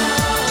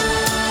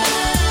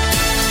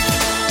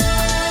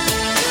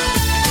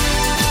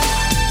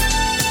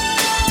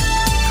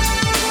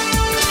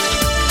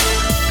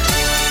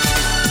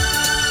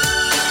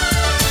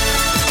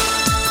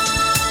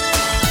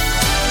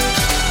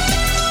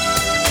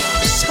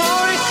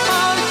 Sorry,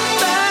 come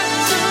back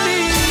to me.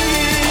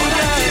 All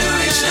I do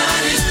each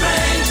night is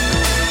pray,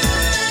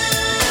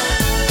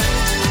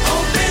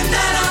 hoping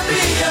that I'll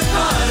be a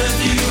part of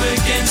you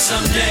again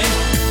someday.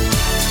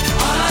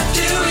 All I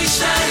do each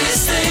night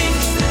is think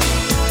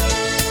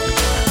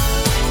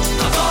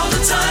of all the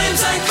times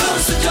I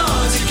close the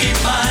door to keep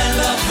my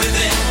love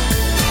within.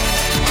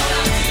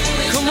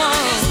 Come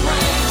on,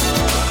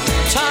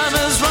 time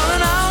is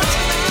running out.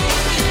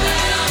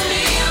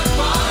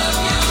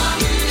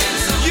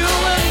 You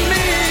and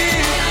me,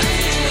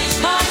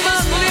 Mama,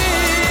 me,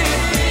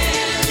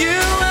 you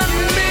and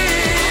me.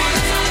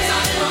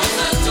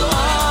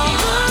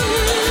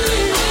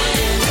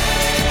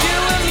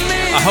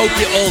 I hope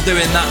you're all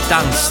doing that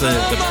dance, the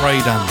Pray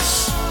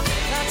dance.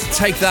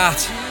 Take that.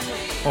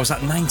 What was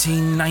that,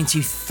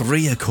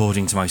 1993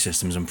 according to my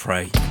systems and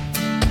Pray.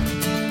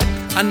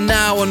 And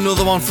now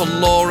another one for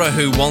Laura,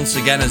 who once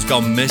again has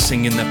gone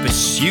missing in the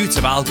pursuit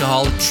of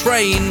alcohol,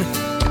 Train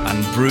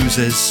and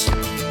Bruises.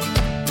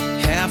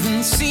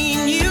 Haven't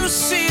seen you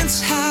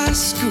since high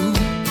school.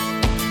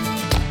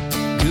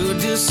 Good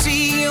to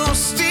see you're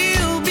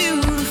still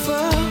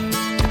beautiful.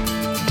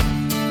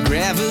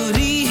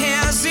 Gravity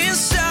hasn't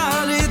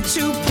started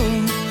to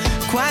pull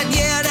quite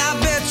yet. I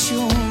bet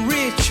you're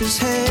rich as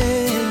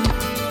hell.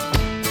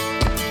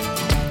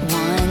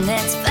 One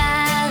that's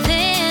 5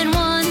 and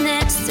one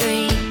that's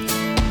 3.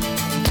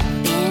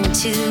 Been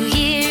 2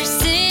 years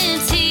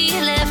since he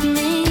left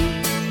me.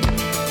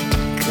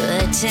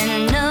 Good to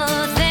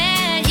know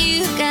that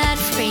you got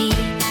free.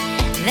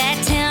 That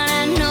town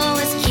I know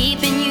is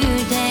keeping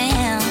you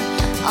down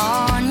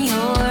on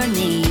your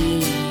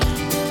knees.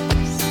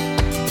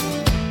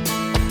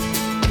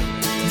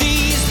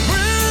 These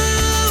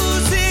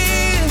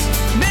bruises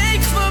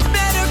make for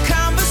better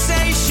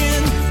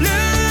conversation.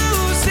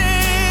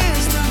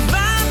 Loses the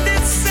vibe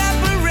that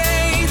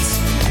separates.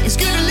 It's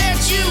gonna let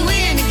you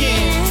in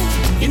again.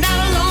 You're not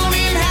alone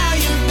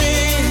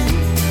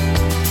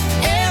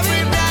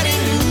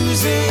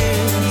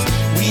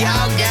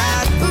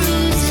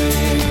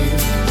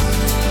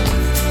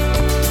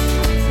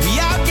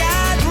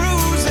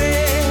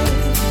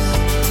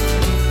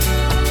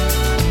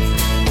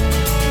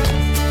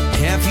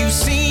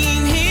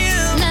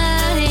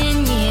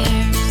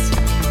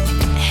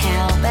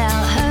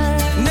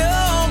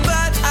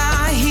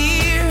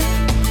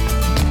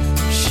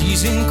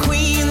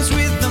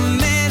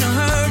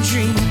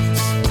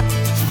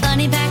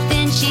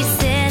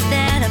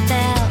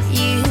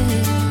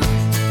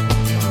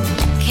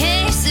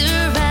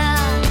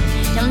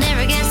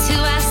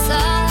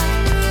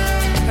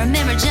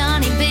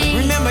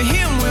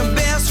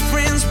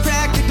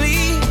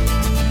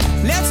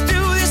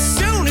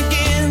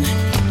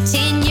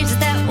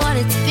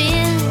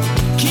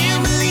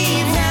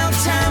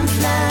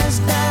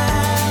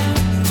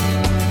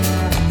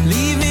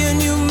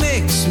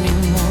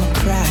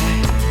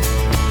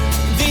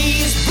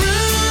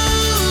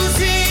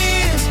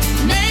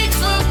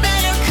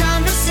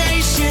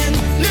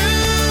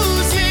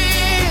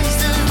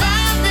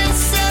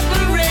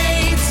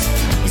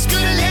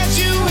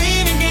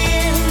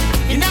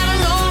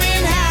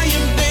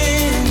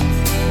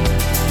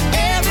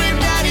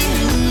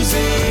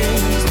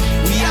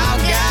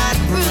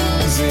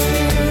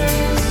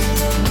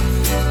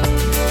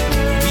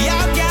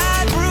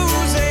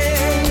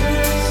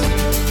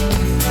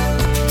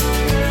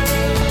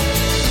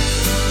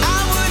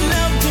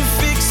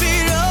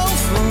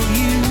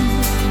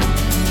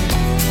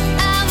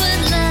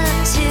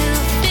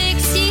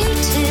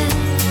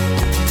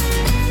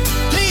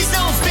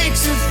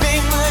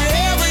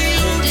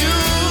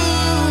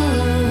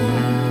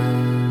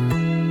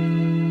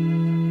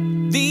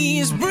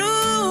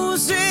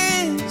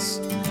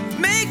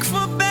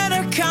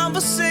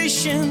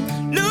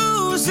conversation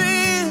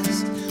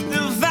loses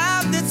the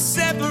vibe that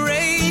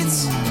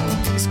separates.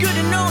 It's good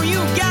to know you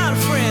got a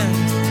friend,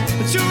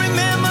 but you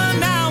remember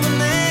now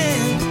and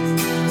then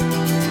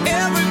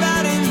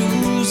everybody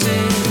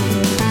loses.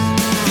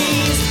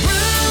 These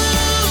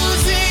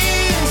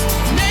bruises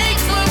make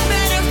for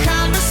better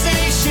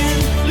conversation.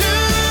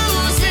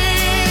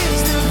 Loses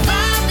the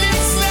vibe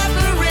that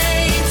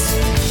separates.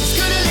 It's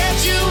good to let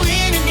you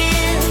in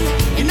again.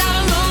 You're not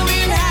alone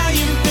in how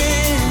you've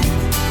been.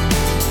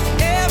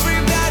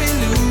 Everybody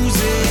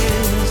loses.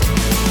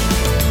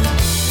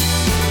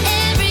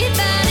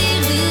 Everybody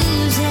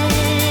loses.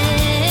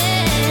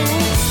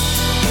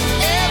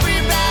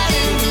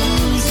 Everybody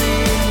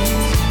loses.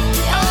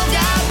 We all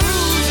got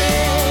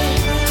bruises.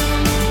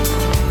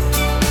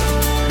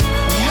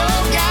 We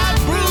all got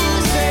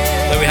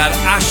bruises. Then we had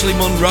Ashley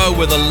Monroe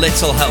with A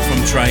Little Help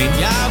from Train.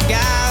 Y'all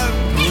got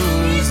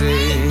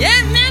bruises.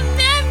 Yeah, nah,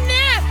 nah,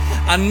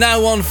 nah. And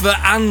now on for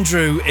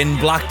Andrew in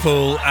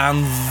Blackpool,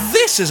 and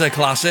this is a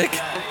classic.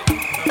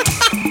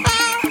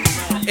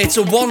 It's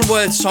a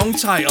one-word song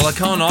title, I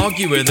can't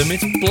argue with them,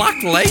 it's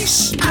Black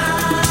Lace.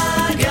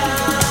 I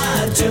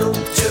got do,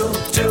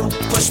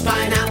 push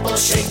pineapple,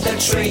 shake the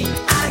tree.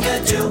 I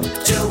got do,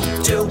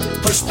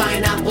 push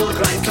pineapple,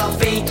 grind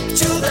coffee.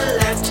 To the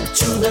left,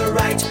 to the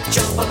right,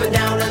 jump up and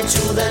down and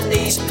to the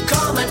knees.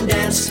 Come and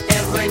dance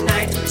every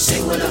night,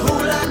 sing with a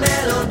hula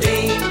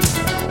melody.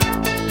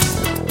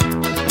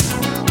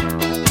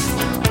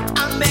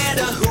 I met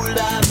a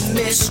hula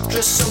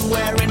mistress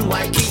somewhere in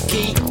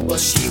Waikiki. Well,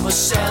 she was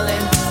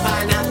selling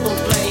pineapple,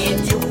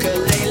 playing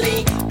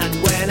ukulele. And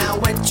when I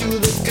went to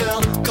the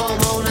girl, come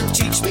on and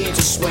teach me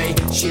to sway,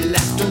 she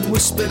laughed and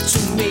whispered to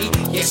me,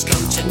 yes,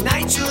 come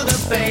tonight to the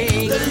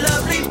bay. The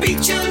lovely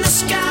beach and the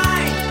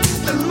sky,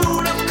 the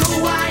moon of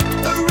Kauai,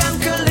 around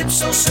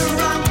Calypso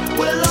Sarong,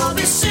 we'll all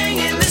be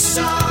singing this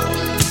song.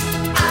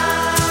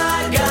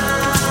 I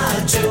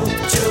got do,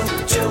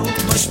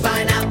 push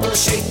pineapple,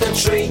 shake the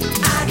tree.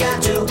 I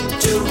got do,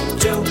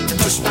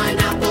 push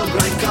pineapple,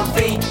 grind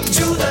coffee.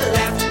 To the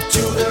left,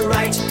 to the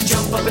right,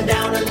 jump up and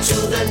down and to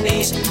the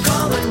knees.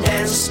 Come and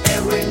dance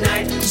every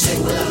night,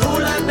 sing with a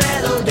hula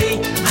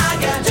melody. I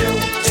got do,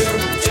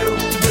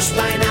 push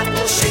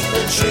pineapple, shake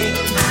the tree.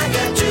 I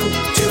got do,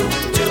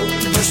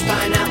 push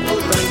pineapple,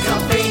 grind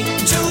coffee.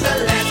 To the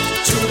left,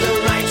 to the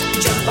right,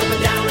 jump up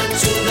and down and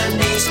to the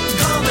knees.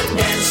 Come and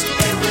dance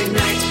every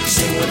night,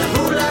 sing with a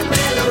hula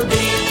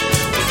melody.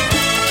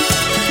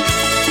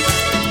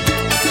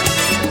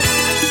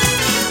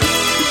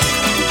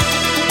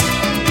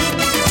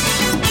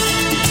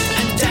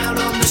 And down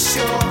on the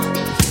shore,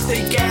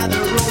 they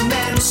gather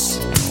romance.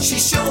 She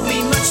showed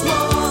me much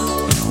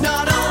more,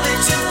 not only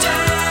to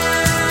dance.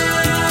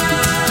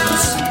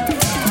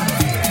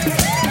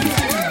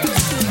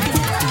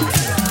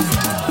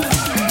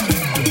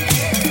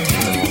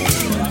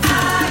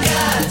 I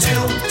got do,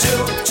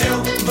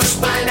 push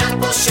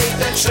pineapple, shake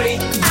the tree.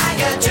 I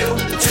got do,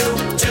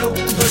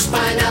 push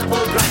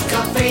pineapple, grind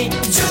coffee.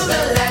 To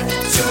the left,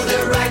 to the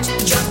right,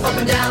 jump up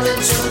and down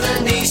and to the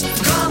knees.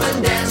 Come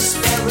and dance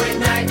every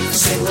night,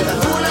 sing with a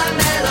hula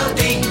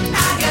melody. I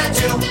got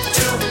do,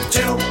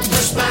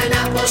 push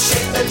pineapple,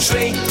 shake the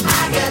tree.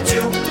 I got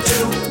do,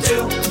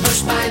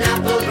 push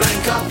pineapple,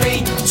 grind coffee.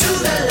 To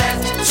the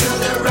left, to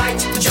the right,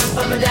 jump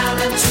up and down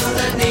and to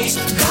the knees.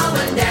 Come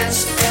and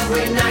dance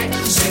every night,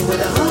 sing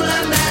with a hula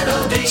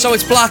melody. So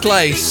it's Black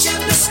Lace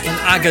and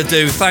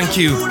Agadoo. Thank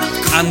you,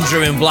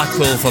 Andrew in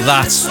Blackpool, for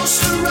that.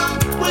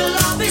 We'll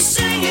all be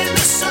singing the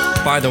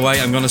song. By the way,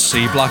 I'm going to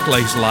see Black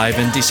Lace live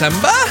in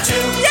December.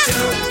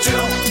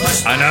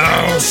 I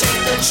know.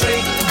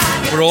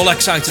 We're all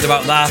excited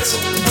about that.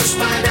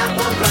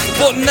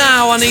 But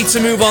now I need to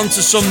move on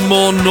to some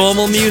more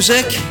normal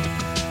music.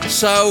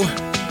 So,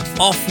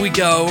 off we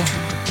go.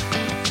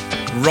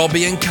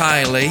 Robbie and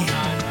Kylie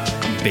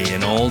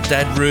being all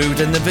dead rude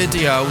in the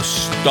video.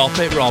 Stop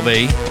it,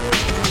 Robbie.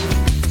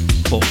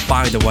 But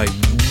by the way,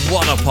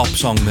 what a pop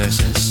song this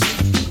is.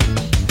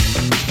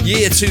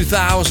 Year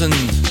 2000.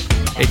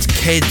 It's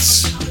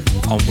Kids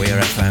on Weir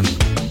FM.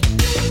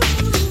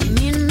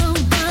 Me know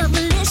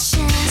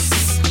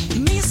bubblicious.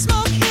 Me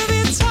smoke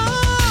heavy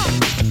talk.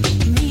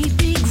 Me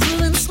be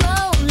growing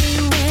slowly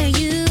where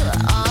you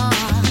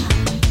are.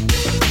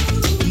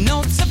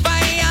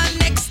 Notify your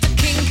next of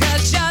kin,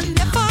 'cause you're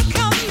never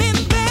coming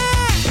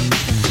back.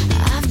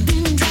 I've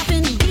been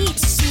dropping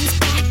beats since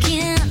back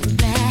in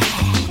back.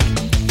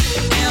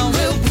 And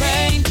we'll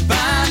break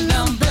by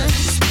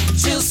numbers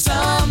till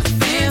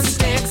something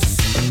sticks.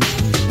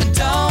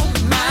 Don't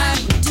mind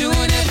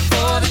doing it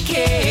for the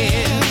kids.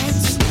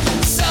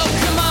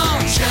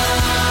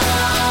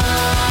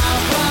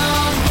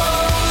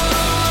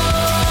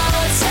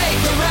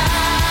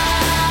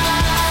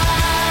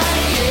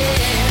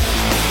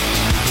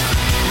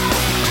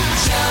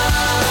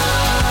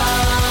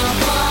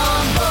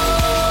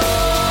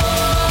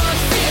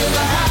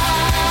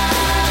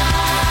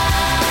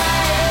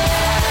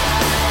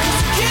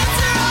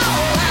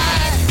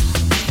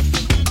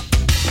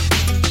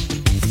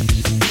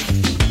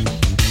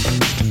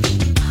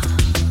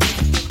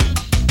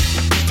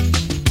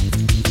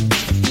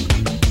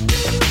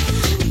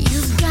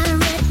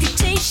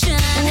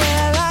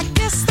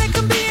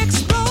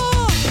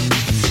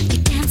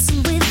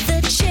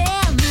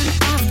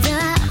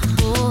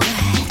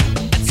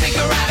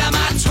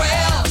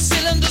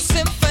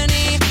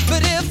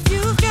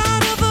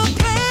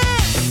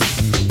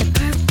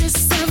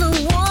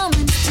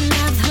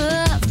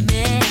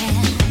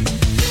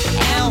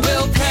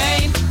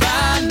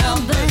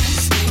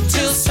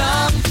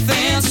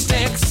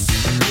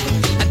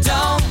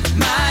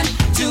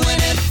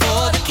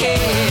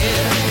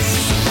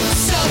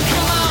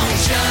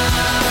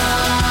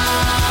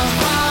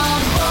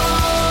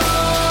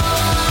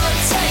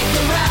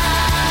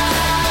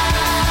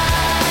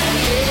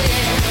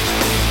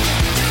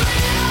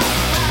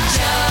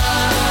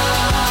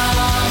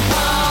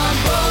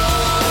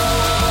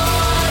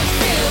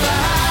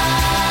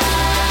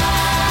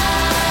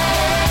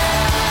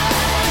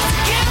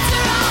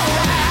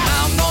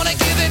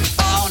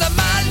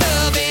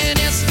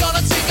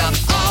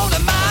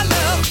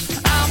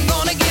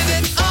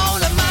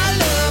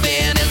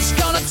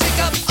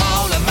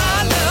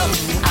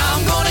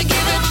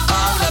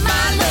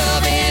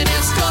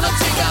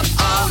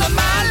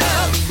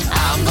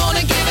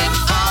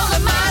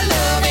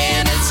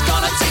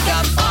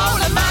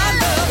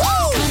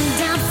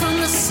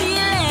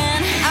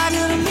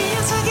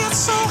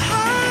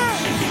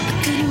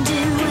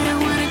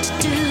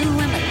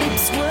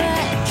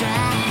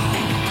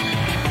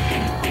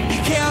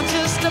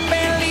 to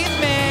believe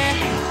me.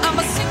 I'm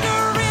a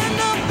singer in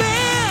a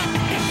band.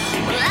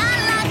 Well, I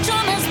like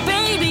drummers,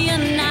 baby,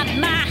 you're not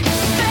my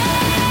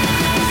band.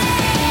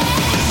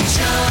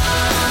 Jump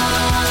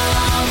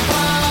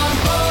on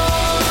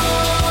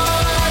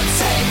board,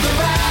 take a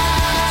ride,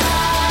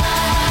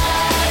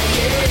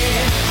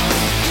 yeah.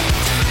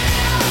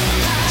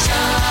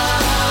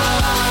 Jump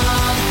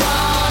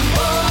on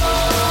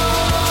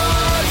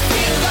board,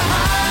 feel the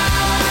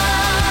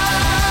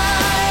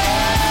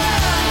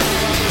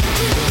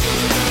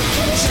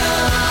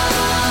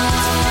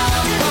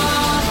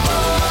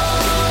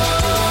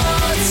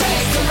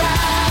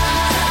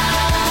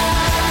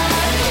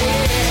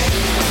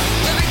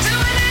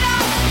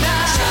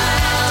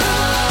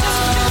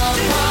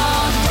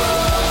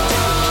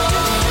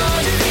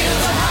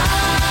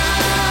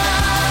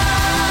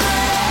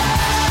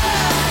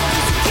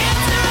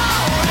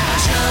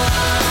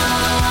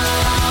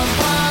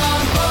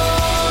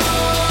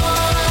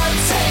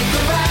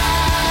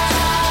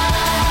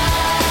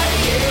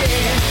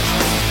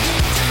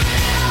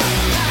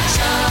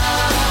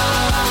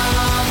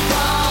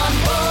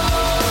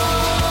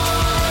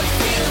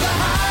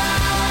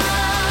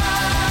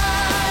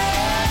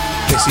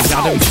This is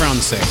Adam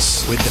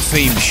Francis with the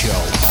theme show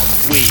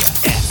on Weir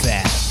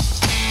FM.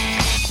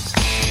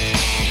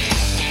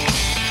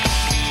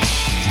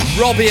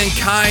 Robbie and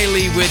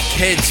Kylie with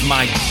Kids.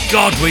 My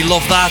God, we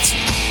love that.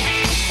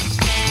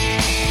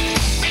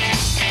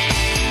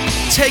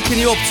 Taking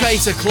you up to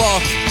 8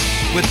 o'clock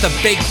with the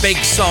big,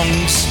 big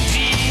songs.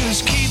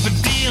 Dealers keep a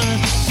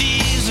dealing,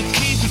 thieves will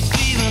keep a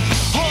thieving,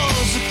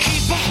 whores will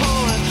keep a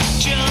whoring,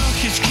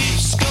 junkies keep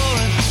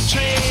scoring,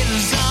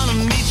 traders on a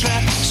meat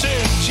track,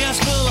 surgeons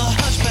full of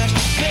hunchbacks,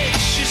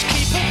 bitches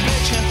keep a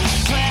bitchin',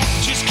 clap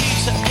just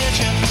keeps a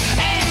itchin',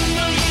 ain't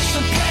no use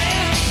in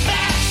praying,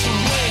 that's the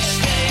way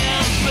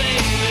staying,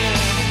 baby.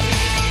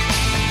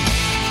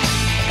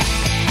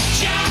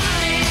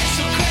 Johnny is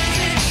so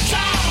crazy, he's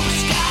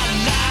always got a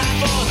knife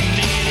for the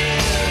lady.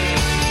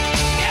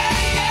 Yeah,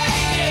 yeah,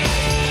 yeah.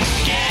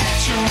 Get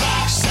your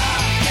rocks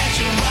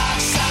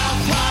off,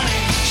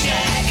 honey.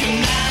 Shake 'em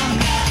now,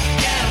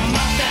 get 'em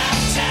up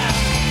downtown.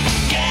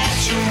 Get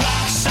your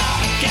rocks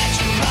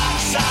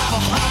off,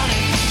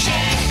 honey.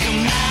 Shake 'em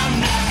now,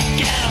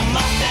 get 'em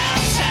up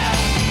downtown.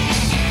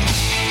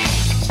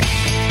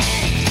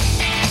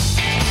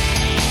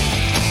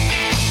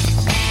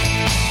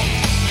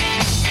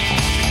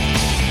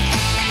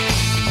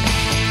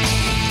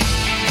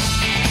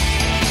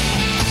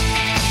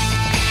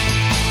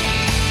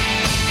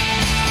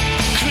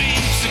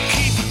 Creeps that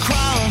keep a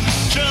crawling,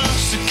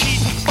 drunks that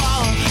keep a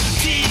falling,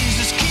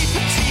 teasers keep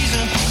a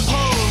teasing,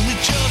 holy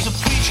Joes are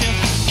preaching,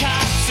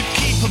 cops that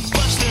keep a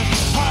busting,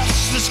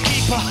 hustlers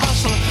keep a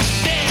hustling,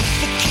 death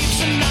that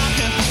keeps a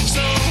knocking,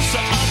 souls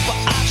are up for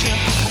auction,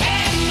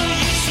 ain't no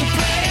use in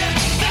praying,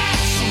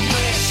 that's the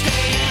way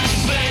staying,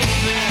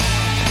 baby.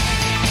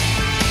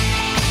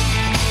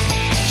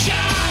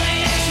 Johnny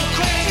is so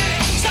crazy,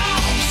 he's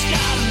always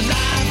got a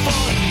line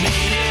for a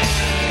lady.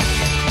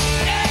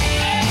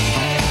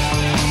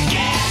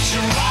 Get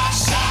your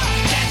rocks off,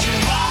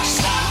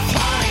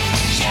 honey.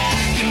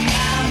 Shake 'em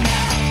now,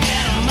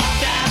 get 'em up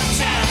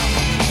downtown.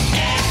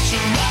 Get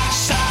your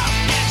rocks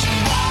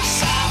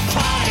off,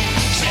 honey.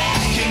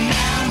 Shake 'em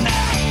now,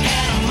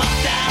 get 'em up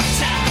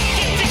downtown.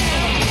 Get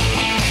down.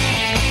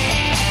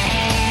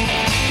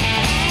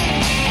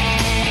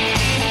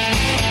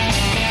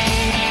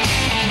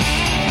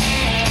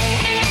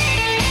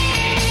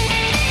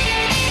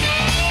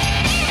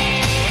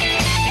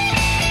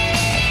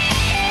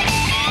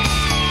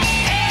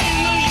 Ain't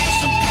no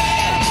use in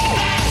praying,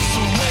 that's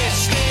the way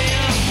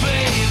staying,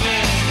 baby.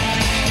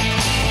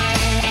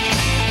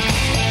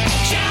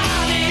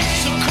 Johnny is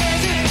so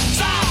crazy,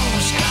 he's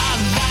always got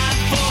a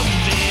line for the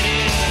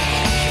lady.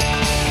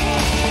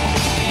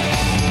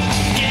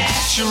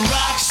 Get your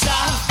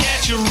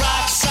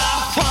rocks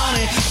off,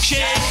 honey.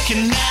 Shake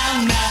it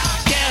now,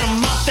 get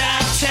 'em up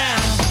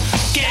downtown.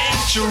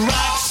 Get your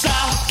rocks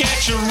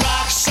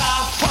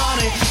off,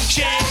 honey.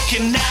 Shake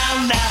it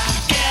now,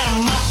 get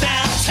 'em up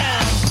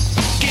downtown.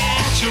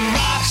 Get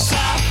your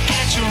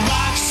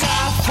rocks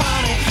off,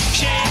 honey.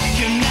 Shake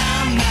it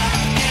now,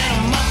 get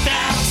 'em up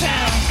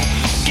downtown.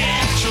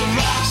 Get your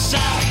rocks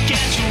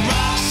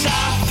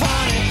off,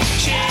 honey.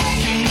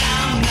 Shake it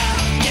now,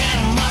 get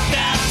 'em up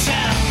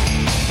downtown.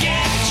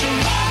 Get your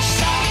rocks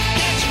off,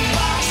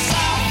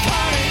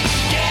 honey.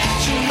 Get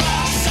your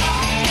rocks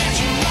off,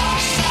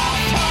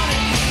 honey.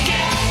 Get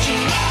your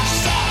rocks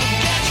off, honey.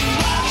 Get your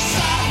rocks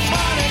off,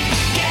 honey.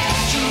 Get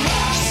your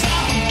rocks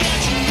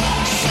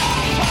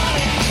off,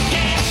 honey.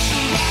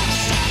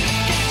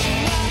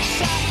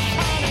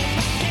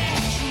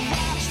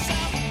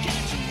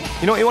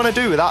 You know what you want to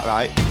do with that,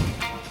 right?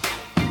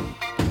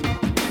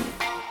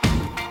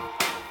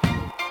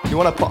 You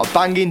want to put a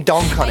banging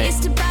donk on I it.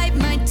 used to bite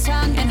my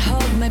tongue and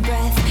hold my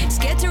breath,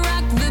 scared to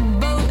rock the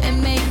boat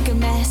and make a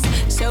mess.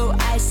 So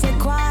I said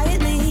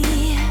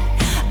quietly,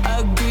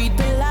 agreed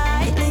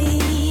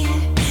politely.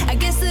 I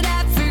guess that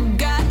I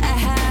forgot I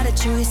had a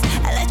choice.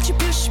 I let you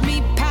push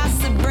me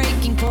past the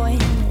breaking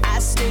point. I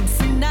stood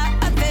for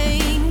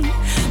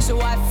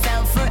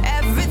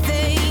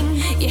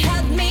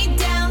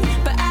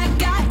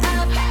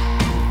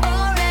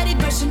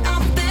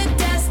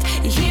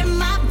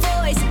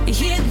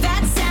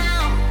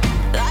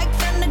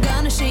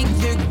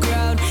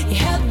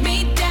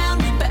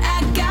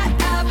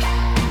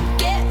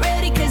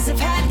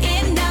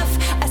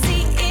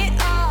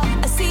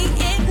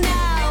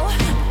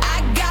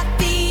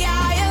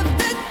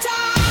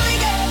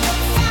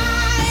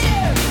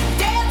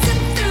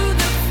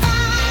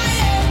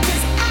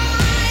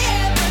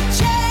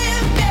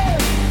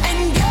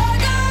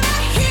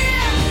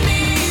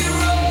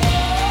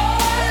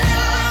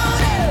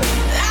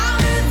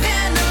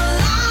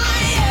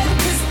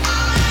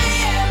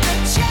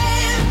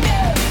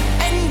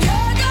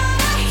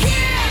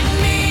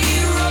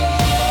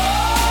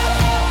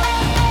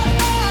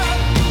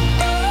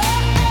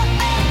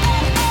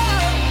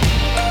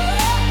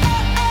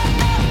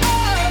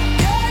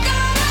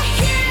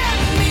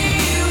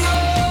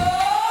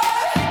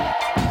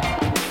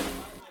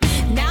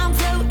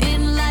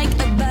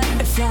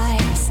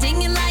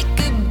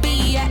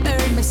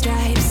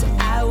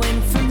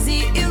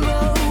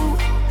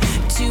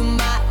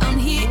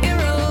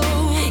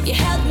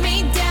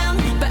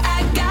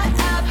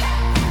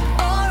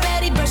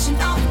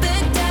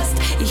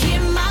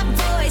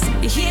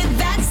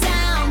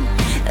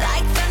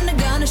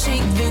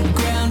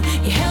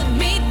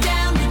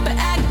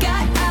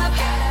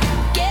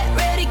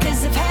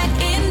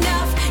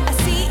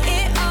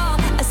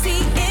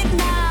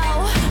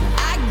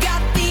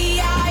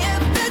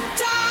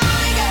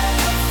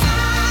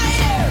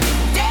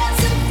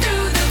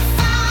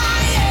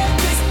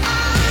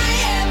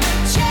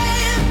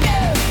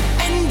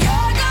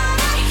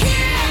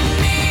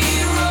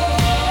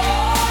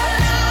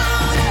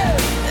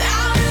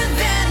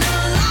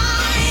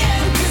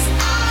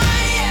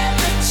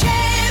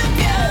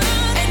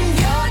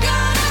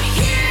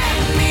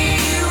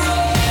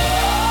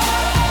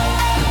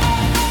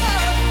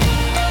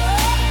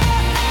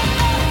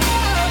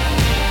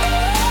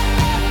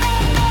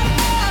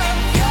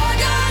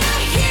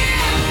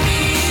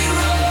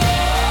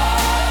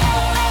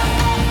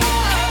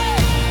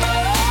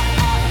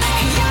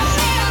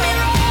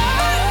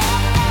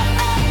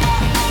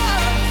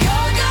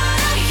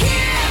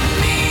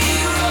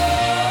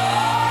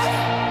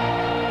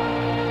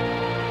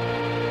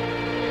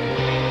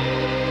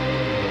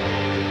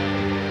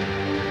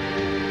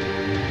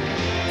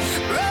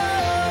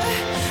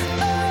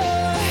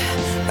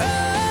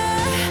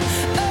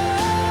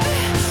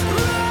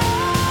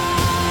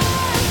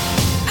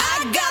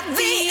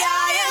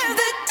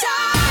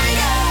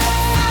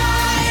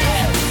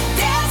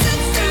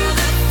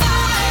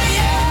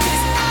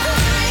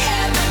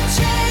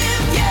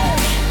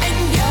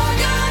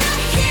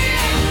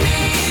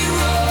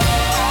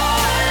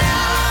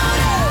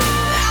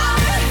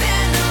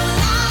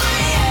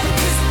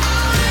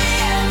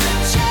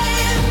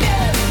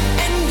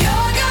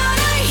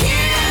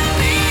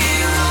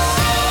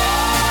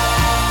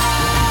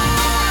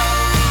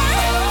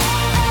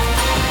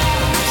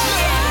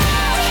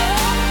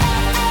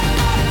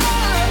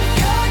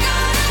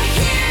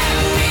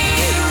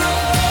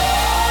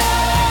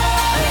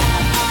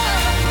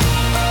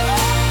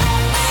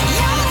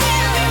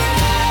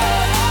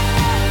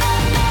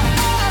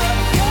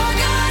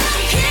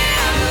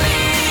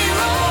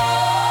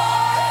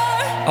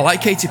I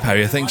like Katy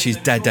Perry. I think she's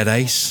dead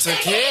ace.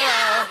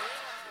 Tequila,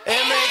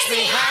 it makes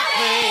me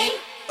happy.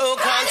 Oh,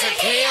 come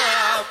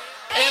tequila,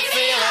 it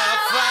feels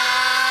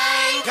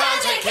fine. Come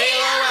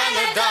tequila when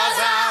the doors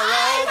are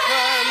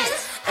opened,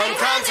 and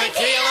come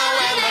tequila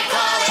when the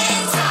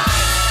calling's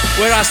time.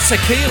 Whereas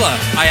tequila,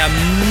 I am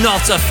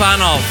not a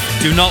fan of.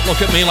 Do not look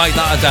at me like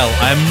that, Adele.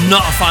 I am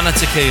not a fan of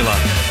tequila.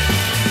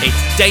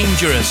 It's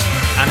dangerous,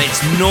 and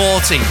it's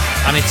naughty,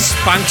 and it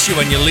spanks you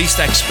when you least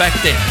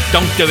expect it.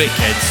 Don't do it,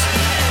 kids.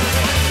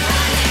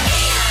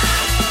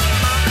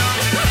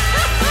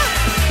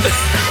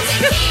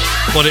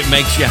 But it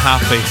makes you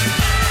happy.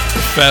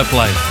 Fair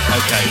play.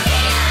 Okay.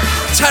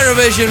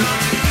 Terrorvision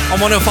on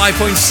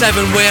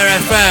 105.7 Weir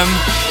FM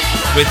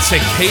with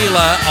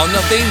Tequila on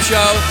the theme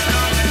show.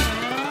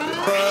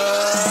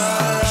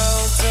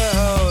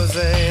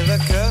 Jose, the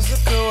curse of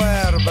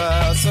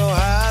Cuerva, so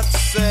hard to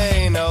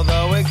say no,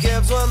 though it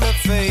gives one the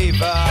fever.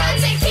 Con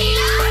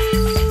tequila.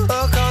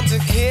 Oh, con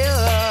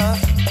tequila.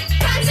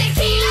 Con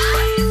tequila.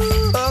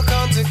 Oh,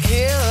 con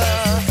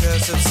tequila. The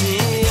curse of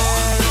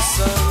Sierra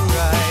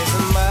sunrise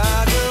and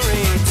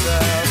margarita,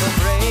 they'll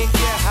break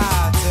your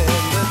heart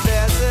in the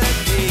desert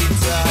heat.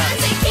 Con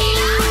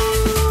tequila.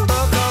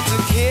 Oh, con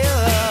tequila.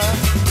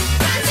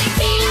 Con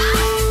tequila.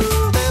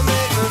 They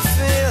make me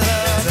feel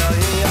it. Tell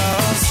you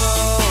you're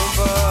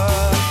sober.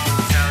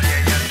 Tell you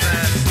you're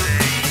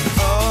thirsty.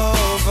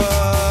 Over.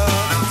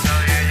 They'll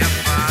tell you you're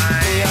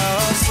fine.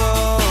 You're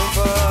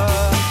sober.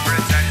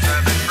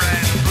 Protective and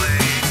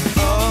friendly.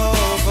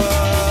 Over.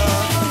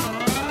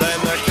 Then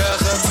the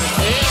curse of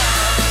tequila.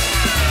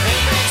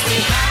 It makes me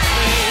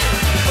happy.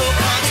 Oh,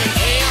 con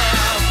tequila.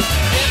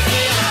 It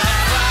feels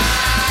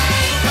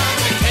fine. Con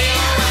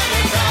tequila when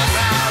the doors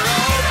are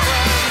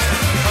open.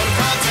 Oh,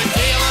 con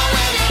tequila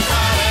when the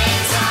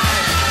calling's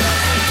time.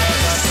 That's the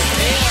curse of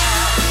tequila.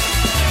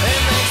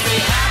 It makes me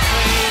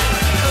happy.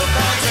 Oh,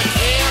 con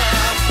tequila.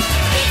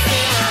 It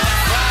feels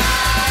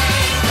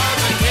fine. Con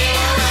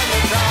tequila when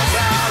the doors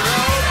are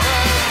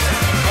open.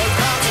 Oh,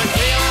 con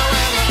tequila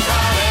when the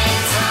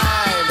calling's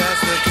time.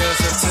 That's the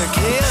curse of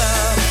tequila.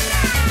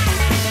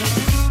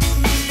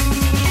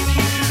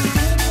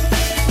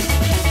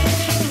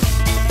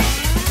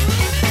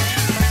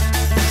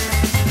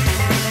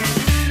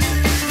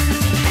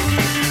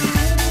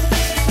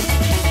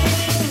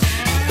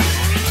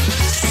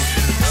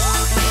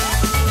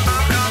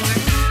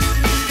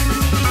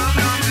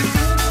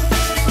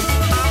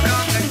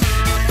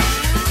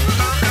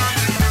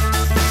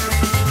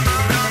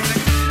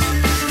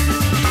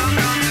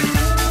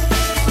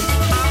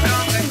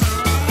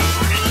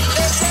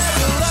 It's there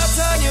to love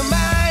on your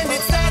mind.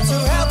 It's there to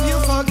help you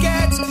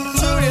forget,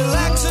 to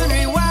relax and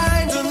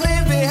rewind and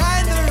leave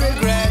behind the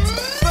regret.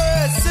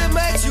 First it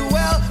makes you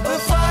well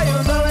before you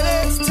know it,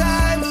 it's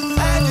time.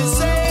 And you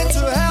say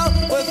to hell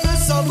with the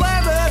salt,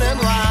 lemon and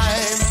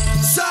lime.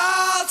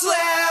 Salt,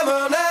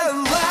 lemon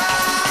and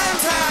lime.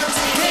 Time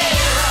to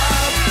get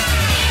up.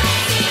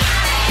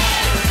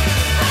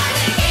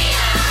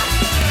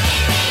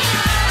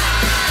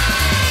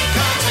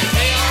 Come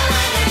tequila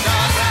when the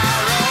doors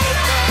are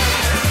open.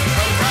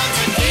 Come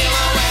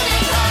tequila when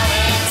the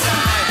calling's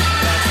time.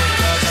 That's the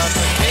curse of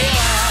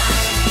tequila.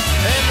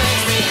 It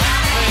makes me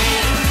happy.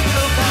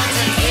 Oh, come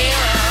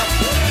tequila.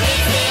 It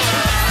feels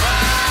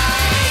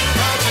fine.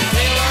 Come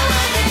tequila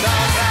when the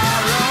doors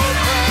are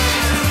open.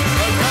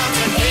 Come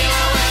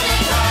tequila when the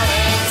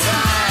calling's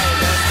time.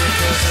 That's the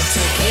curse of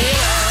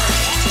tequila.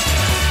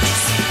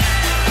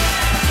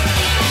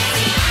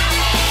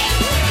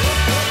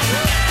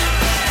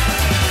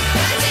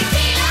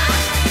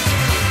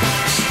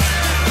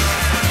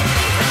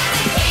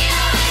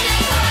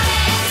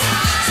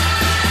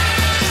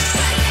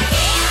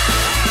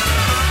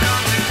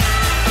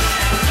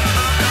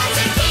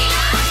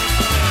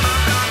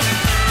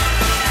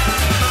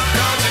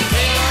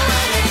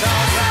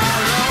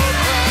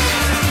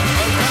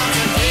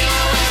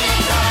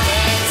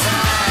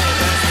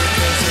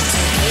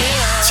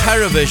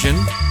 Terrorvision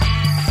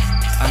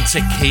and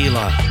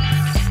Tequila.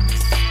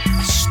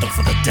 Stuff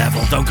of the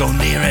devil, don't go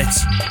near it.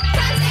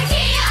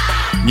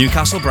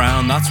 Newcastle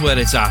Brown, that's where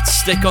it's at.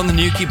 Stick on the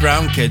Newkie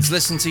Brown, kids.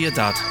 Listen to your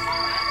dad.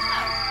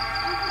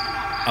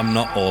 I'm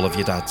not all of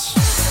your dads.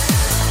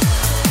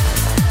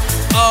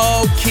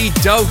 Okie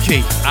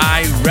dokie.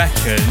 I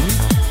reckon.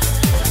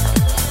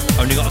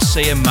 Only got to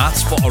see him,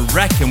 Matt, but I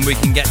reckon we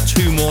can get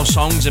 2 more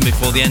songs in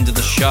before the end of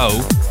the show.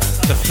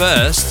 The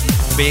first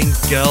being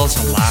Girls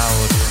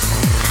Aloud.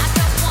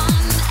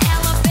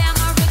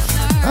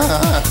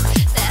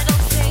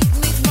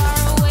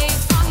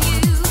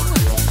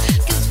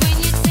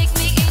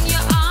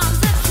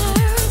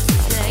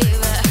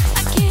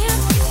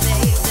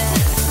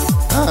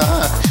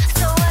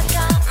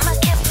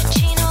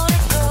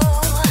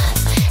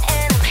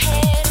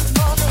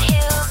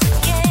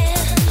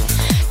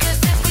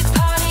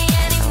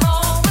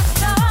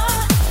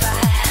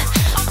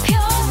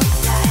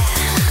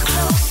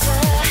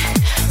 Closer,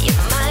 your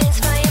mind's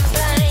my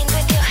blind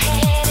with your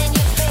head in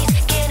your face,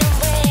 getting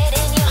red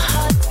in your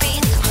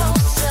heartbeats closer.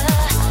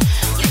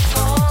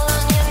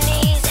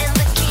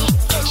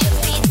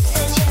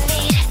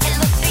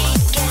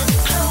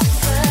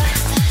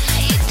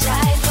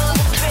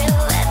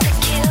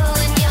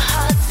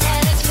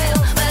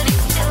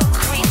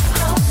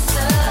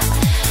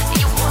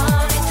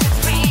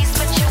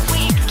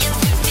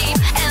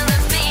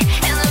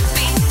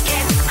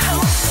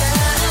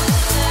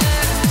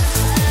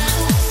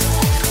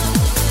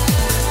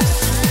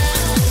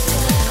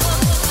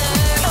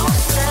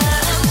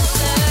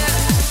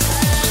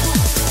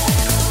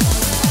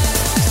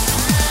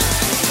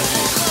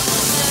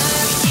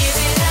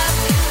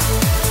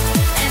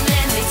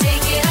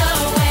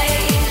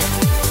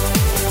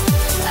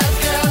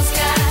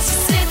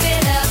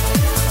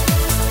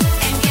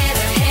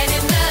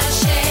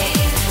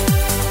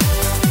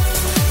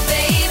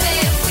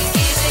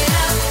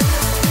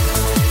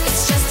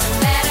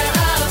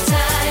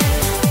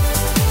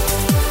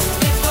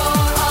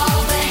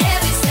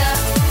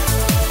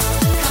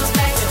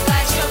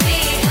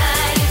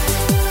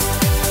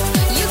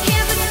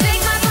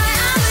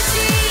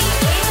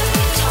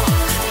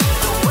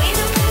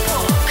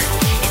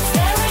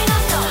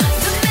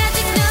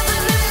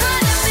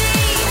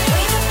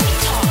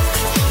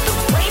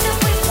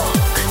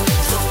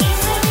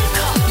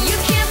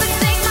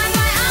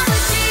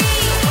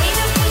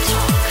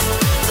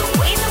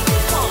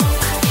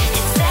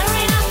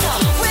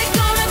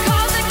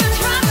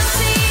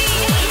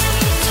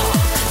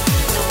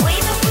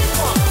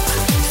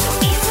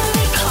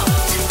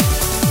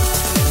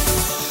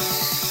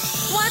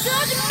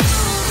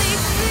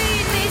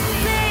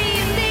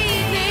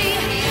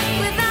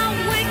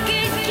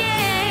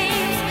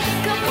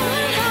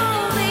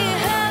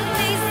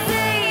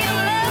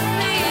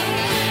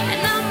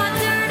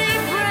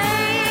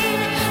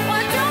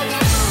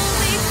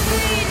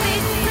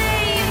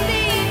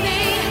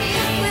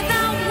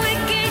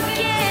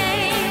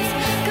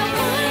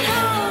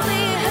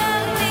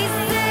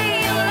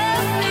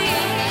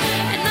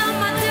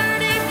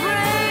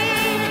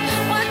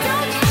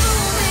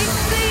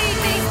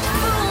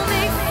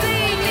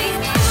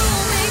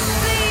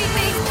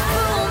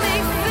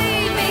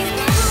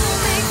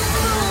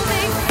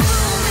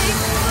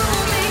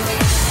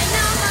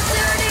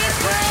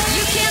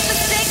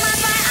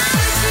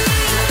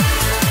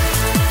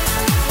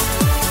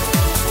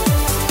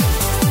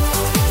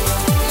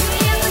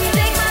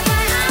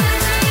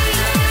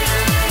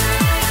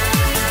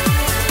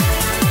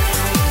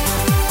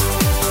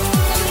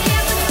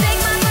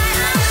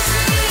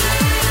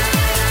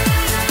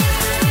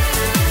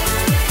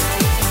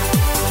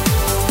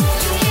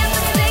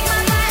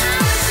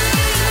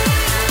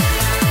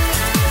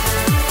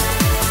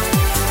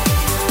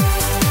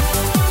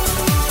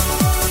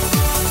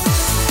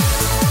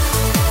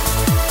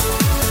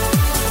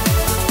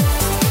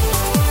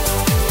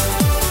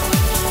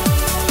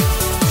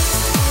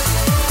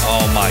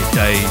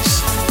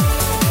 days.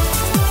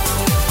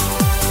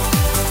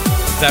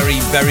 Very,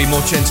 very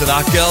much into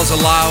that. Girls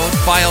Aloud,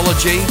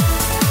 Biology,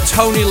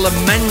 Tony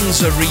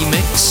Lamenza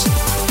remix,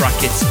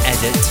 brackets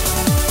edit,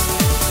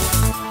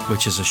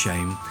 which is a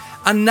shame.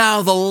 And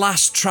now the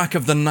last track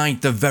of the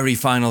night, the very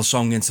final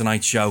song in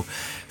tonight's show.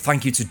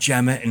 Thank you to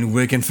Gemma in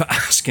Wigan for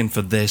asking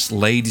for this,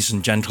 ladies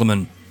and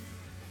gentlemen.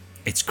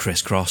 It's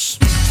Criss Cross.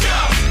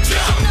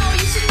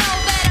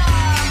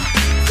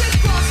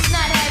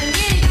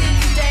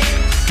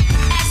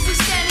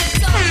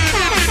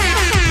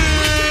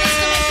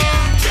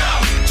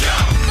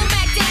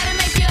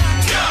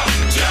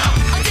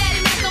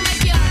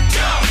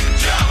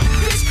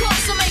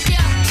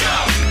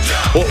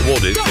 What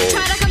would it Don't for?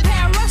 try to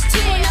compare us to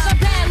another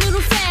bad little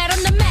fad.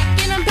 I'm the Mac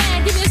and I'm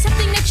bad. Give you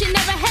something that you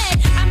never had.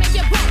 I make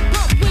you bump,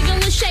 bump, wiggle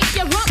and shake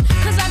your rump.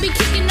 Cause I be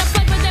kicking the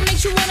flavor that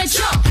makes you wanna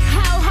jump.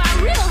 How high,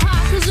 real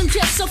high, cause I'm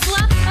just so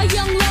fly. A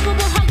young,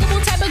 lovable,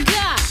 huggable type of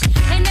guy.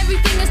 And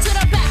everything is to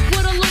the back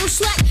with a little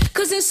slack.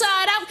 Cause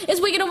inside out is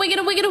wiggin' and wiggin'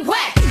 and wiggin' and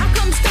whack. I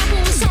come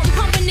stomping with something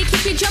pumping to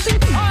keep you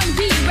jumping.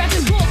 R&B,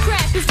 rapping, bull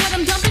crap is what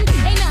I'm dumping.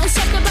 Ain't nothing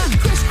suck about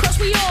Criss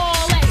Cross, we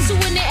all at. So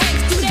when the X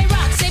do they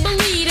rock, say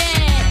believe it.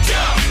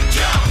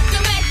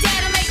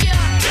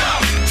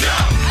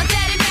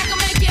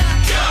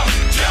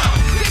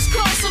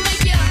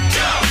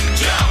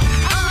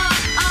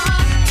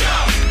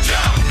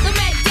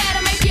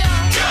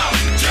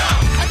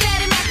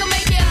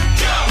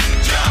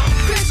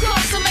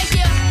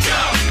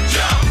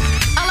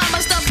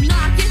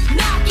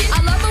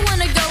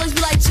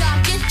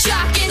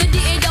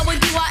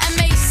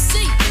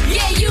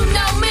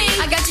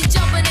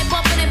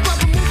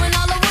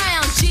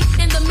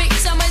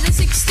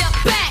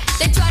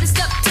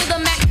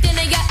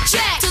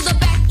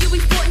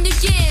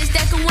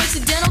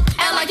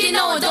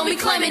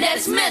 Claiming that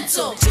it's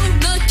mental. Two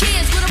little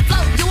kids with a flow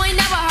you ain't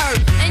never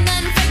heard. Ain't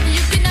nothing fake, you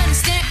can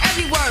understand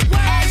every word.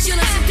 As you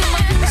listen to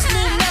my cool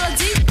smooth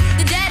melody,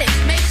 the daddy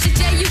makes you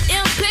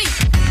J-U-M-P.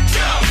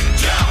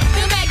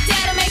 The Mac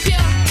daddy make you.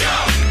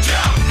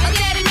 A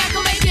daddy Mac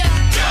will make you.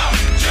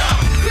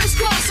 Criss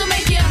Cross will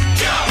make you.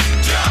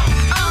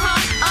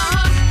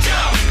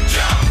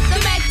 The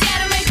Mac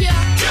daddy make you.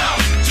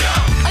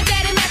 A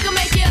daddy Mac will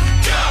make you.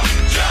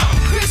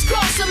 Criss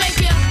Cross will make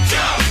you.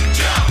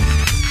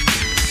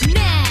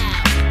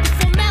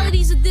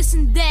 This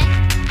and that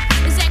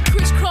is that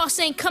Criss Cross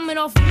ain't coming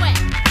off wet.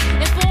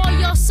 And for all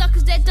y'all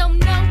suckers that don't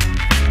know,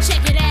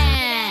 check it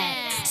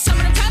out. Some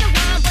of them try to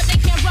rhyme, but they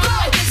can't rhyme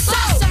like this. Some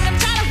of them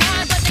try to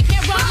rhyme, but they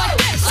can't rhyme like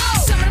this.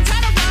 Some of them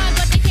try to rhyme,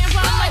 but they can't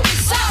rhyme like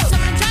this. Some of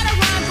them try to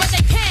rhyme, but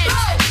they can't.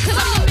 Cause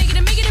I'm the make it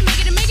Mac daddy.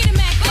 The make it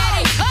Mac. Cause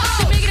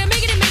I'm the make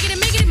it Mac daddy. The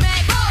make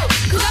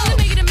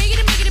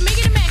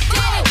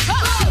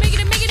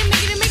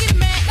it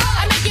Mac.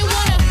 I make you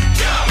wanna.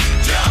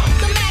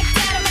 The Mac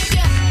daddy make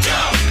you. A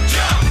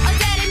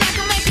daddy Mac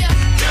will make you.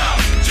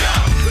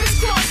 Criss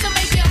Cross will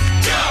make you.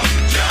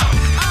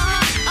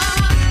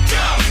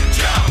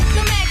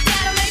 The Mac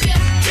daddy make you.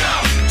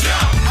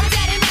 A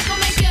daddy Mac will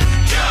make you.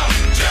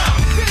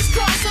 Criss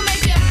Cross will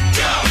make you. The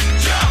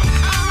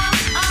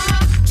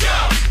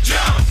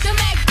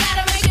Mac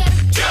daddy make you.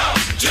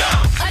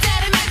 A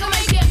daddy Mac will make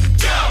you.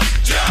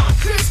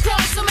 Criss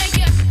Cross will make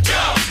you. The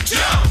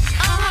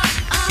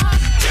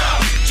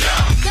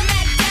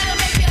Mac daddy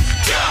make you.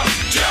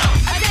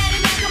 A daddy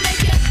Mac will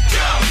make you.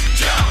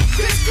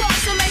 Criss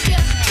Cross will make you.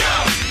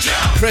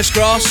 Criss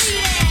Cross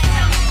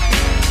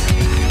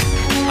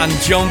and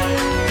Jump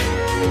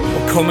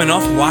were coming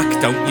off whack,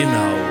 don't you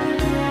know?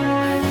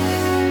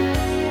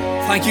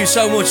 Thank you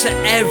so much to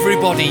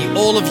everybody,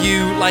 all of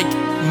you, like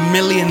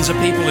millions of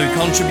people who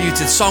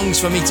contributed songs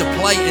for me to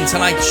play in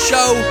tonight's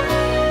show.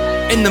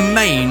 In the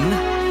main,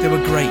 they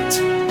were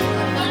great.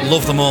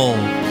 Love them all.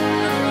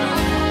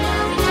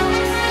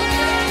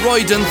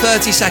 Royden,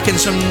 30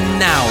 seconds from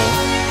now.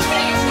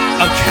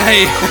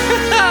 Okay.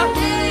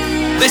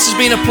 This has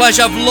been a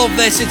pleasure. I've loved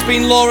this. It's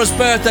been Laura's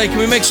birthday. Can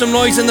we make some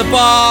noise in the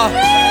bar?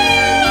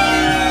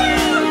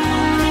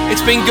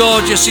 It's been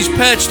gorgeous. She's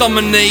perched on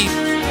my knee.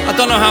 I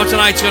don't know how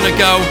tonight's going to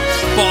go,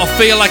 but I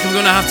feel like I'm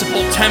going to have to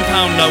put £10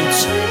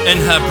 notes in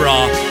her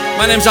bra.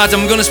 My name's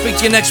Adam. I'm going to speak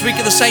to you next week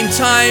at the same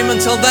time.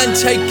 Until then,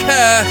 take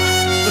care.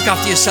 Look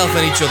after yourself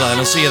and each other, and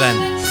I'll see you then.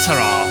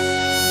 Ta-ra.